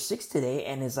 Corinthians chapter 6 today,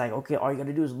 and it's like, okay, all you got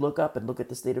to do is look up and look at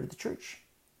the state of the church.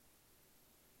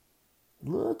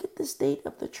 Look at the state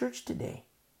of the church today.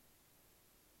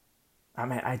 I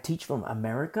mean, I teach from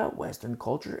America, Western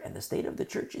culture, and the state of the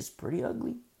church is pretty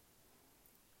ugly.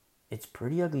 It's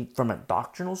pretty ugly from a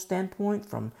doctrinal standpoint,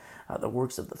 from the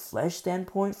works of the flesh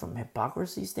standpoint, from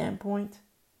hypocrisy standpoint.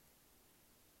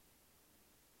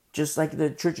 Just like the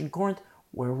church in Corinth,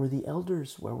 where were the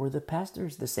elders? Where were the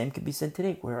pastors? The same could be said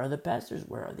today. Where are the pastors?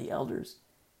 Where are the elders?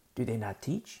 Do they not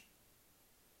teach?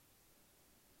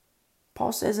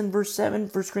 Paul says in verse 7,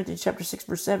 1 Corinthians chapter 6,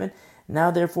 verse 7,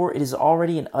 now therefore it is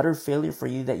already an utter failure for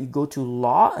you that you go to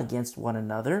law against one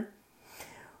another.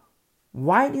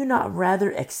 Why do you not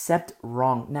rather accept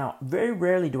wrong? Now, very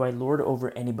rarely do I lord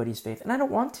over anybody's faith, and I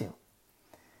don't want to.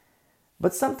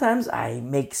 But sometimes I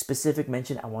make specific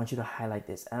mention. I want you to highlight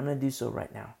this. And I'm going to do so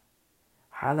right now.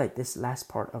 Highlight this last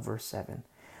part of verse 7.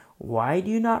 Why do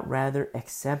you not rather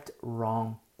accept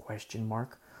wrong? Question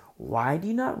mark. Why do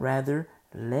you not rather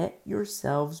let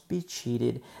yourselves be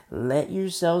cheated, let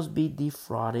yourselves be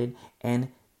defrauded, and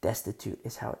destitute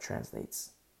is how it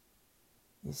translates.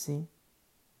 You see?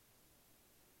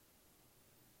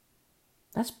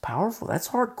 That's powerful. That's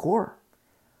hardcore.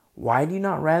 Why do you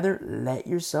not rather let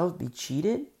yourselves be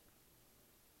cheated?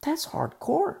 That's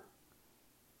hardcore.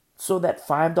 So that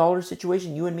 $5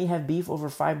 situation, you and me have beef over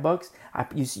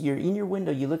 $5. You're in your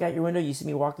window. You look out your window. You see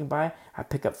me walking by. I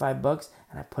pick up $5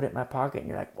 and I put it in my pocket. And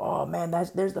you're like, "Oh man,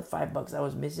 there's the $5 I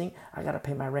was missing. I gotta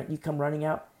pay my rent." You come running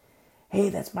out. "Hey,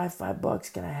 that's my $5.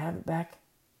 Can I have it back?"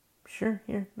 "Sure,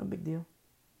 here, no big deal."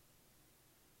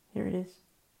 Here it is.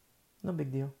 No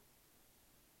big deal.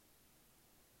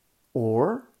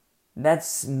 Or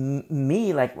that's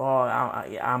me like, well,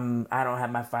 I don't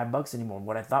have my $5 anymore.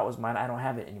 What I thought was mine, I don't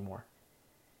have it anymore.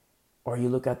 Or you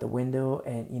look out the window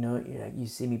and you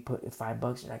see me put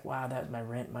 $5. You're like, wow, that's my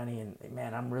rent money, and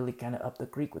man, I'm really kind of up the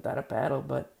creek without a paddle,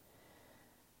 but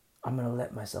I'm gonna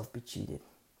let myself be cheated.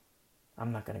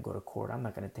 I'm not gonna go to court. I'm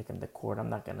not gonna take him to court. I'm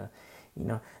not gonna,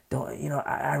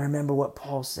 I remember what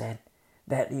Paul said,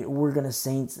 that we're gonna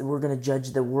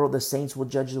judge the world. The saints will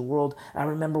judge the world. I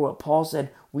remember what Paul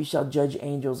said, we shall judge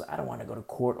angels. I don't want to go to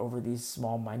court over these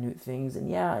small, minute things. And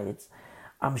yeah,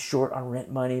 I'm short on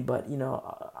rent money, but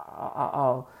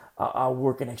I'll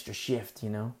work an extra shift.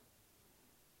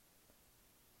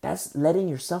 That's letting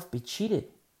yourself be cheated.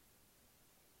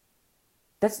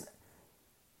 The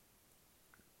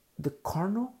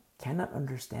carnal cannot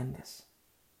understand this.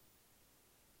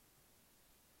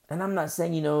 And I'm not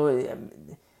saying,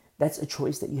 that's a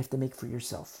choice that you have to make for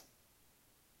yourself.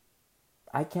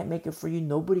 I can't make it for you.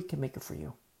 Nobody can make it for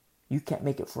you. You can't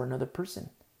make it for another person.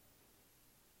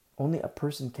 Only a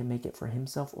person can make it for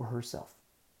himself or herself.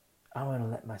 I want to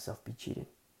let myself be cheated.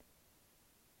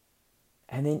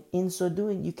 And then in so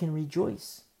doing, you can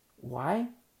rejoice. Why?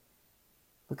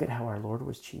 Look at how our Lord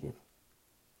was cheated.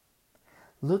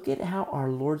 Look at how our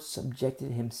Lord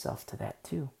subjected himself to that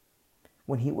too.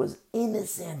 When he was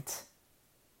innocent.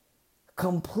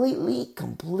 Completely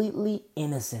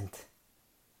innocent.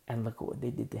 And look at what they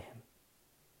did to him.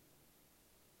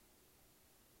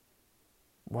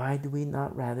 Why do we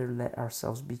not rather let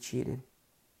ourselves be cheated?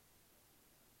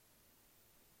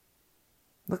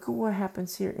 Look at what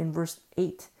happens here in verse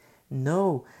 8.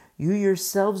 No, you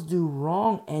yourselves do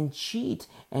wrong and cheat,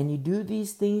 and you do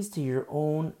these things to your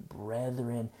own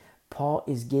brethren. Paul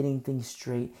is getting things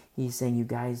straight. He's saying, you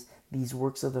guys, these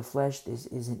works of the flesh, this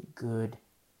isn't good.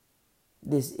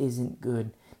 This isn't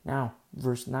good. Now,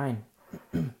 verse 9.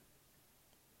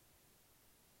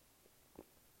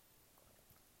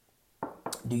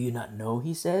 Do you not know,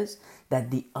 he says,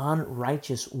 that the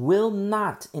unrighteous will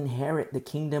not inherit the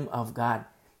kingdom of God?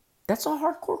 That's a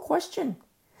hardcore question.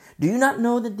 Do you not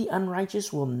know that the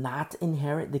unrighteous will not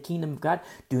inherit the kingdom of God?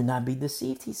 Do not be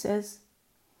deceived, he says.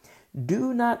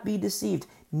 Do not be deceived.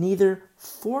 Neither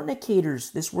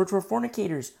fornicators, this word for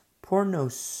fornicators,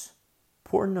 pornos.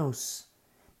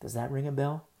 Does that ring a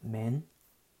bell? Men?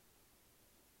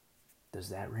 Does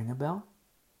that ring a bell?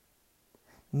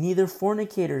 Neither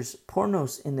fornicators,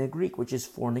 pornos in the Greek, which is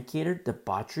fornicator,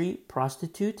 debauchery,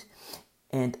 prostitute,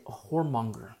 and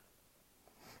whoremonger.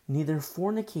 Neither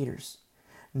fornicators,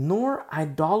 nor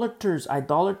idolaters.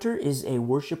 Idolater is a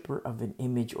worshiper of an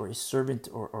image, or a servant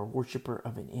or worshiper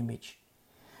of an image.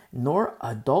 Nor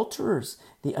adulterers.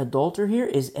 The adulterer here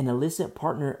is an illicit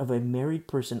partner of a married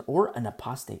person or an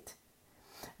apostate.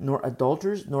 Nor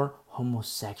adulterers, nor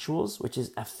homosexuals, which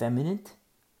is effeminate,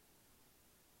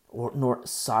 nor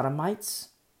sodomites,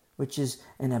 which is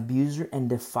an abuser and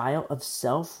defile of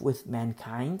self with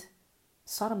mankind.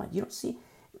 Sodomite, you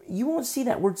won't see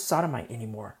that word sodomite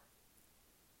anymore,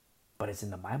 but it's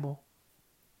in the Bible.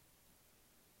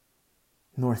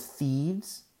 Nor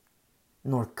thieves,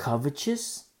 nor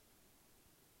covetous,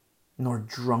 nor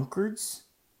drunkards.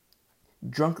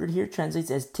 Drunkard here translates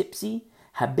as tipsy,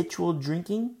 habitual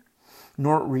drinking.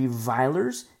 Nor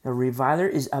revilers. A reviler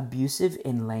is abusive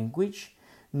in language.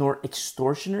 Nor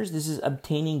extortioners. This is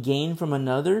obtaining gain from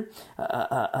another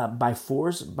by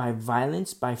force, by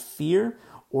violence, by fear,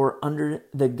 or under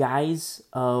the guise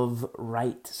of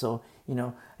right. So,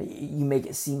 you make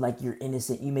it seem like you're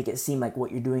innocent. You make it seem like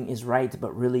what you're doing is right,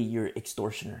 but really you're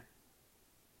extortioner.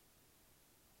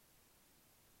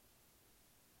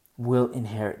 Will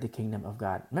inherit the kingdom of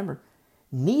God. Remember,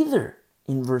 neither,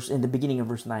 in the beginning of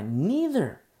verse 9,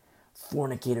 neither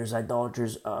fornicators,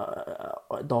 idolaters,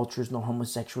 nor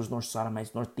homosexuals, nor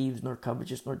sodomites, nor thieves, nor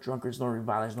covetous, nor drunkards, nor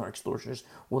revilers, nor extortioners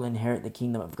will inherit the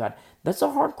kingdom of God. That's a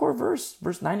hardcore verse,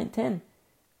 verse 9 and 10.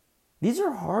 These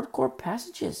are hardcore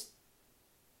passages.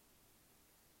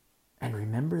 And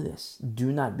remember this,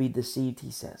 do not be deceived,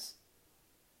 he says.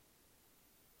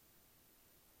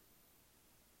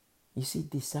 You see,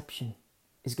 deception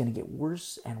is going to get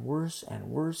worse and worse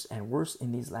and worse and worse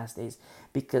in these last days,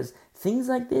 because things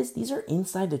like this, these are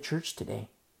inside the church today.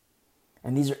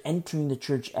 And these are entering the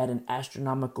church at an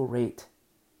astronomical rate.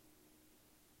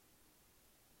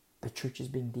 The church is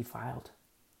being defiled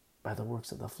by the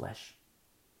works of the flesh.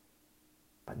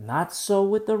 But not so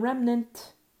with the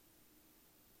remnant.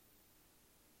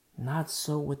 Not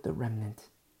so with the remnant.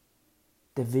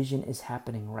 Division is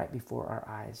happening right before our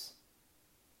eyes.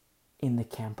 In the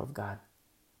camp of God.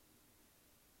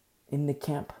 In the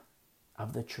camp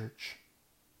of the church.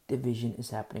 division is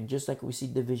happening. Just like we see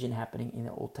division happening in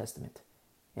the Old Testament,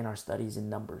 in our studies in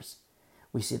Numbers.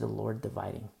 We see the Lord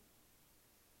dividing.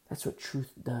 That's what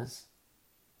truth does.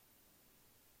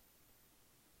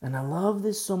 And I love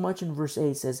this so much in verse 8.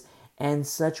 It says, and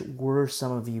such were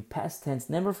some of you. Past tense.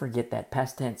 Never forget that.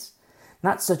 Past tense.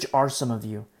 Not such are some of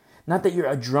you. Not that you're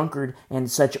a drunkard and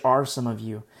such are some of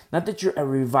you. Not that you're a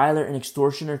reviler and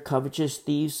extortioner, covetous,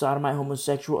 thief, sodomite,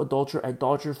 homosexual, adulterer,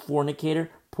 idolater, fornicator,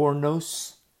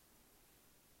 pornos.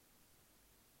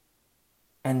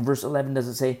 And verse 11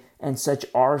 doesn't say, and such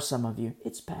are some of you.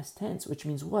 It's past tense, which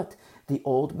means what? The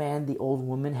old man, the old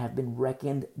woman have been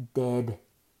reckoned dead.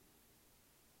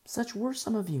 Such were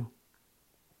some of you.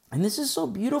 And this is so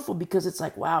beautiful because it's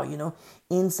like, wow,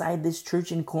 inside this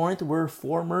church in Corinth, we're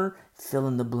former fill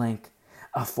in the blank.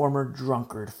 A former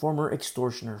drunkard, former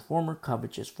extortioner, former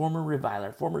covetous, former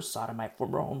reviler, former sodomite,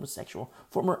 former homosexual,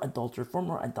 former adulterer,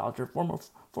 former idolater,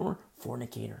 former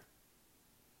fornicator.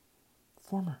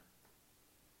 Former.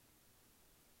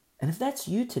 And if that's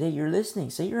you today, you're listening.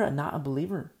 Say you're not a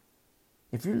believer.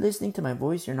 If you're listening to my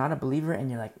voice, you're not a believer,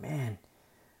 and you're like, man,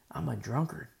 I'm a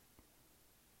drunkard.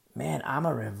 Man, I'm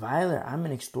a reviler. I'm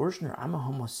an extortioner. I'm a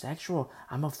homosexual.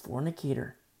 I'm a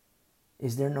fornicator.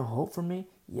 Is there no hope for me?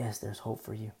 Yes, there's hope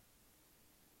for you.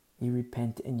 You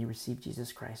repent and you receive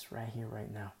Jesus Christ right here,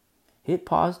 right now. Hit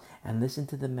pause and listen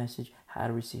to the message, how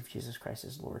to receive Jesus Christ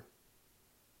as Lord.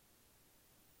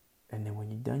 And then when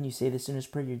you're done, you say the sinner's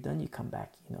prayer, you're done, you come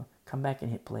back, come back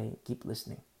and hit play, keep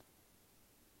listening.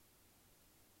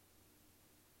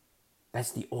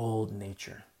 That's the old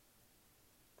nature.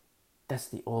 That's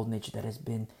the old nature that has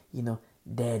been,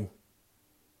 dead.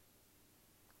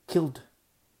 Killed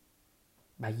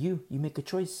by you. You make a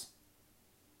choice.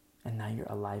 And now you're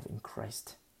alive in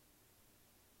Christ.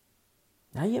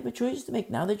 Now you have a choice to make.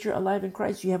 Now that you're alive in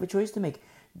Christ, you have a choice to make.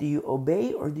 Do you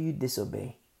obey or do you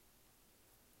disobey?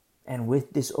 And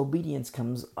with disobedience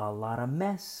comes a lot of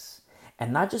mess.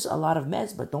 And not just a lot of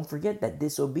mess, but don't forget that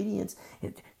disobedience,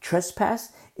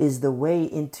 trespass is the way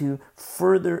into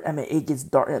further, it gets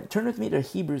dark. Turn with me to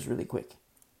Hebrews really quick.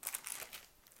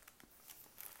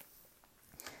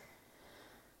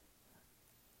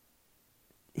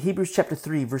 Hebrews chapter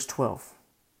 3, verse 12.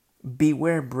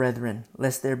 Beware, brethren,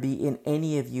 lest there be in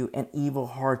any of you an evil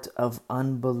heart of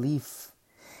unbelief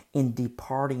in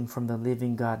departing from the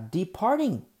living God.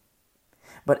 Departing.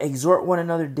 But exhort one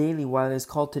another daily while it is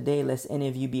called today, lest any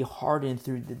of you be hardened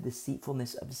through the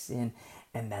deceitfulness of sin.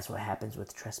 And that's what happens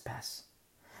with trespass.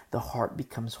 The heart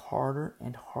becomes harder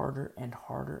and harder and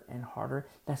harder and harder.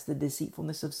 That's the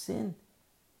deceitfulness of sin.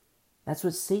 That's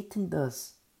what Satan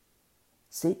does.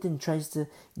 Satan tries to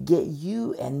get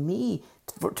you and me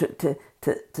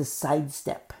to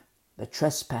sidestep the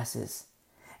trespasses.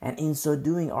 And in so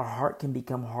doing, our heart can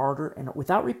become harder. And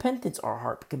without repentance, our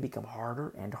heart can become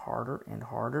harder and harder and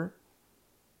harder.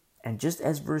 And just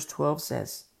as verse 12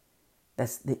 says,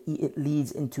 it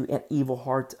leads into an evil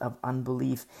heart of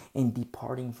unbelief in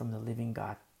departing from the living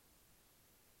God.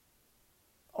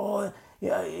 Oh,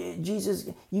 yeah, Jesus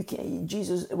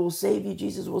will save you.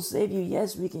 Jesus will save you.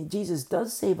 Yes, we can. Jesus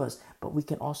does save us, but we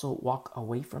can also walk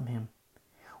away from him.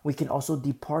 We can also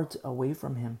depart away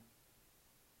from him.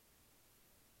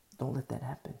 Don't let that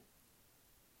happen.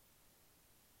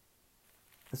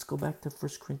 Let's go back to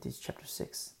 1 Corinthians chapter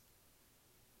 6.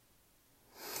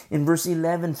 In verse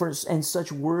 11, and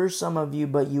such were some of you,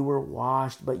 but you were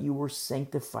washed, but you were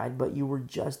sanctified, but you were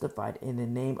justified in the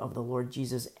name of the Lord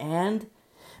Jesus and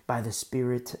by the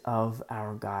Spirit of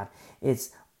our God.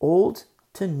 It's old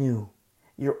to new.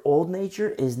 Your old nature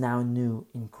is now new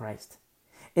in Christ.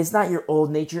 It's not your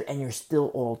old nature and you're still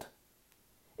old.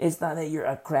 It's not that you're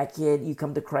a crackhead, you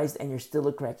come to Christ and you're still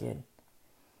a crackhead.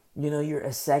 You're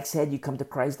a sex head, you come to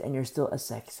Christ and you're still a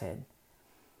sex head.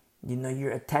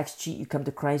 You're a tax cheat, you come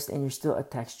to Christ and you're still a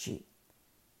tax cheat.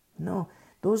 No,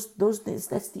 those things,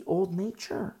 that's the old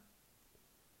nature.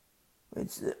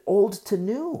 It's old to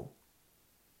new.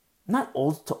 Not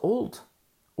old to old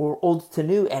or old to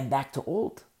new and back to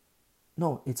old.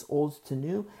 No, it's old to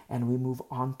new and we move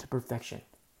on to perfection.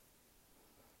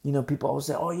 People always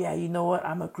say, oh yeah, you know what?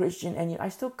 I'm a Christian and I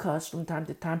still cuss from time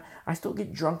to time. I still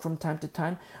get drunk from time to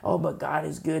time. Oh, but God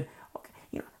is good.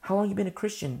 Okay, how long you been a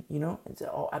Christian? It's,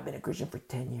 oh, I've been a Christian for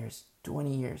 10 years,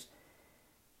 20 years.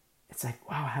 It's like,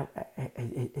 wow,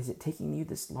 is it taking you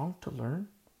this long to learn?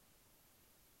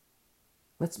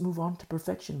 Let's move on to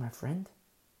perfection, my friend.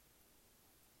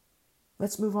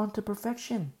 Let's move on to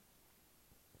perfection.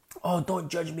 Oh, don't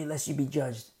judge me lest you be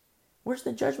judged. Where's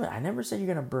the judgment? I never said you're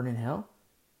going to burn in hell.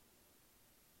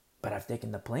 But I've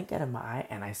taken the plank out of my eye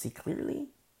and I see clearly.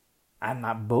 I'm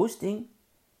not boasting.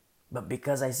 But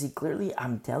because I see clearly,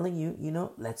 I'm telling you,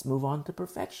 let's move on to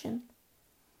perfection.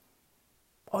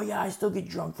 Oh yeah, I still get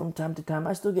drunk from time to time.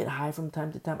 I still get high from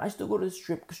time to time. I still go to the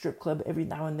strip club every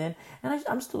now and then. And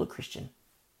I'm still a Christian.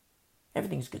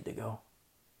 Everything's good to go.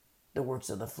 The works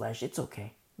of the flesh, it's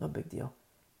okay. No big deal.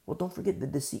 Well, don't forget the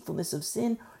deceitfulness of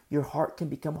sin. Your heart can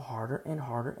become harder and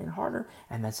harder and harder.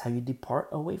 And that's how you depart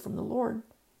away from the Lord.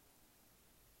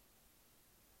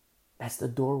 That's the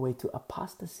doorway to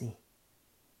apostasy.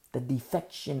 The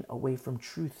defection away from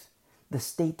truth. The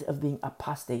state of being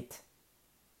apostate.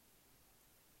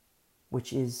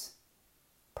 Which is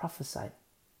prophesied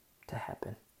to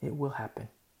happen. It will happen.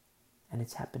 And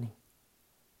it's happening.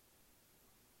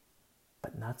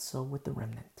 But not so with the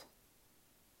remnant.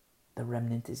 The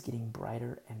remnant is getting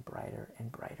brighter and brighter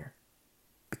and brighter.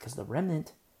 Because the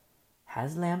remnant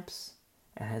has lamps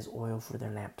and has oil for their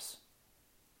lamps.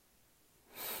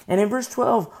 And in verse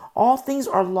 12, all things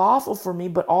are lawful for me,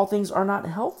 but all things are not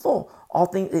helpful.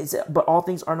 But all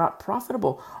things are not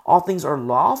profitable. All things are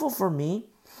lawful for me,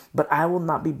 but I will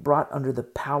not be brought under the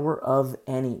power of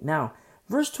any. Now,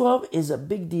 verse 12 is a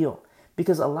big deal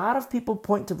because a lot of people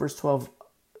point to verse 12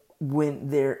 when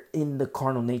they're in the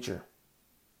carnal nature.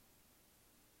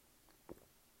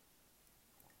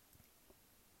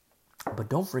 But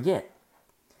don't forget,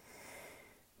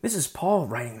 this is Paul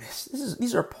writing this.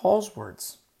 These are Paul's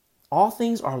words. All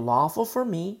things are lawful for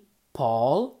me,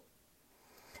 Paul,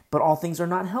 but all things are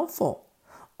not helpful.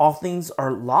 All things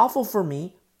are lawful for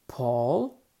me,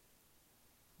 Paul,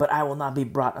 but I will not be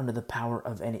brought under the power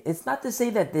of any. It's not to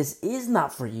say that this is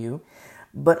not for you,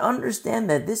 but understand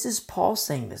that this is Paul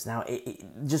saying this. Now,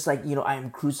 just like, I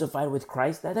am crucified with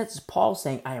Christ, that's Paul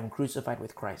saying, I am crucified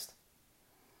with Christ.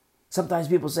 Sometimes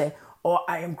people say, oh,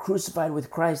 I am crucified with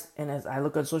Christ. And as I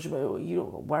look on social media,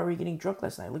 why were you getting drunk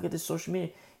last night? Look at this social media.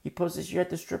 You post this, you're at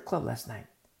the strip club last night.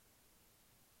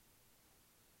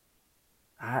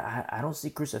 I don't see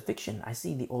crucifixion. I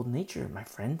see the old nature, my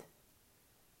friend.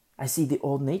 I see the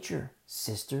old nature,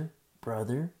 sister,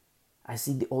 brother. I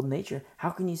see the old nature. How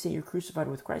can you say you're crucified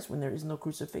with Christ when there is no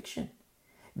crucifixion?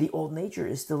 The old nature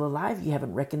is still alive. You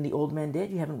haven't reckoned the old man dead.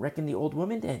 You haven't reckoned the old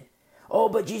woman dead. Oh,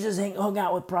 but Jesus hung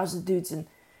out with prostitutes and,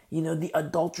 the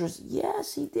adulteress.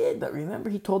 Yes, he did. But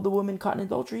remember, he told the woman caught in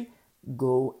adultery,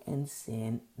 go and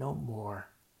sin no more.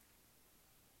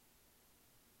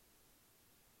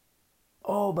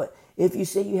 Oh, but if you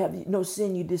say you have no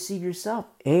sin, you deceive yourself.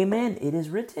 Amen. It is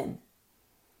written.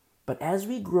 But as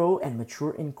we grow and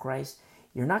mature in Christ,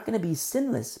 you're not going to be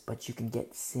sinless, but you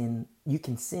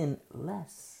can sin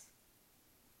less.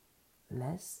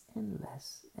 Less and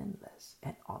less and less.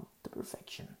 And on to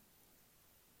perfection.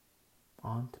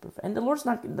 On to perfection. And the Lord's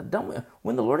not done with,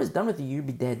 when the Lord is done with you, you'll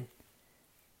be dead.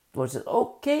 The Lord says,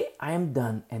 okay, I am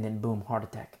done. And then boom, heart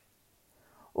attack.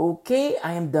 Okay,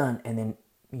 I am done. And then,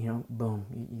 boom,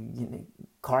 you get a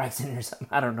car accident or something.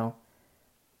 I don't know.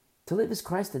 To live is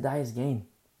Christ, to die is gain.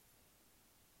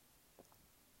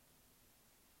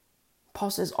 Paul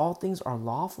says, all things are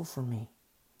lawful for me.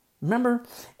 Remember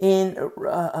in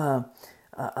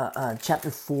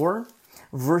chapter 4,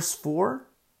 verse 4,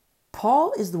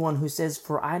 Paul is the one who says,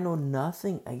 for I know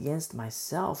nothing against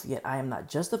myself, yet I am not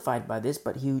justified by this,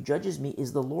 but he who judges me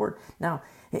is the Lord. Now,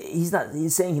 he's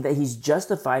saying that he's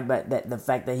justified by the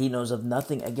fact that he knows of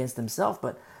nothing against himself,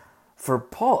 but for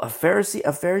Paul, a Pharisee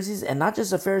of Pharisees, and not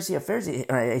just a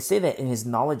Pharisee, I say that in his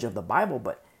knowledge of the Bible,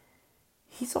 but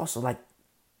he's also like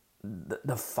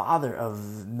the father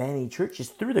of many churches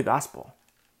through the gospel,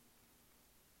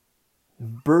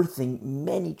 birthing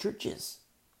many churches,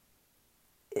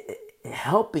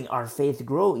 helping our faith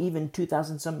grow even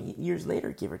 2,000 some years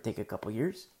later, give or take a couple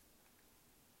years.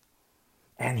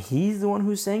 And he's the one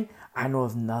who's saying, I know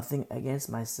of nothing against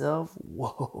myself.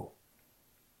 Whoa,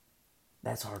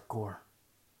 that's hardcore.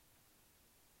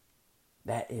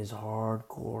 That is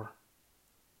hardcore.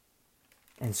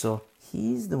 And so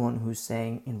he's the one who's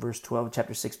saying in verse 12,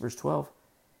 chapter 6, verse 12,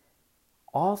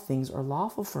 all things are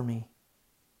lawful for me.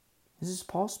 This is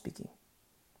Paul speaking.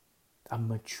 A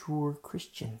mature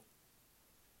Christian.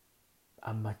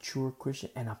 A mature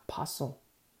Christian, an apostle.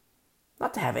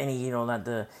 Not to have any, not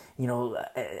to,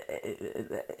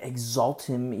 exalt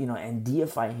him, and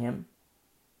deify him.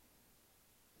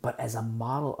 But as a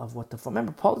model of what to follow.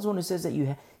 Remember, Paul is the one who says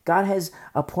that God has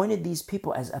appointed these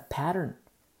people as a pattern.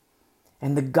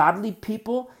 And the godly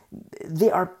people, they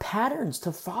are patterns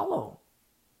to follow.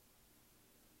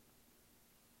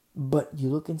 But you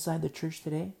look inside the church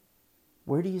today,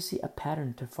 where do you see a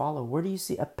pattern to follow? Where do you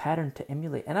see a pattern to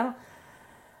emulate? And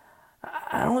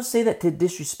I don't say that to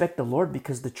disrespect the Lord,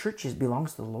 because the church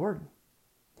belongs to the Lord.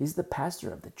 He's the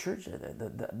pastor of the church,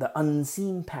 the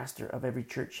unseen pastor of every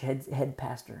church, head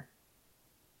pastor.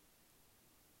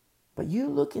 But you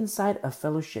look inside a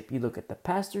fellowship, you look at the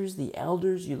pastors, the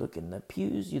elders, you look in the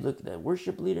pews, you look at the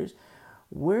worship leaders.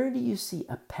 Where do you see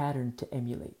a pattern to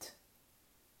emulate?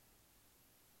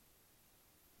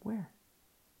 Where?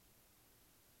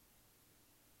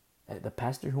 The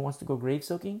pastor who wants to go grave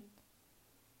soaking?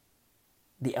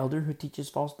 The elder who teaches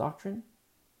false doctrine?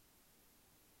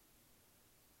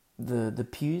 The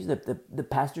pews, the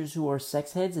pastors who are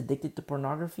sex heads addicted to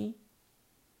pornography?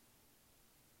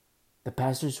 The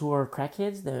pastors who are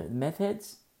crackheads, the meth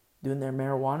heads, doing their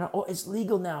marijuana? Oh, it's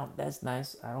legal now. That's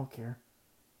nice. I don't care.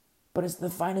 But it's the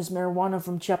finest marijuana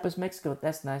from Chiapas, Mexico.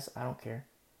 That's nice. I don't care.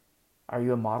 Are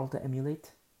you a model to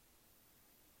emulate?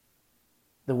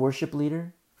 The worship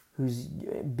leader who's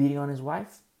beating on his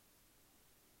wife?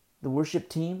 The worship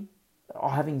team all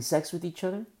having sex with each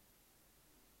other?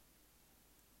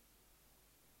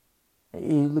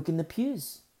 You look in the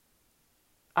pews.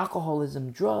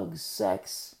 Alcoholism, drugs,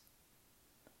 sex.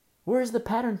 Where is the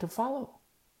pattern to follow?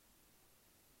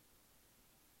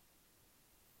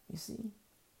 You see?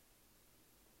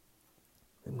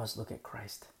 We must look at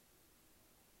Christ.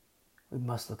 We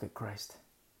must look at Christ.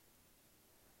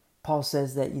 Paul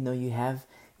says that,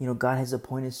 God has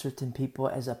appointed certain people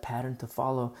as a pattern to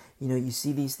follow. You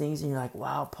see these things and you're like,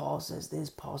 wow, Paul says this,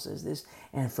 Paul says this.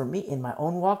 And for me, in my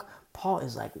own walk, Paul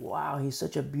is like, wow, he's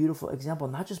such a beautiful example.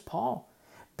 Not just Paul.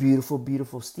 Beautiful,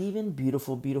 beautiful Stephen.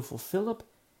 Beautiful, beautiful Philip.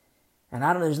 And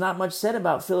there's not much said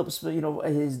about Philip's,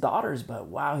 his daughters, but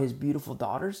wow, his beautiful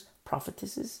daughters,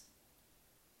 prophetesses.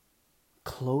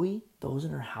 Chloe, those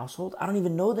in her household. I don't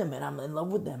even know them and I'm in love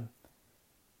with them.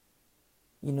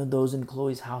 Those in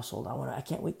Chloe's household. I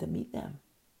can't wait to meet them.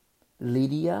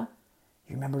 Lydia.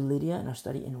 You remember Lydia in our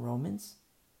study in Romans?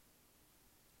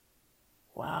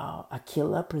 Wow.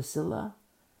 Aquila, Priscilla.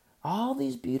 All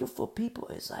these beautiful people.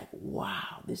 It's like,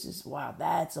 wow,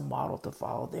 that's a model to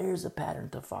follow. There's a pattern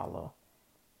to follow.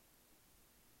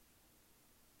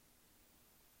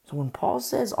 So when Paul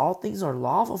says all things are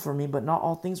lawful for me, but not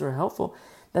all things are helpful,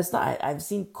 that's not, I've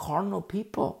seen carnal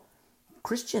people,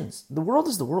 Christians. The world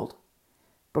is the world.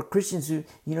 But Christians who,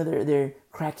 they're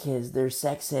crackheads, they're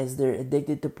sex heads, they're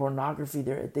addicted to pornography,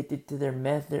 they're addicted to their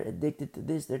meth, they're addicted to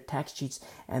this, they're tax cheats.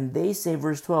 And they say,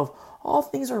 verse 12, all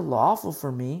things are lawful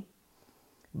for me,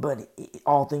 but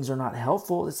all things are not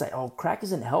helpful. It's like, crack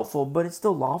isn't helpful, but it's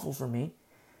still lawful for me.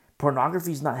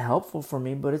 Pornography is not helpful for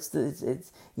me, but it's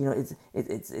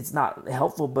not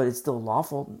helpful, but it's still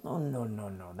lawful.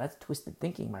 No. That's twisted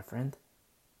thinking, my friend.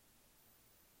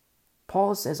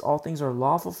 Paul says all things are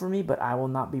lawful for me, but I will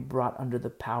not be brought under the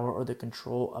power or the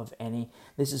control of any.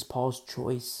 This is Paul's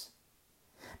choice.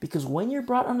 Because when you're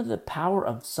brought under the power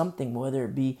of something, whether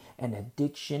it be an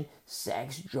addiction,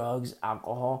 sex, drugs,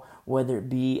 alcohol, whether it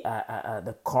be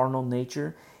the carnal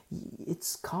nature,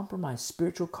 it's compromise,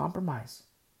 spiritual compromise.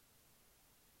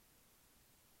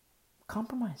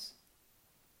 Compromise.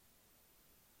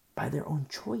 By their own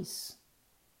choice.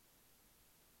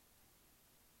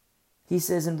 He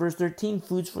says in verse 13,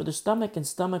 foods for the stomach and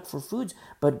stomach for foods,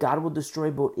 but God will destroy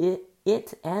both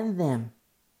it and them.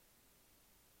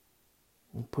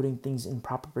 And putting things in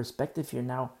proper perspective here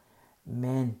now,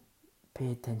 men, pay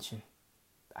attention.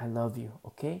 I love you,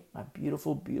 okay? My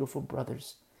beautiful, beautiful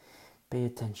brothers, pay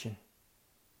attention.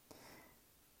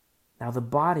 Now the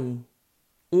body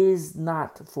is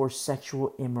not for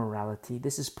sexual immorality.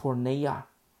 This is porneia.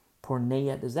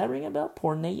 Porneia, does that ring a bell?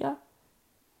 Porneia?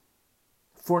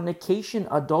 Fornication,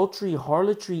 adultery,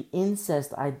 harlotry,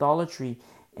 incest, idolatry.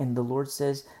 And the Lord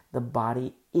says the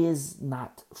body is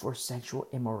not for sexual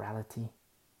immorality.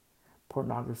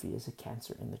 Pornography is a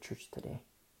cancer in the church today.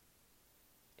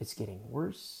 It's getting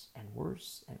worse and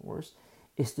worse and worse.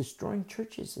 It's destroying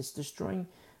churches. It's destroying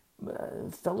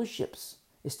fellowships.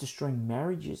 It's destroying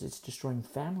marriages. It's destroying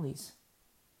families.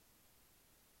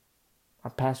 Our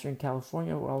pastor in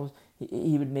California,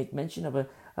 he would make mention of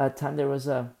a time there was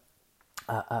a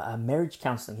marriage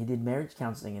counseling. He did marriage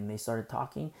counseling and they started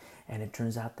talking, and it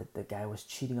turns out that the guy was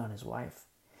cheating on his wife.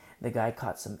 The guy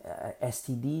caught some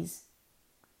STDs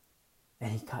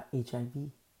and he caught HIV.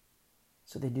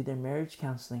 So they do their marriage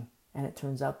counseling, and it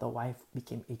turns out the wife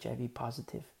became HIV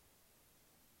positive.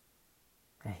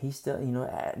 And he still,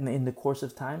 in the course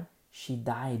of time, she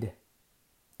died.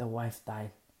 The wife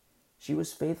died. She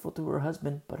was faithful to her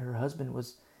husband, but her husband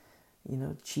was,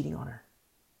 cheating on her.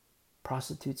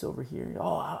 Prostitutes over here.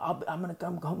 I'm going to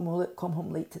come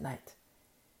home late tonight.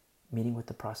 Meeting with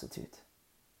the prostitute.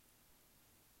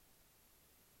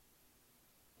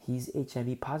 He's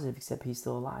HIV positive, except he's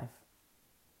still alive.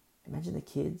 Imagine the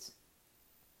kids.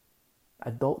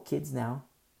 Adult kids now.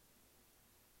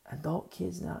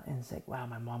 And it's like, wow,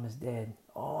 my mom is dead.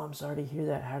 Oh, I'm sorry to hear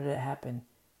that. How did it happen?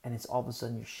 And it's all of a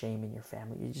sudden your shame in your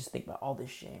family. You just think about all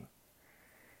this shame.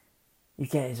 You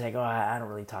can't, it's like, oh, I don't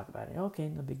really talk about it. Okay,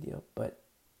 no big deal. But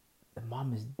the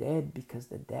mom is dead because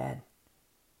the dad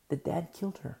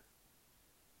killed her.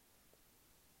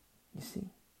 You see?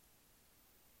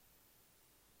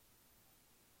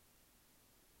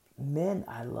 Men,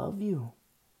 I love you.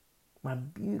 My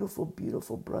beautiful,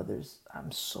 beautiful brothers,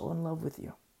 I'm so in love with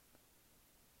you.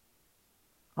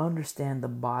 Understand the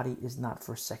body is not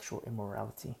for sexual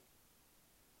immorality,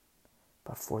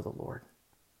 but for the Lord.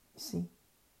 You see?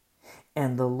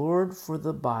 And the Lord for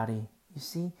the body. You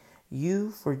see?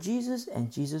 You for Jesus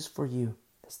and Jesus for you.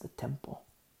 That's the temple.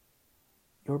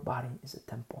 Your body is a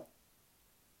temple.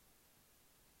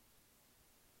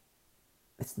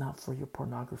 It's not for your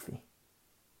pornography.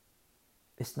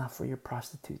 It's not for your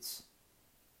prostitutes.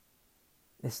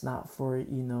 It's not for,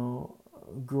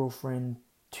 girlfriend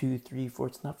 2, 3, 4.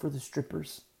 It's not for the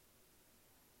strippers.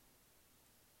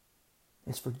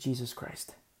 It's for Jesus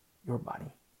Christ, your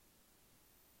body.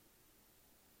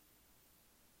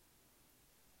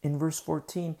 In verse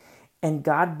 14, and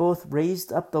God both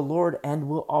raised up the Lord and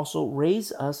will also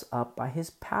raise us up by his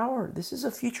power. This is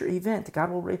a future event.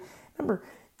 God will raise. Remember,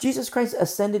 Jesus Christ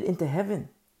ascended into heaven.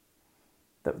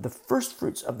 The first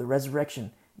fruits of the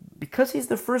resurrection. Because he's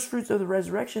the first fruits of the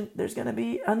resurrection, there's going to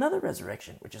be another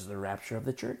resurrection, which is the rapture of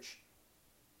the church.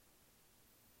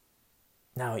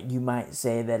 Now, you might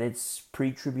say that it's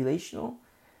pre-tribulational.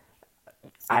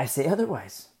 I say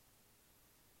otherwise.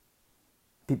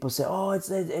 People say, oh, it's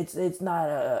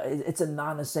a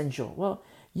non-essential. Well,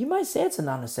 you might say it's a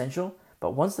non-essential,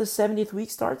 but once the 70th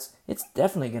week starts, it's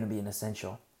definitely going to be an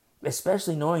essential.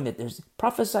 Especially knowing that there's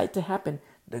prophesied to happen,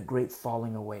 the great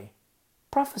falling away.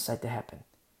 Prophesied to happen,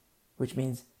 which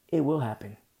means it will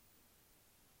happen.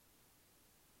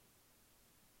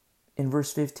 In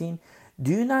verse 15,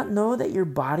 do you not know that your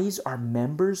bodies are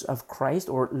members of Christ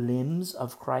or limbs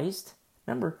of Christ?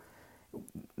 Remember,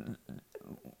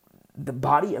 the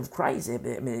body of Christ,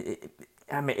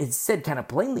 it's said kind of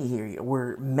plainly here,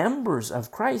 we're members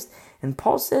of Christ. And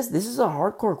Paul says this is a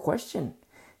hardcore question.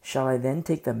 Shall I then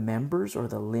take the members or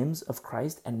the limbs of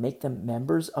Christ and make them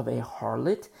members of a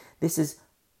harlot? This is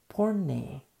porne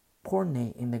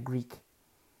in the Greek.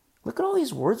 Look at all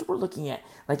these words we're looking at.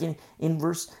 Like in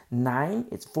verse 9,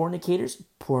 it's fornicators,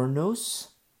 pornos,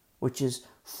 which is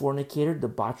fornicator,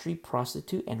 debauchery,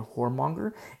 prostitute, and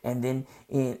whoremonger. And then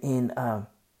in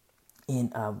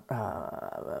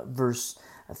verse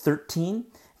 13,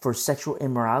 for sexual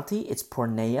immorality, it's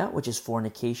porneia, which is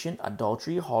fornication,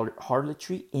 adultery,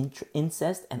 harlotry,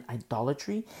 incest, and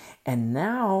idolatry. And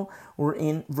now we're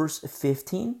in verse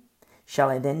 15.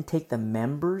 Shall I then take the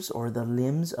members or the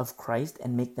limbs of Christ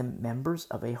and make them members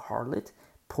of a harlot,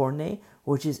 porne,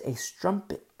 which is a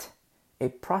strumpet, a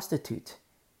prostitute,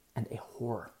 and a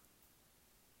whore?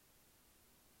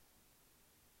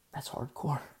 That's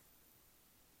hardcore.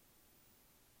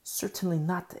 Certainly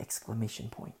not the exclamation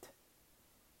point.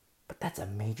 But that's a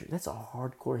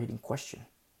hardcore hitting question.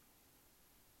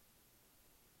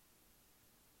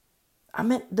 I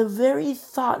meant the very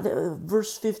thought,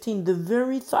 verse 15, the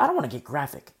very thought, I don't want to get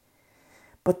graphic,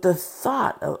 but the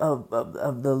thought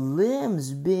of the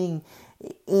limbs being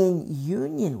in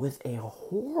union with a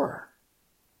whore.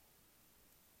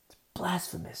 It's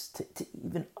blasphemous to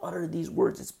even utter these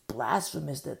words. It's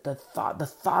blasphemous that the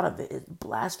thought of it is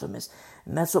blasphemous.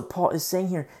 And that's what Paul is saying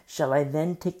here. Shall I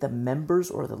then take the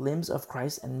members or the limbs of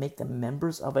Christ and make them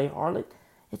members of a harlot?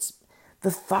 It's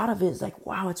the thought of it is like,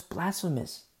 wow, it's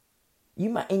blasphemous. You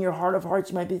might, in your heart of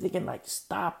hearts, you might be thinking like,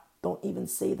 stop, don't even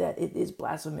say that. It is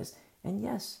blasphemous. And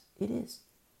yes, it is.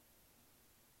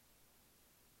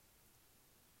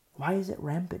 Why is it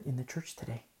rampant in the church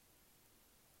today?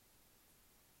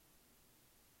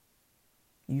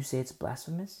 You say it's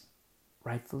blasphemous?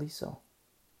 Rightfully so.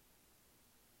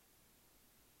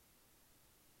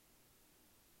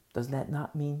 Does that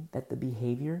not mean that the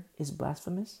behavior is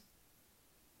blasphemous?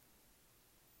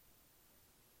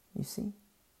 You see?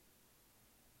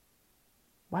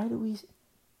 The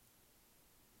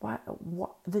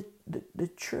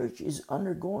church is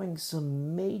undergoing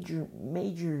some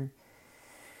major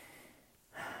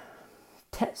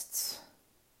tests.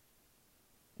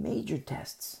 Major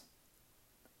tests.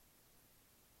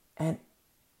 And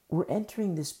we're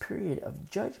entering this period of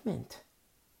judgment.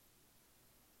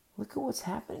 Look at what's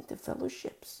happening to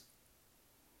fellowships.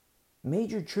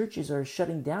 Major churches are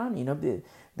shutting down.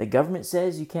 The government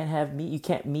says you can't meet,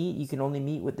 you can only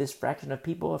meet with this fraction of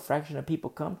people. A fraction of people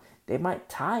come. They might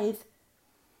tithe.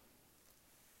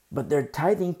 But their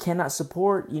tithing cannot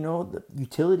support, the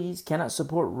utilities, cannot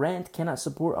support rent, cannot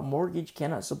support a mortgage,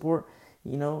 cannot support,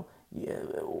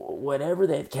 whatever.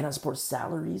 They cannot support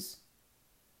salaries.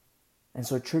 And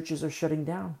so churches are shutting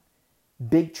down.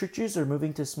 Big churches are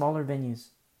moving to smaller venues.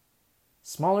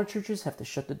 Smaller churches have to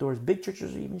shut the doors. Big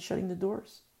churches are even shutting the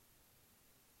doors.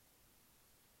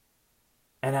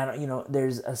 And I don't,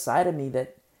 there's a side of me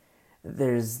that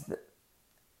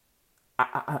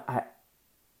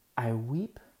I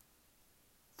weep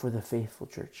for the faithful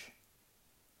church.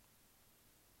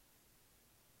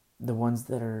 The ones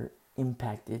that are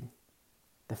impacted,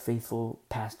 the faithful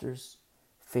pastors,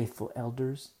 faithful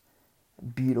elders,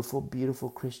 beautiful, beautiful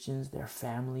Christians, their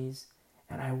families,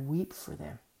 and I weep for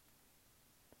them.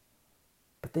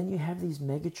 But then you have these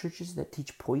mega churches that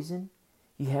teach poison.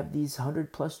 You have these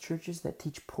 100+ churches that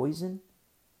teach poison.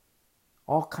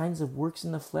 All kinds of works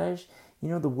in the flesh.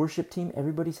 The worship team,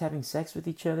 everybody's having sex with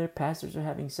each other. Pastors are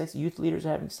having sex. Youth leaders are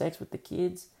having sex with the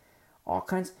kids. All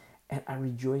kinds. And I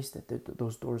rejoice that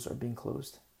those doors are being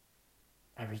closed.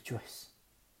 I rejoice.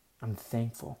 I'm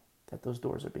thankful that those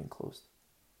doors are being closed.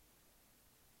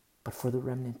 But for the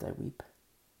remnant, I weep.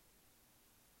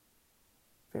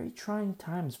 Very trying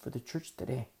times for the church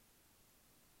today.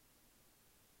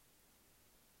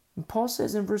 And Paul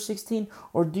says in verse 16,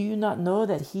 or do you not know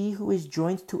that he who is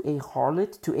joined to a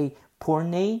harlot, to a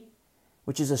porne,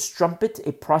 which is a strumpet,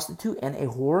 a prostitute, and a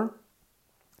whore,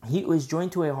 he who is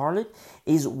joined to a harlot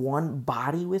is one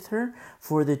body with her.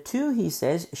 For the two, he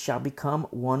says, shall become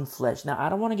one flesh. Now, I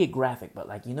don't want to get graphic, but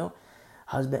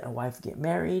husband and wife get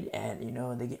married, and,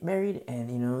 they get married,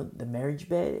 and, the marriage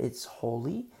bed, it's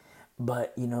holy.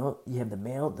 But, you have the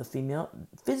male, the female,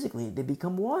 physically, they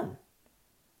become one.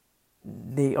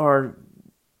 They are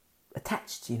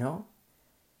attached,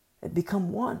 They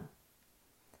become one.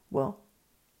 Well,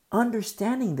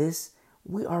 understanding this,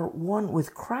 we are one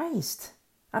with Christ.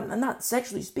 I'm not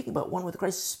sexually speaking, but one with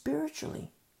Christ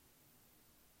spiritually.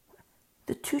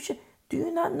 The two do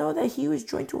you not know that he who is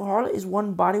joined to a harlot is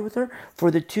one body with her? For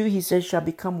the two, he says, shall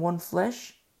become one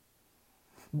flesh.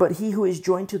 But he who is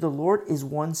joined to the Lord is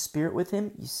one spirit with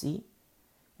him. You see?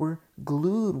 We're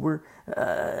glued, we're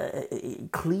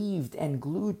cleaved and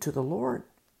glued to the Lord.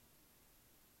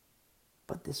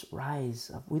 But this rise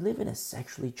of, we live in a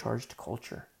sexually charged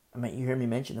culture. I mean, you hear me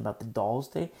mention about the dolls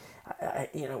today.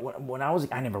 When I was,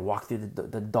 I never walked through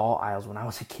the doll aisles when I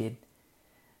was a kid.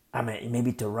 I mean,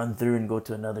 maybe to run through and go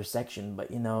to another section, but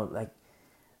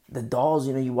the dolls.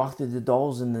 You walk through the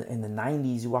dolls in the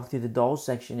 90s. You walk through the doll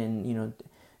section, and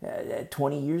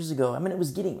 20 years ago. I mean, it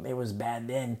was bad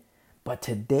then. But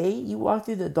today, you walk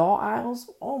through the doll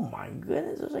aisles, oh my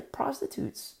goodness, there's like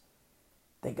prostitutes.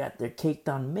 They got their caked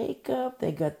on makeup,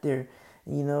 they got their,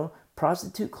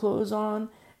 prostitute clothes on,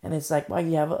 and it's like, wow,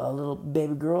 you have a little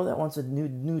baby girl that wants a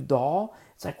new doll.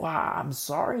 It's like, wow, I'm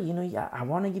sorry, I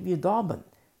want to give you a doll, but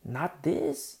not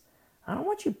this. I don't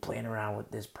want you playing around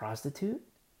with this prostitute.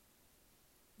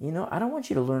 I don't want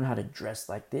you to learn how to dress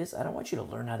like this. I don't want you to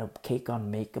learn how to cake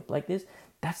on makeup like this.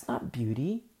 That's not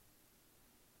beauty.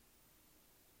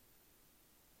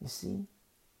 You see?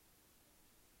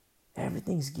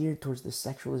 Everything's geared towards the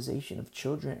sexualization of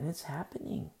children, and it's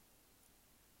happening.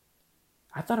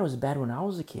 I thought it was bad when I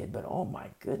was a kid, but oh my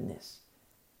goodness.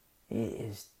 It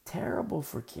is terrible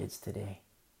for kids today.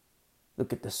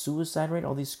 Look at the suicide rate,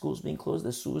 all these schools being closed,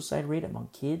 the suicide rate among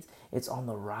kids, it's on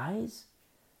the rise.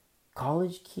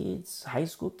 College kids, high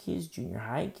school kids, junior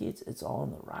high kids, it's all on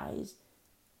the rise.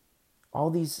 All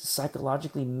these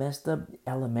psychologically messed up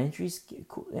elementary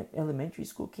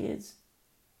school kids.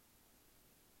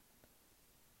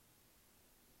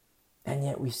 And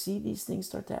yet we see these things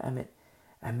start to happen.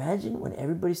 Imagine when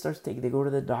everybody starts they go to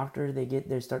the doctor,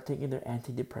 they start taking their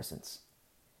antidepressants.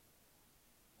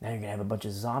 Now you're going to have a bunch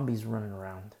of zombies running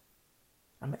around.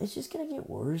 I mean, it's just going to get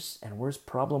worse and worse.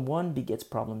 Problem 1 begets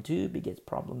problem 2, begets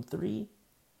problem 3.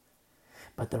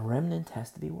 But the remnant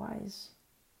has to be wise.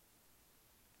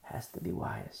 Has to be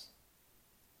wise.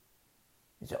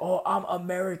 You say, oh, I'm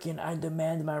American, I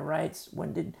demand my rights.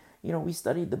 When did, we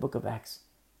studied the book of Acts.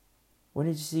 When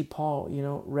did you see Paul,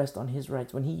 rest on his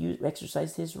rights? When he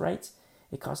exercised his rights,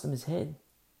 it cost him his head.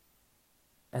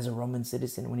 As a Roman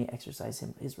citizen, when he exercised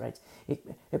his rights,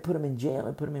 it put him in jail,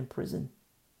 it put him in prison.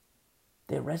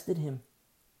 They arrested him.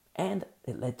 And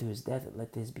it led to his death, it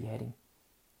led to his beheading.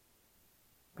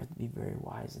 We have to be very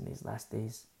wise in these last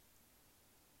days.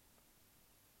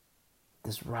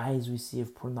 This rise we see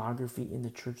of pornography in the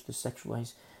church, the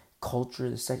sexualized culture,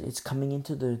 it's coming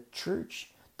into the church.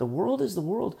 The world is the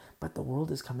world, but the world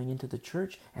is coming into the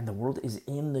church, and the world is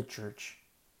in the church.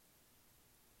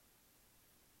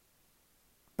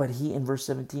 But he, in verse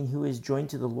 17, who is joined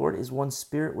to the Lord is one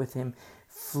spirit with him.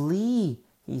 Flee,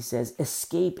 he says,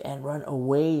 escape and run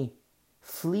away.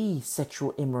 Flee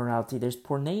sexual immorality. There's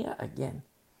porneia again.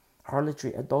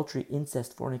 Harlotry, adultery,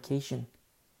 incest, fornication.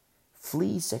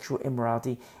 Flee sexual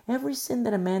immorality. Every sin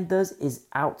that a man does is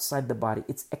outside the body.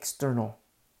 It's external.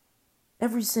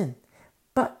 Every sin.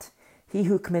 But he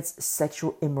who commits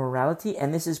sexual immorality,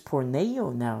 and this is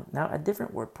porneio now a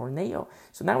different word, porneio.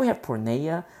 So now we have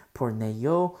porneia,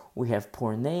 porneio, we have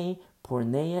porne,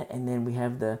 porneia, and then we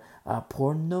have the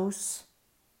pornos.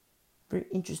 Very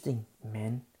interesting,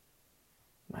 men.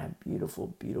 My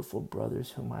beautiful, beautiful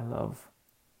brothers whom I love.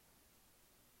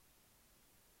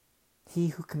 He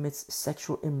who commits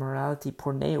sexual immorality,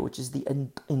 porneia, which is the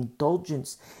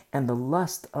indulgence and the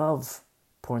lust of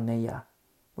porneia,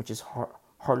 which is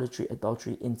harlotry,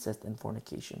 adultery, incest, and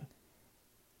fornication.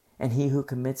 And he who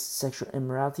commits sexual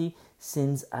immorality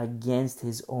sins against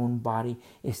his own body.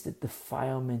 It's the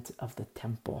defilement of the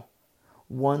temple.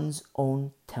 One's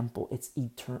own temple. It's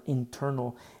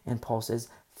internal. And Paul says,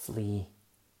 flee,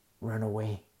 run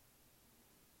away.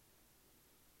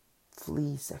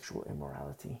 Flee sexual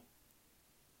immorality.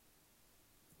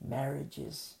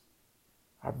 Marriages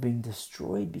are being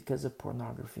destroyed because of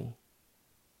pornography.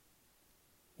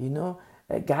 You know,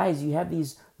 guys, you have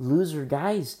these loser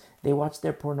guys. They watch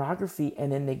their pornography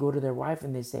and then they go to their wife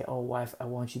and they say, oh, wife, I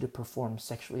want you to perform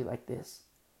sexually like this.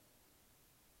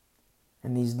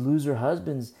 And these loser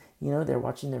husbands, you know, they're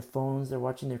watching their phones, they're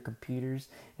watching their computers,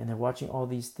 and they're watching all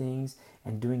these things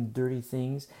and doing dirty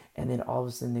things. And then all of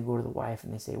a sudden they go to the wife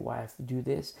and they say, wife, do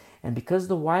this. And because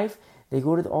the wife, they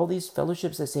go to all these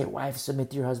fellowships that say, wife, submit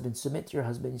to your husband, submit to your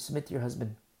husband, submit to your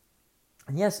husband.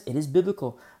 And yes, it is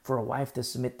biblical for a wife to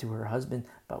submit to her husband,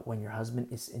 but when your husband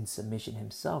is in submission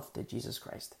himself to Jesus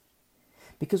Christ.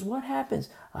 Because what happens?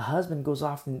 A husband goes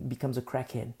off and becomes a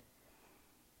crackhead.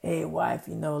 Hey, wife,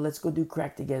 you know, let's go do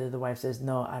crack together. The wife says,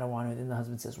 no, I don't want to. Then the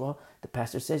husband says, well, the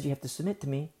pastor says you have to submit to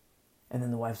me. And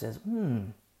then the wife says,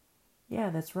 yeah,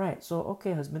 that's right. So,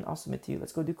 okay, husband, I'll submit to you.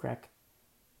 Let's go do crack.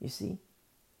 You see?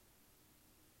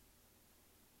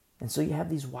 And so you have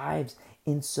these wives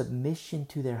in submission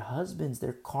to their husbands,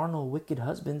 their carnal, wicked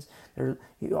husbands. They're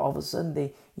all of a sudden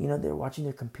they're watching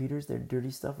their computers, their dirty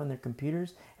stuff on their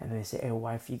computers, and they say, "Hey,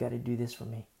 wife, you got to do this for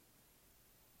me.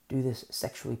 Do this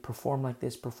sexually, perform like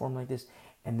this,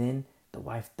 and then the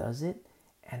wife does it,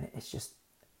 and it's just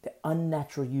the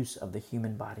unnatural use of the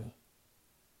human body.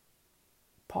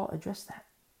 Paul addressed that.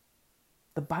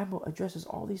 The Bible addresses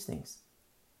all these things.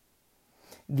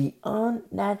 The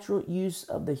unnatural use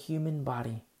of the human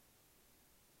body.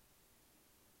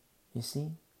 You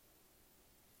see?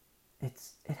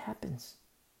 It happens.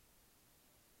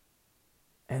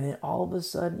 And then all of a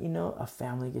sudden, a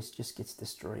family just gets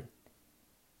destroyed.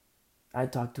 I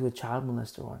talked to a child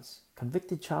molester once,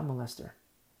 convicted child molester.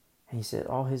 And he said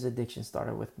all his addiction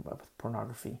started with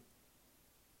pornography.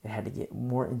 It had to get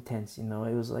more intense, It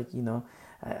was like,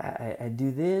 I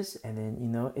do this, and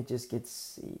then, it just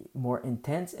gets more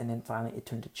intense, and then finally it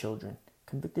turned to children.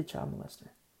 Convicted child molester.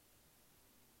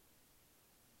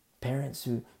 Parents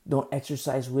who don't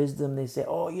exercise wisdom, they say,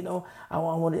 oh, I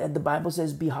want to, the Bible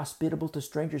says be hospitable to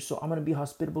strangers, so I'm going to be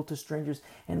hospitable to strangers,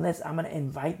 and I'm going to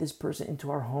invite this person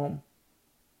into our home.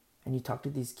 And you talk to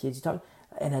these kids, you talk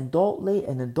an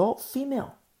adult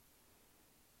female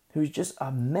who's just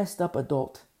a messed up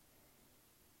adult.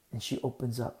 And she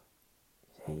opens up.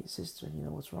 Hey, sister,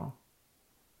 what's wrong?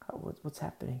 What's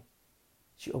happening?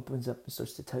 She opens up and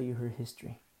starts to tell you her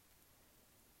history.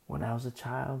 When I was a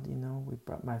child, we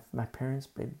brought my parents,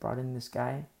 they brought in this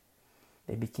guy.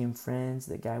 They became friends.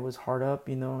 The guy was hard up,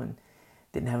 and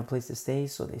didn't have a place to stay,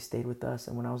 so they stayed with us.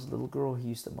 And when I was a little girl, he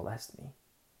used to molest me.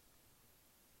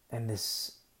 And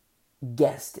this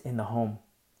guest in the home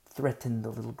threatened the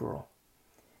little girl.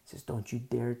 He says, don't you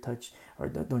dare touch, or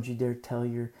don't you dare tell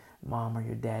your mom or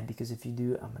your dad, because if you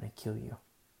do, I'm going to kill you.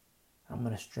 I'm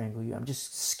going to strangle you. I'm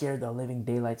just scared the living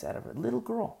daylights out of her. Little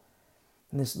girl.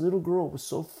 And this little girl was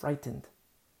so frightened.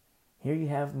 Here you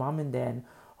have mom and dad.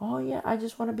 Oh yeah, I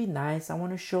just want to be nice. I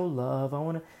want to show love. I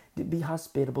want to be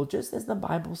hospitable, just as the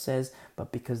Bible says.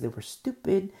 But because they were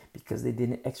stupid, because they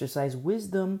didn't exercise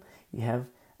wisdom, you have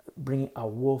bringing a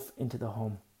wolf into the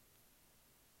home.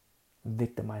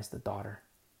 Victimized the daughter.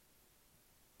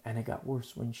 And it got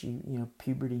worse when she,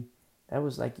 puberty. That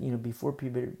was like, before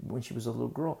puberty, when she was a little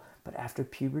girl. But after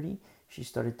puberty, she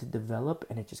started to develop,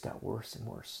 and it just got worse and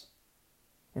worse.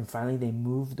 And finally, they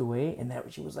moved away, and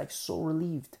she was like so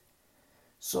relieved.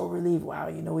 So relieved. Wow,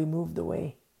 we moved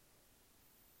away.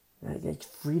 Like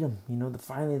freedom,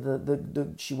 finally,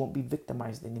 she won't be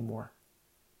victimized anymore.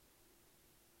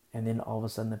 And then all of a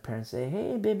sudden the parents say,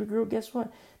 hey, baby girl, guess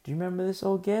what? Do you remember this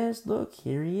old guest? Look,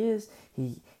 here he is.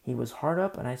 He was hard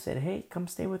up, and I said, hey, come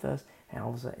stay with us. And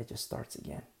all of a sudden it just starts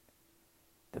again.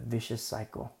 The vicious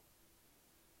cycle.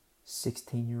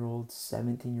 16-year-old,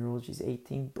 17-year-old, she's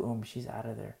 18, boom, she's out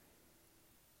of there.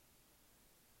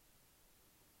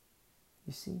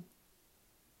 You see?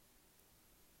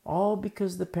 All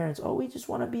because the parents, we just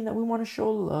want to be, we want to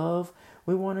show love.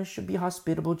 We want to be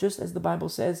hospitable, just as the Bible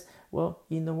says. Well,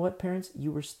 you know what, parents?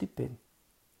 You were stupid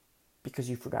because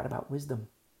you forgot about wisdom.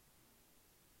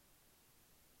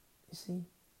 You see?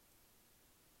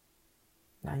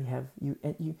 Now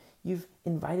you've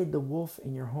invited the wolf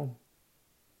in your home,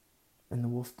 and the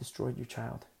wolf destroyed your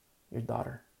child, your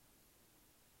daughter.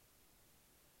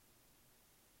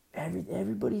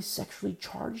 Everybody's sexually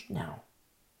charged now.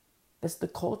 That's the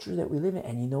culture that we live in.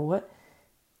 And you know what?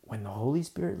 When the Holy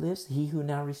Spirit lives, he who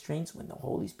now restrains, when the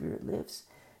Holy Spirit lives,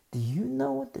 do you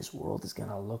know what this world is going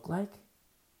to look like?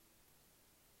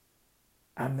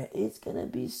 I mean, it's going to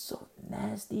be so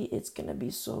nasty. It's going to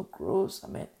be so gross. I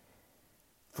mean,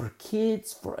 for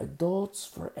kids, for adults,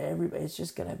 for everybody, it's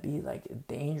just going to be like a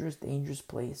dangerous, dangerous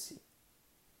place.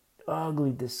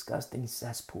 Ugly, disgusting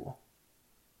cesspool.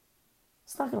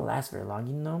 It's not going to last very long,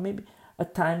 you know, maybe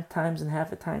times and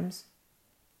half a times.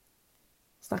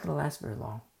 It's not going to last very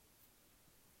long.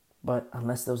 But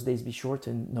unless those days be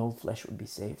shortened, no flesh would be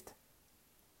saved.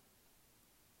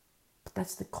 But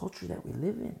that's the culture that we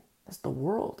live in. That's the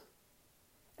world.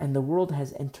 And the world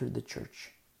has entered the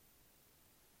church.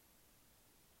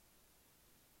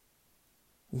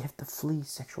 You have to flee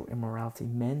sexual immorality.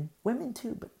 Men, women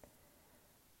too. But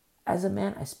as a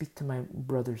man, I speak to my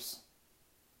brothers.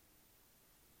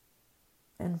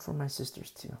 And for my sisters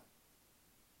too.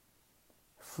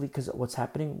 Flee, because what's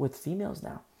happening with females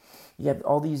now. You have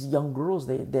all these young girls,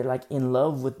 they're like in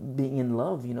love with being in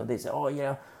love. You know, they say, oh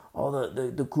yeah, all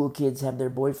the cool kids have their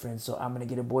boyfriends, so I'm going to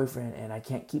get a boyfriend and I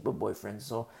can't keep a boyfriend.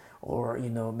 So, or, you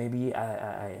know, maybe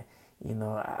I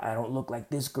don't look like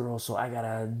this girl, so I got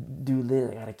to do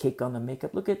this. I got to kick on the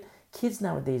makeup. Look at kids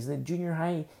nowadays, the junior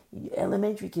high,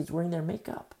 elementary kids wearing their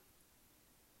makeup.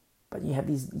 But you have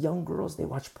these young girls, they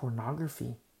watch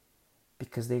pornography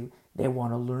because they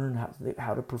want to learn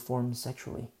how to perform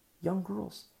sexually. Young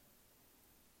girls.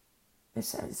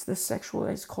 It's the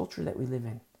sexualized culture that we live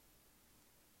in.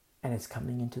 And it's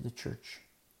coming into the church.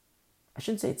 I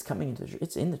shouldn't say it's coming into the church.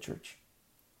 It's in the church.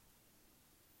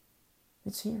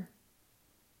 It's here.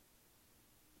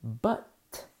 But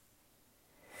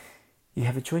you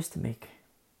have a choice to make.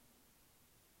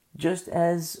 Just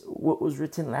as what was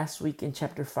written last week in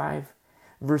chapter 5,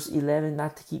 verse 11,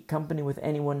 not to keep company with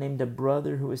anyone named a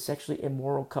brother who is sexually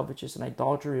immoral, covetous, an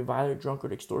idolater, reviler,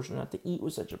 drunkard, extortioner, not to eat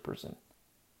with such a person.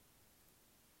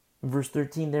 Verse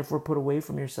 13, therefore put away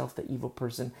from yourself the evil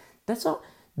person. That's all.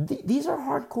 These are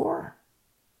hardcore.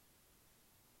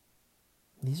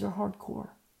 These are hardcore.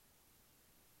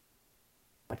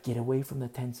 But get away from the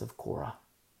tents of Korah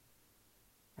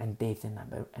and Dathan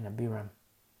and Abiram.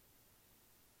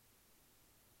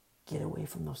 Get away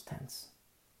from those tents.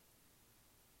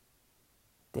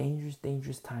 Dangerous,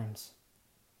 dangerous times.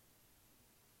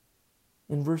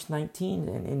 In verse 19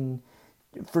 and in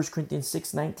 1 Corinthians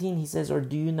 6:19, he says, or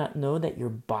do you not know that your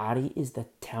body is the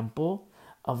temple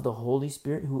of the Holy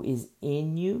Spirit who is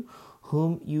in you,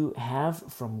 whom you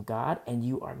have from God, and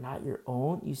you are not your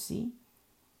own? You see?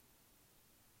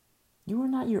 You are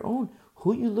not your own.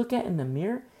 Who you look at in the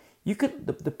mirror,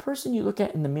 the person you look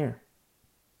at in the mirror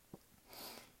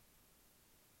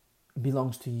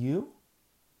belongs to you,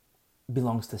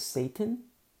 belongs to Satan,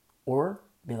 or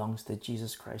belongs to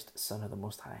Jesus Christ, Son of the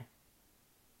Most High.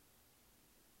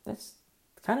 That's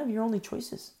kind of your only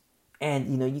choices. And,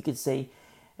 you know, you could say,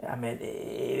 I mean,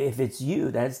 if it's you,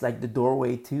 that's like the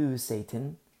doorway to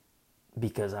Satan,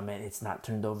 because, I mean, it's not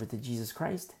turned over to Jesus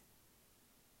Christ.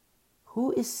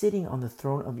 Who is sitting on the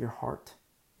throne of your heart?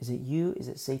 Is it you? Is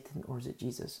it Satan? Or is it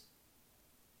Jesus?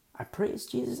 I pray it's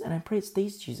Jesus, and I pray it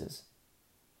stays Jesus.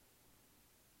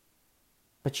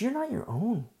 But you're not your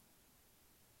own.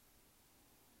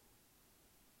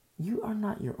 You are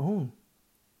not your own.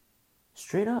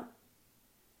 Straight up.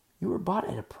 You were bought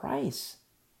at a price.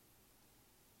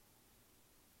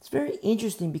 It's very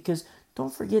interesting because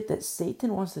don't forget that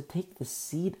Satan wants to take the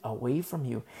seed away from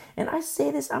you. And I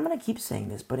say this, I'm going to keep saying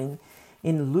this, but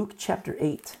in Luke chapter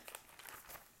 8,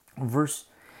 verse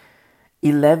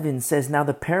 11 says, now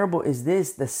the parable is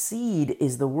this, the seed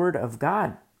is the word of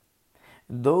God.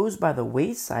 Those by the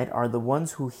wayside are the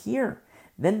ones who hear.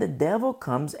 Then the devil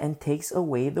comes and takes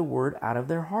away the word out of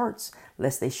their hearts,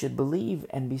 lest they should believe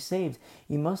and be saved.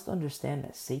 You must understand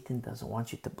that Satan doesn't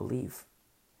want you to believe.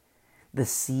 The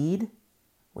seed,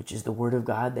 which is the Word of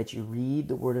God that you read,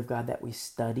 the Word of God that we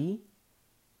study,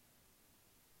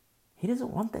 He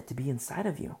doesn't want that to be inside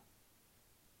of you.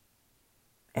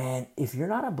 And if you're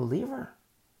not a believer,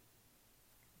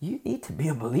 you need to be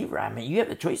a believer. I mean, you have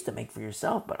the choice to make for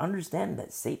yourself, but understand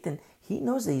that Satan, he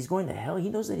knows that he's going to hell. He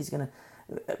knows that he's going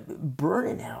to burn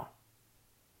in hell.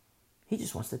 He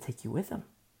just wants to take you with him.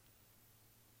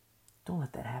 Don't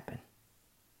let that happen.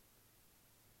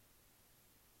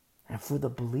 And for the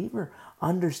believer,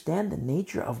 understand the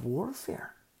nature of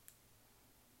warfare.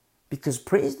 Because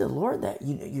praise the Lord that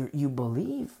you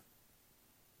believe.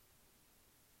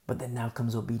 But then now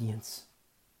comes obedience.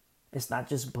 It's not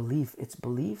just belief, it's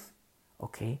belief.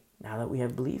 Okay, now that we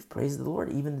have belief, praise the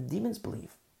Lord, even the demons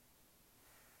believe.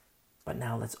 But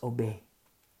now let's obey.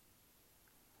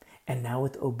 And now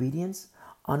with obedience,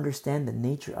 understand the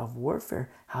nature of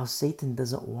warfare, how Satan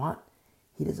doesn't want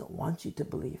you to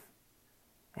believe.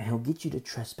 And he'll get you to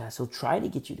trespass. He'll try to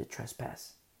get you to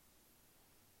trespass.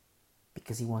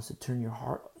 Because he wants to turn your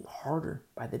heart harder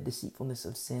by the deceitfulness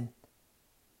of sin.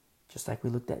 Just like we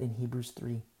looked at in Hebrews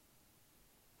 3.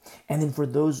 And then for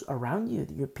those around you,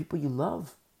 your people you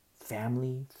love,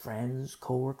 family, friends,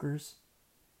 co-workers,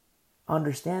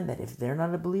 understand that if they're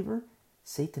not a believer,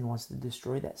 Satan wants to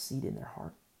destroy that seed in their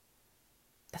heart.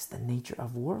 That's the nature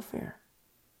of warfare.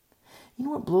 You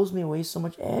know what blows me away so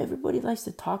much? Everybody likes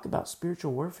to talk about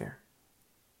spiritual warfare.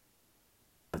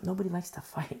 But nobody likes to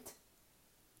fight.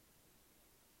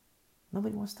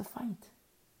 Nobody wants to fight.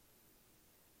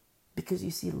 Because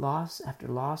you see loss after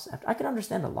loss after... I can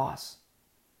understand a loss.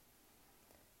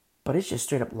 But it's just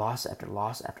straight up loss after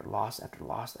loss after loss after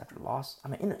loss after loss. I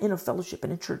mean, in a fellowship,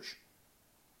 in a church.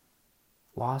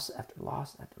 Loss after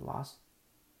loss after loss.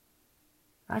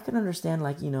 I can understand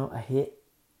a hit,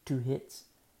 2 hits.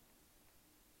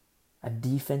 A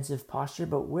defensive posture.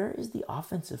 But where is the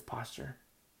offensive posture?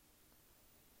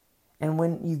 And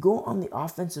when you go on the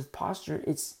offensive posture,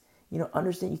 it's,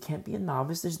 understand you can't be a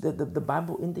novice. There's the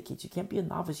Bible indicates you can't be a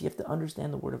novice. You have to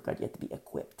understand the Word of God. You have to be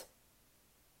equipped.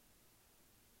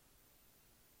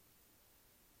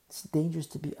 It's dangerous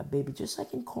to be a baby, just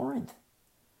like in Corinth.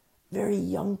 Very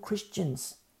young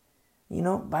Christians,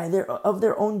 of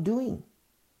their own doing,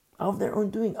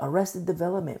 Arrested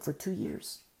Development for 2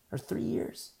 years or 3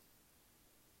 years.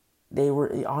 They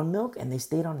were on milk and they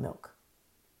stayed on milk.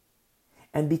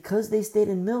 And because they stayed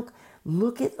in milk,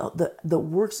 look at the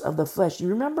works of the flesh. You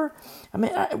remember?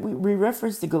 We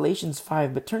referenced to Galatians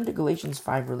 5, but turn to Galatians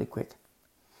 5 really quick.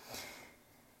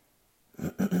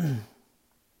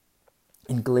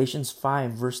 In Galatians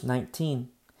 5, verse 19,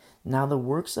 now the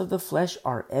works of the flesh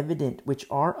are evident, which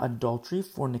are adultery,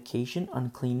 fornication,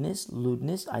 uncleanness,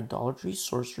 lewdness, idolatry,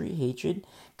 sorcery, hatred,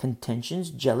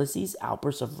 contentions, jealousies,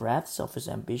 outbursts of wrath, selfish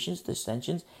ambitions,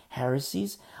 dissensions,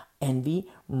 heresies, envy,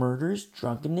 murders,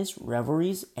 drunkenness,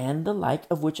 revelries, and the like,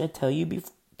 of which I tell you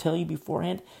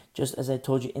beforehand, just as I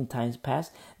told you in times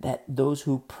past, that those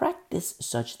who practice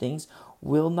such things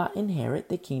will not inherit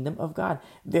the kingdom of God.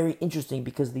 Very interesting,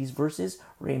 because these verses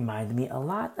remind me a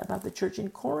lot about the church in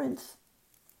Corinth.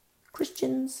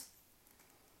 Christians.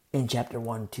 In chapter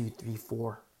 1, 2, 3,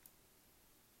 4.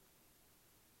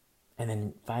 And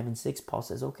then 5 and 6, Paul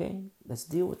says, okay, let's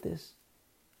deal with this.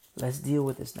 Let's deal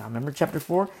with this now. Remember chapter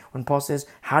 4 when Paul says,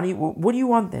 what do you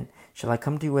want then? Shall I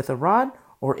come to you with a rod,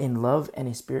 or in love and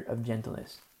a spirit of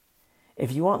gentleness?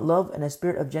 If you want love and a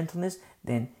spirit of gentleness,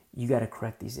 then you got to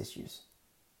correct these issues.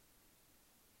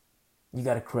 You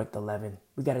got to correct the leaven.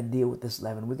 We got to deal with this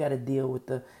leaven. We got to deal with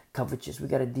the covetous. We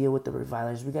got to deal with the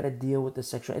revilers. We got to deal with the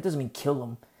sexual. It doesn't mean kill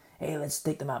them. Hey, let's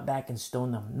take them out back and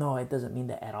stone them. No, it doesn't mean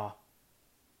that at all.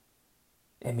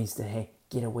 It means that, hey,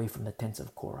 get away from the tents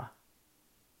of Korah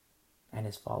and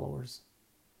his followers.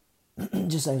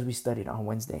 Just as we studied on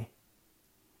Wednesday.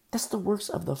 That's the works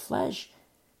of the flesh.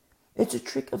 It's a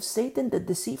trick of Satan, the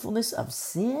deceitfulness of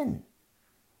sin.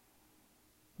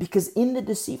 Because in the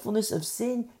deceitfulness of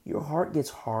sin, your heart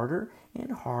gets harder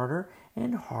and harder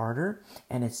and harder.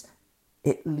 And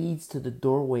it leads to the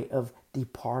doorway of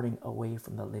departing away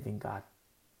from the living God.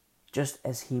 Just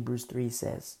as Hebrews 3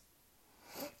 says.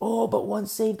 Oh, but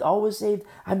once saved, always saved.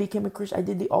 I became a Christian. I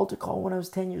did the altar call when I was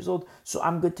 10 years old, so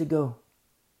I'm good to go.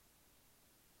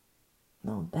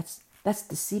 No, that's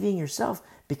deceiving yourself.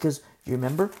 Because you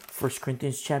remember 1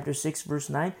 Corinthians chapter 6, verse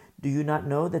 9. Do you not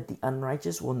know that the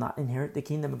unrighteous will not inherit the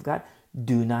kingdom of God?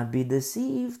 Do not be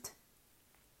deceived.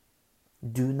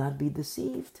 Do not be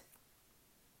deceived.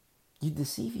 You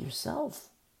deceive yourself.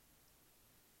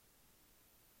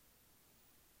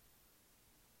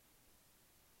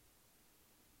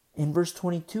 In verse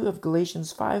 22 of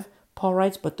Galatians 5, Paul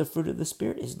writes, but the fruit of the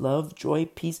Spirit is love, joy,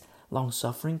 peace,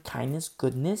 long-suffering, kindness,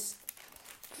 goodness,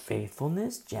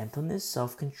 faithfulness, gentleness,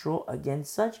 self-control.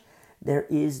 Against such there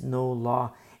is no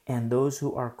law. And those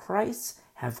who are Christ's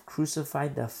have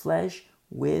crucified the flesh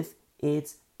with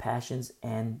its passions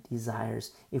and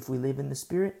desires. If we live in the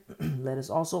Spirit, let us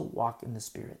also walk in the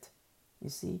Spirit. You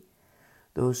see?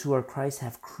 Those who are Christ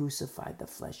have crucified the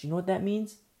flesh. You know what that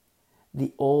means?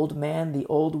 The old man, the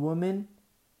old woman,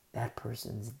 that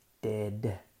person's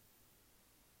dead.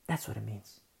 That's what it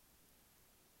means.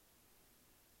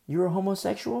 You're a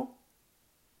homosexual?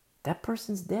 That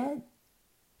person's dead.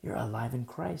 You're alive in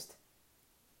Christ.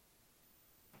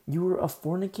 You were a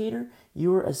fornicator?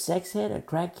 You were a sex head, a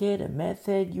crackhead, a meth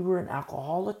head? You were an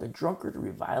alcoholic, a drunkard, a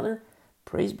reviler?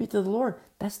 Praise be to the Lord.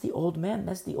 That's the old man.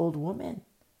 That's the old woman.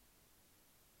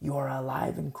 You are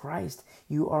alive in Christ.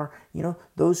 You are,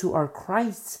 those who are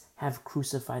Christ's have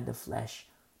crucified the flesh.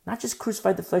 Not just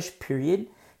crucified the flesh, period.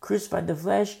 Crucified the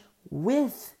flesh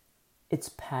with its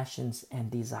passions and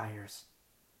desires.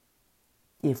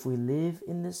 If we live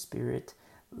in the Spirit,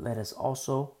 let us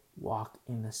also walk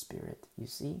in the Spirit. You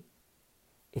see?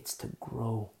 It's to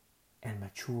grow and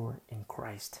mature in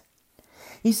Christ.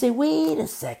 You say, wait a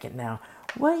second now.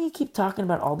 Why do you keep talking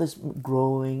about all this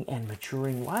growing and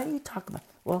maturing? Why do you talk about...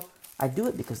 Well, I do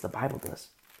it because the Bible does.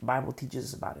 The Bible teaches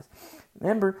us about it.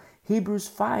 Remember, Hebrews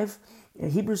 5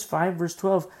 verse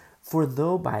 12, for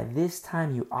though by this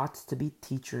time you ought to be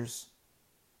teachers.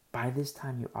 By this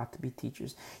time you ought to be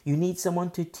teachers. You need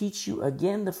someone to teach you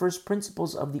again the first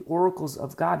principles of the oracles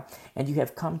of God, and you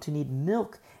have come to need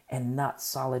milk and not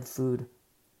solid food.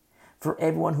 For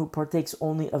everyone who partakes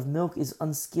only of milk is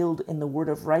unskilled in the word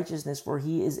of righteousness, for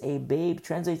he is a babe.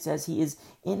 Translates as he is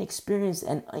inexperienced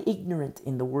and ignorant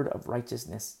in the word of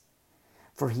righteousness,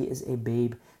 for he is a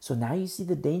babe. So now you see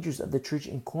the dangers of the church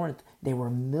in Corinth. They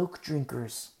were milk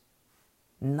drinkers,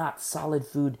 not solid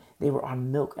food. They were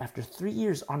on milk after 3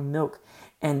 years on milk.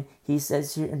 And he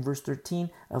says here in verse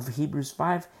 13 of Hebrews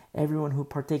 5, everyone who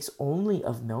partakes only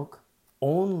of milk,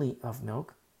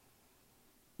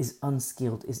 is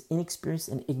unskilled, is inexperienced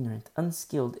and ignorant,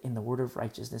 unskilled in the word of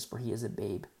righteousness, for he is a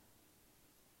babe.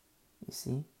 You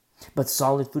see? But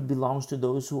solid food belongs to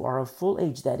those who are of full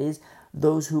age, that is,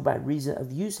 those who by reason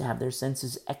of use have their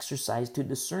senses exercised to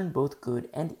discern both good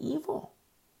and evil.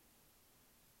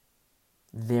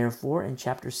 Therefore, in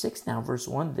chapter 6 now, verse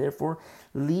 1, therefore,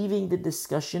 leaving the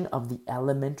discussion of the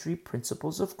elementary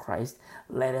principles of Christ,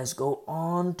 let us go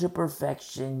on to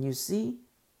perfection. You see?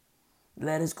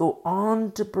 Let us go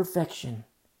on to perfection.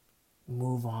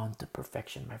 Move on to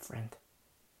perfection, my friend.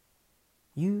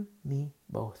 You, me,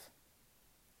 both.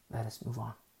 Let us move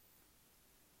on.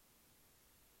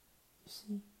 You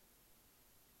see?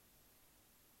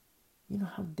 You know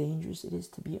how dangerous it is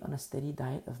to be on a steady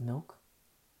diet of milk?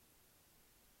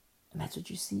 And that's what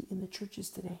you see in the churches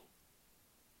today.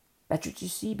 That's what you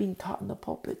see being taught in the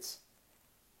pulpits.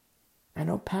 I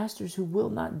know pastors who will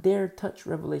not dare touch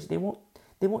Revelation.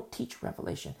 They won't teach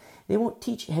Revelation. They won't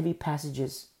teach heavy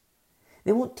passages.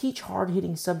 They won't teach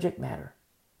hard-hitting subject matter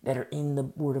that are in the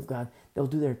Word of God. They'll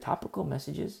do their topical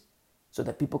messages so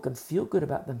that people can feel good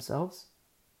about themselves.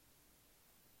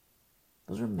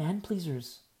 Those are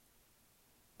man-pleasers.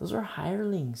 Those are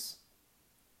hirelings.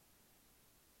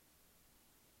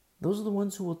 Those are the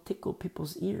ones who will tickle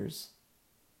people's ears,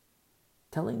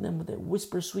 telling them that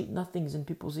whisper sweet nothings in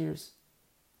people's ears.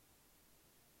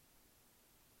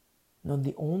 No,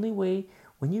 the only way,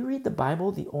 when you read the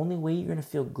Bible, the only way you're going to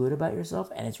feel good about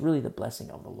yourself, and it's really the blessing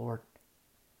of the Lord,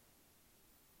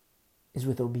 is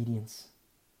with obedience.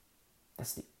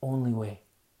 That's the only way.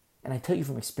 And I tell you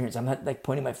from experience, I'm not like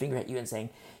pointing my finger at you and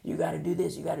saying, you got to do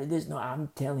this, you got to do this. No, I'm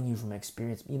telling you from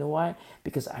experience. You know why?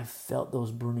 Because I've felt those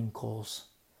burning coals.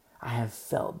 I have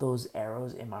felt those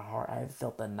arrows in my heart. I have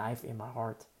felt the knife in my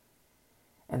heart.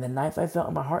 And the knife I felt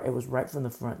in my heart, it was right from the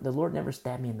front. The Lord never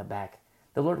stabbed me in the back.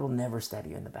 The Lord will never stab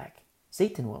you in the back.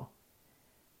 Satan will.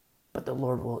 But the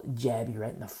Lord will jab you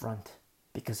right in the front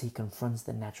because he confronts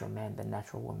the natural man, the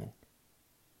natural woman.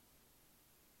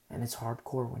 And it's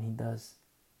hardcore when he does.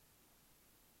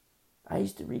 I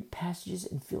used to read passages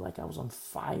and feel like I was on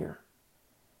fire.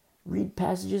 Read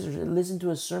passages or listen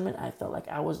to a sermon, I felt like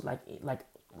I was like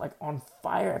on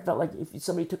fire. I felt like if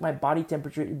somebody took my body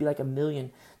temperature, it'd be like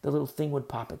 1,000,000. The little thing would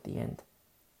pop at the end.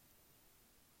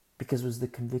 Because it was the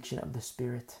conviction of the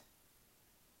Spirit.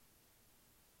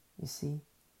 You see?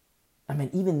 I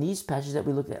mean, even these passages that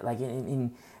we looked at, like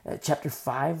in chapter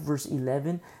 5, verse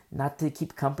 11, not to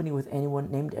keep company with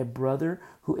anyone named a brother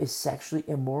who is sexually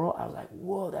immoral. I was like,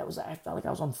 whoa, I felt like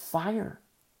I was on fire.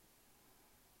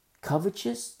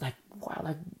 Covetous, like, wow,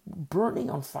 like burning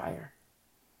on fire.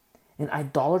 An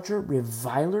idolater,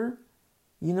 reviler,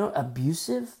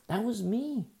 Abusive, that was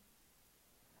me.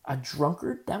 A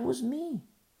drunkard, that was me.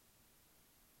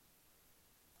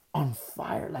 On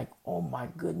fire, like, oh my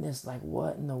goodness, like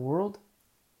what in the world?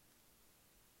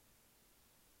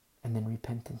 And then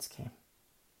repentance came.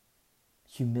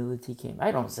 Humility came.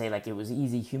 I don't say like it was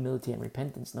easy, humility and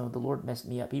repentance. No, the Lord messed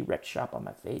me up. He wrecked shop on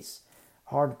my face.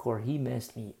 Hardcore, he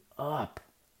messed me up.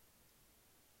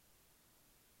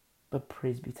 But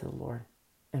praise be to the Lord,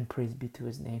 and praise be to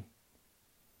his name.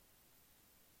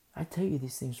 I tell you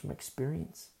these things from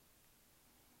experience.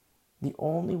 The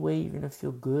only way you're going to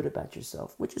feel good about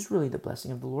yourself, which is really the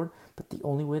blessing of the Lord, but the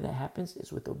only way that happens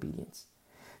is with obedience.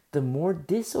 The more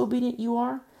disobedient you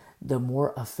are, the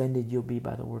more offended you'll be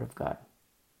by the word of God.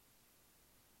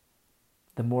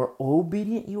 The more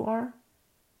obedient you are,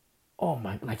 oh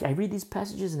my, like I read these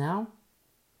passages now.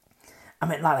 I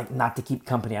mean, not to keep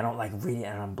company. I don't like reading it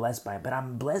and I'm blessed by it, but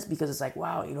I'm blessed because it's like,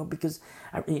 wow, because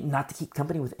not to keep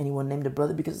company with anyone named a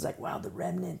brother, because it's like, wow, the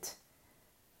remnant.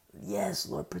 Yes,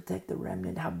 Lord, protect the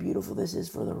remnant. How beautiful this is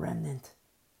for the remnant.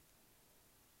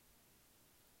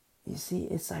 You see,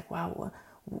 it's like, wow,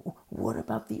 what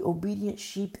about the obedient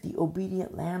sheep, the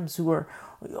obedient lambs who are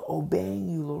obeying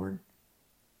you, Lord?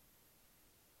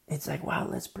 It's like, wow,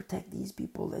 let's protect these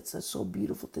people. It's so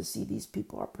beautiful to see these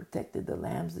people are protected. The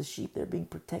lambs, the sheep, they're being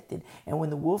protected. And when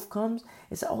the wolf comes,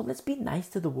 it's like, oh, let's be nice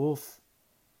to the wolf.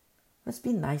 Let's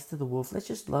be nice to the wolf. Let's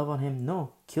just love on him.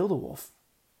 No, kill the wolf.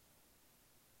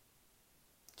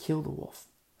 Kill the wolf.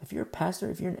 If you're a pastor,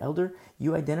 if you're an elder,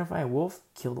 you identify a wolf,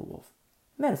 kill the wolf.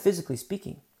 Metaphysically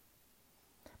speaking.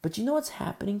 But you know what's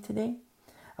happening today?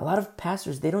 A lot of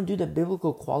pastors, they don't do the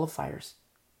biblical qualifiers.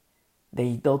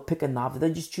 They'll pick a novice.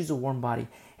 They'll just choose a warm body.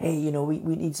 Hey,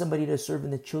 we need somebody to serve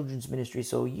in the children's ministry.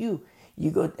 So you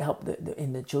go help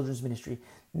in the children's ministry,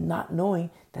 not knowing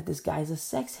that this guy's a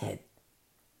sex head.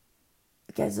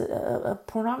 The guy's a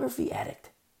pornography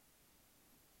addict.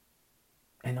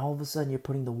 And all of a sudden you're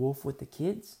putting the wolf with the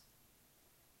kids.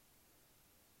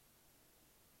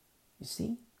 You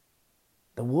see?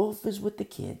 The wolf is with the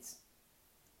kids.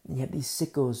 And you have these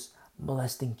sickos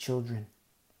molesting children,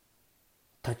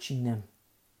 touching them,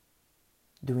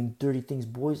 doing dirty things,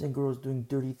 boys and girls doing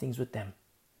dirty things with them.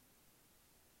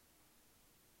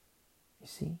 You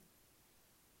see?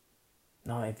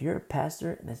 Now, if you're a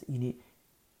pastor, you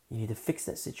need to fix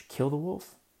that situation. Kill the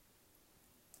wolf.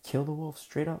 Kill the wolf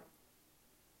straight up.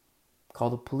 Call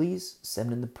the police,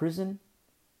 send him to prison.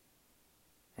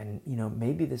 And,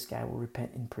 maybe this guy will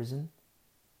repent in prison.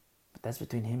 But that's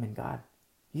between him and God.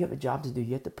 You have a job to do.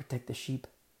 You have to protect the sheep.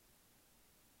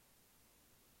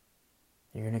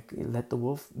 You're going to let the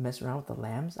wolf mess around with the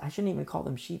lambs? I shouldn't even call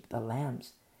them sheep, the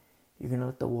lambs. You're going to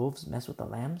let the wolves mess with the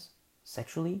lambs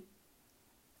sexually?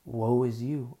 Woe is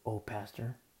you, O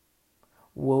pastor.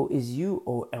 Woe is you,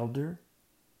 O elder.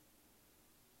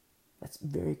 That's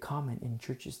very common in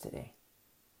churches today.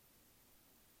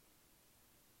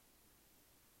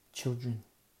 Children,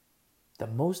 the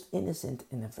most innocent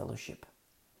in the fellowship.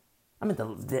 I mean, the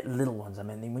little ones. I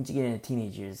mean, once you get into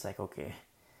teenage years, it's like, okay,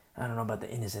 I don't know about the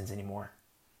innocence anymore.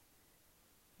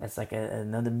 That's like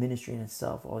another ministry in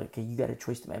itself. Oh, okay, you got a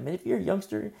choice to make. I mean, if you're a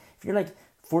youngster, if you're like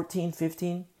 14,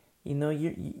 15,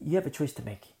 you have a choice to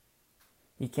make.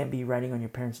 You can't be riding on your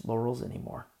parents' laurels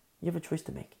anymore. You have a choice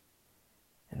to make.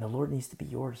 And the Lord needs to be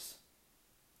yours.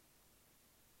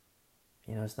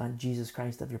 It's not Jesus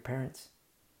Christ of your parents.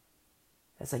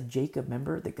 That's like Jacob,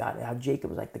 remember? How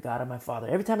Jacob was like, the God of my father.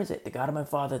 Every time he said, the God of my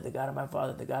father, the God of my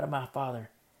father, the God of my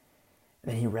father.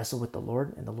 And then he wrestled with the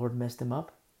Lord, and the Lord messed him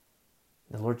up.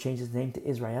 The Lord changed his name to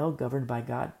Israel, governed by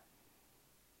God.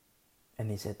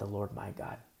 And he said, the Lord my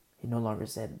God. He no longer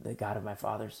said, the God of my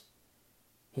fathers.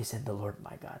 He said, the Lord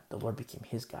my God. The Lord became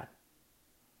his God.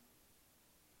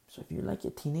 So if you're like a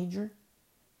teenager,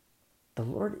 the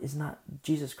Lord is not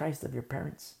Jesus Christ of your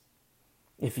parents.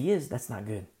 If he is, that's not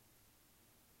good.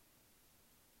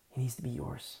 He needs to be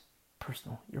yours,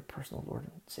 your personal Lord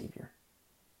and Savior.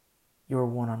 Your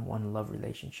one-on-one love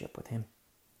relationship with him.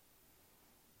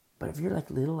 But if you're like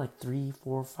little, like 3,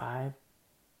 4, 5,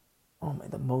 oh my,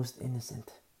 the most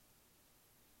innocent.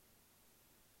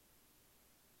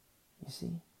 You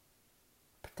see?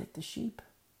 Protect the sheep.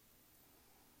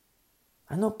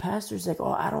 I know pastors like,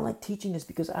 oh, I don't like teaching this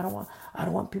because I don't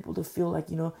want people to feel like,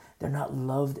 they're not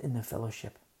loved in the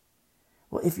fellowship.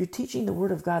 Well, if you're teaching the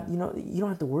Word of God, you don't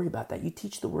have to worry about that. You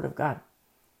teach the Word of God.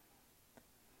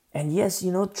 And yes,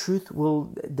 truth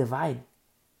will divide,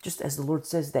 just as the Lord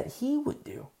says that he would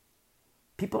do.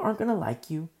 People aren't going to like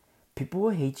you. People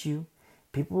will hate you.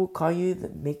 People will call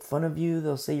you, make fun of you.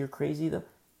 They'll say you're crazy.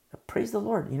 Praise the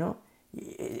Lord,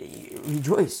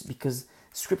 rejoice because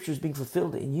Scripture is being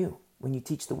fulfilled in you. when you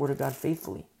teach the Word of God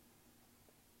faithfully.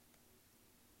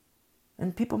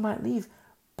 And people might leave,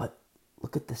 but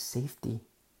look at the safety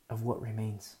of what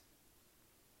remains.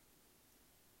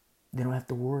 They don't have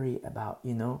to worry about,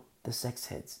 the sex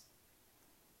heads.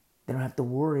 They don't have to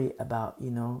worry about,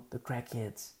 the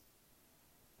crackheads.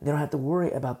 They don't have to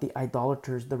worry about the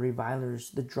idolaters, the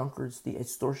revilers, the drunkards, the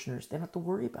extortioners. They don't have to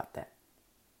worry about that.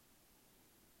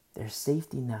 There's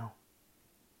safety now,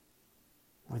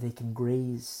 where they can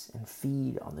graze and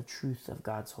feed on the truth of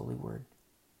God's holy word.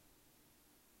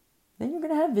 Then you're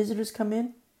going to have visitors come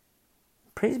in.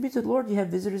 Praise be to the Lord, you have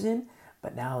visitors in.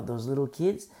 But now those little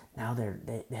kids, now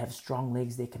they have strong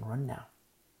legs, they can run now.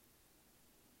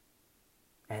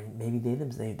 And maybe they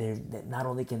not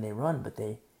only can they run, but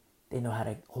they know how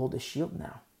to hold a shield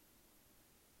now.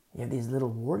 You have these little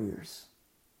warriors.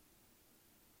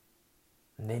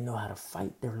 And they know how to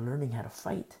fight. They're learning how to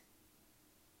fight.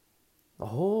 The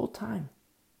whole time.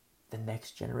 The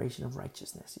next generation of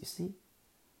righteousness, you see?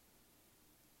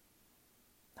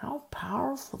 How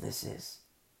powerful this is.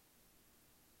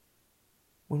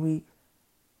 When we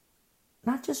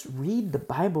not just read the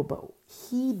Bible, but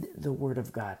heed the Word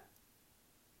of God.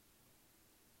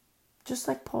 Just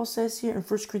like Paul says here in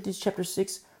 1 Corinthians chapter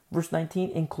 6, verse 19,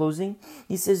 in closing,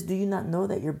 he says, do you not know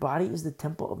that your body is the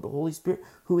temple of the Holy Spirit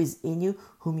who is in you,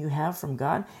 whom you have from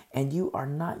God, and you are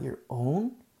not your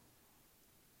own?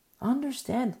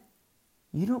 Understand,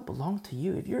 you don't belong to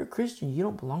you. If you're a Christian, you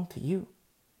don't belong to you.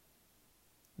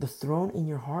 The throne in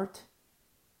your heart,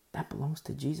 that belongs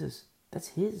to Jesus. That's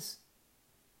His.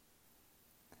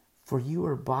 For you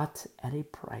are bought at a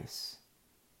price.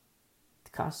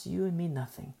 It costs you and me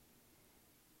nothing.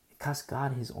 It cost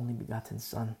God His only begotten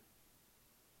Son.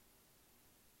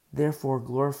 Therefore,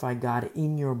 glorify God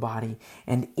in your body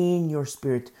and in your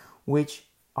spirit, which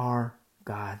are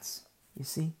God's. You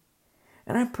see?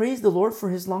 And I praise the Lord for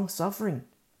His long suffering.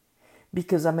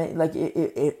 Because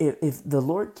if the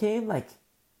Lord came like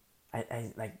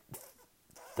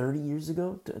 30 years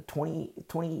ago,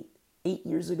 28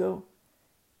 years ago,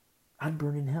 I'd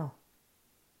burn in hell.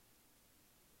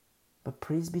 But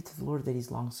praise be to the Lord that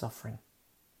He's long suffering.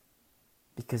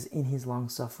 Because in His long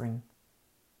suffering,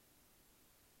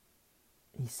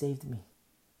 He saved me.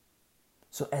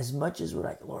 So as much as we're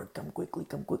like, Lord, come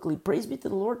quickly, praise be to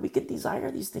the Lord, we can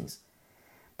desire these things.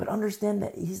 But understand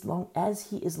that as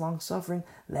He is long suffering,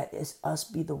 let us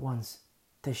be the ones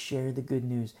to share the good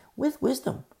news with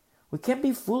wisdom. We can't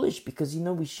be foolish because,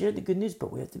 we share the good news,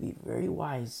 but we have to be very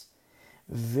wise.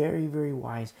 Very, very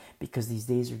wise, because these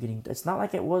days are it's not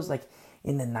like it was like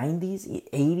in the 90s,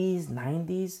 80s,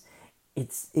 90s.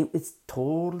 It's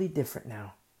totally different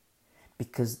now,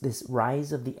 because this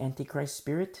rise of the Antichrist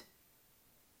spirit,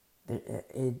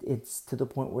 it's to the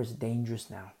point where it's dangerous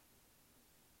now.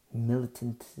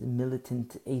 Militant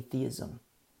atheism.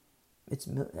 We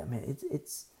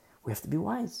have to be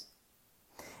wise.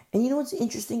 And you know what's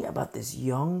interesting about this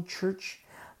young church?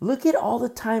 Look at all the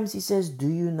times He says, do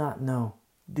you not know?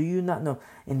 Do you not know?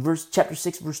 In chapter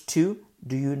 6, verse 2,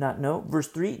 do you not know? Verse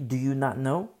 3, do you not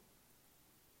know?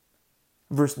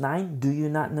 Verse 9, do you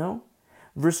not know?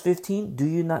 Verse 15, do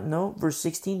you not know? Verse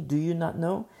 16, do you not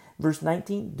know? Verse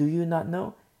 19, do you not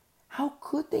know? How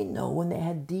could they know when they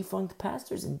had defunct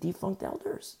pastors and defunct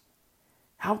elders?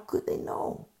 How could they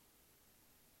know?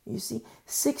 You see,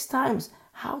 6 times,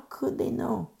 how could they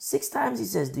know? 6 times He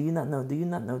says, do you not know? Do you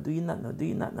not know? Do you not know? Do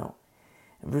you not know?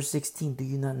 And verse 16, do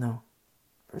you not know?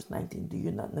 Verse 19, do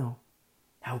you not know?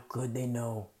 How could they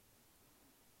know?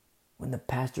 When the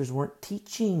pastors weren't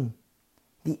teaching.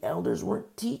 The elders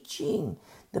weren't teaching.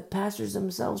 The pastors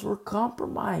themselves were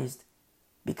compromised.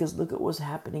 Because look at what's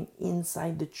happening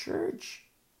inside the church.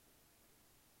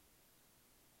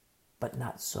 But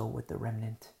not so with the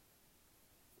remnant.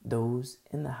 Those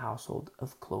in the household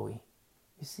of Chloe.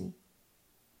 You see?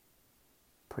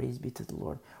 Praise be to the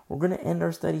Lord. We're going to end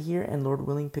our study here, and Lord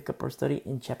willing, pick up our study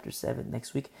in chapter 7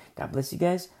 next week. God bless you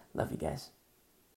guys. Love you guys.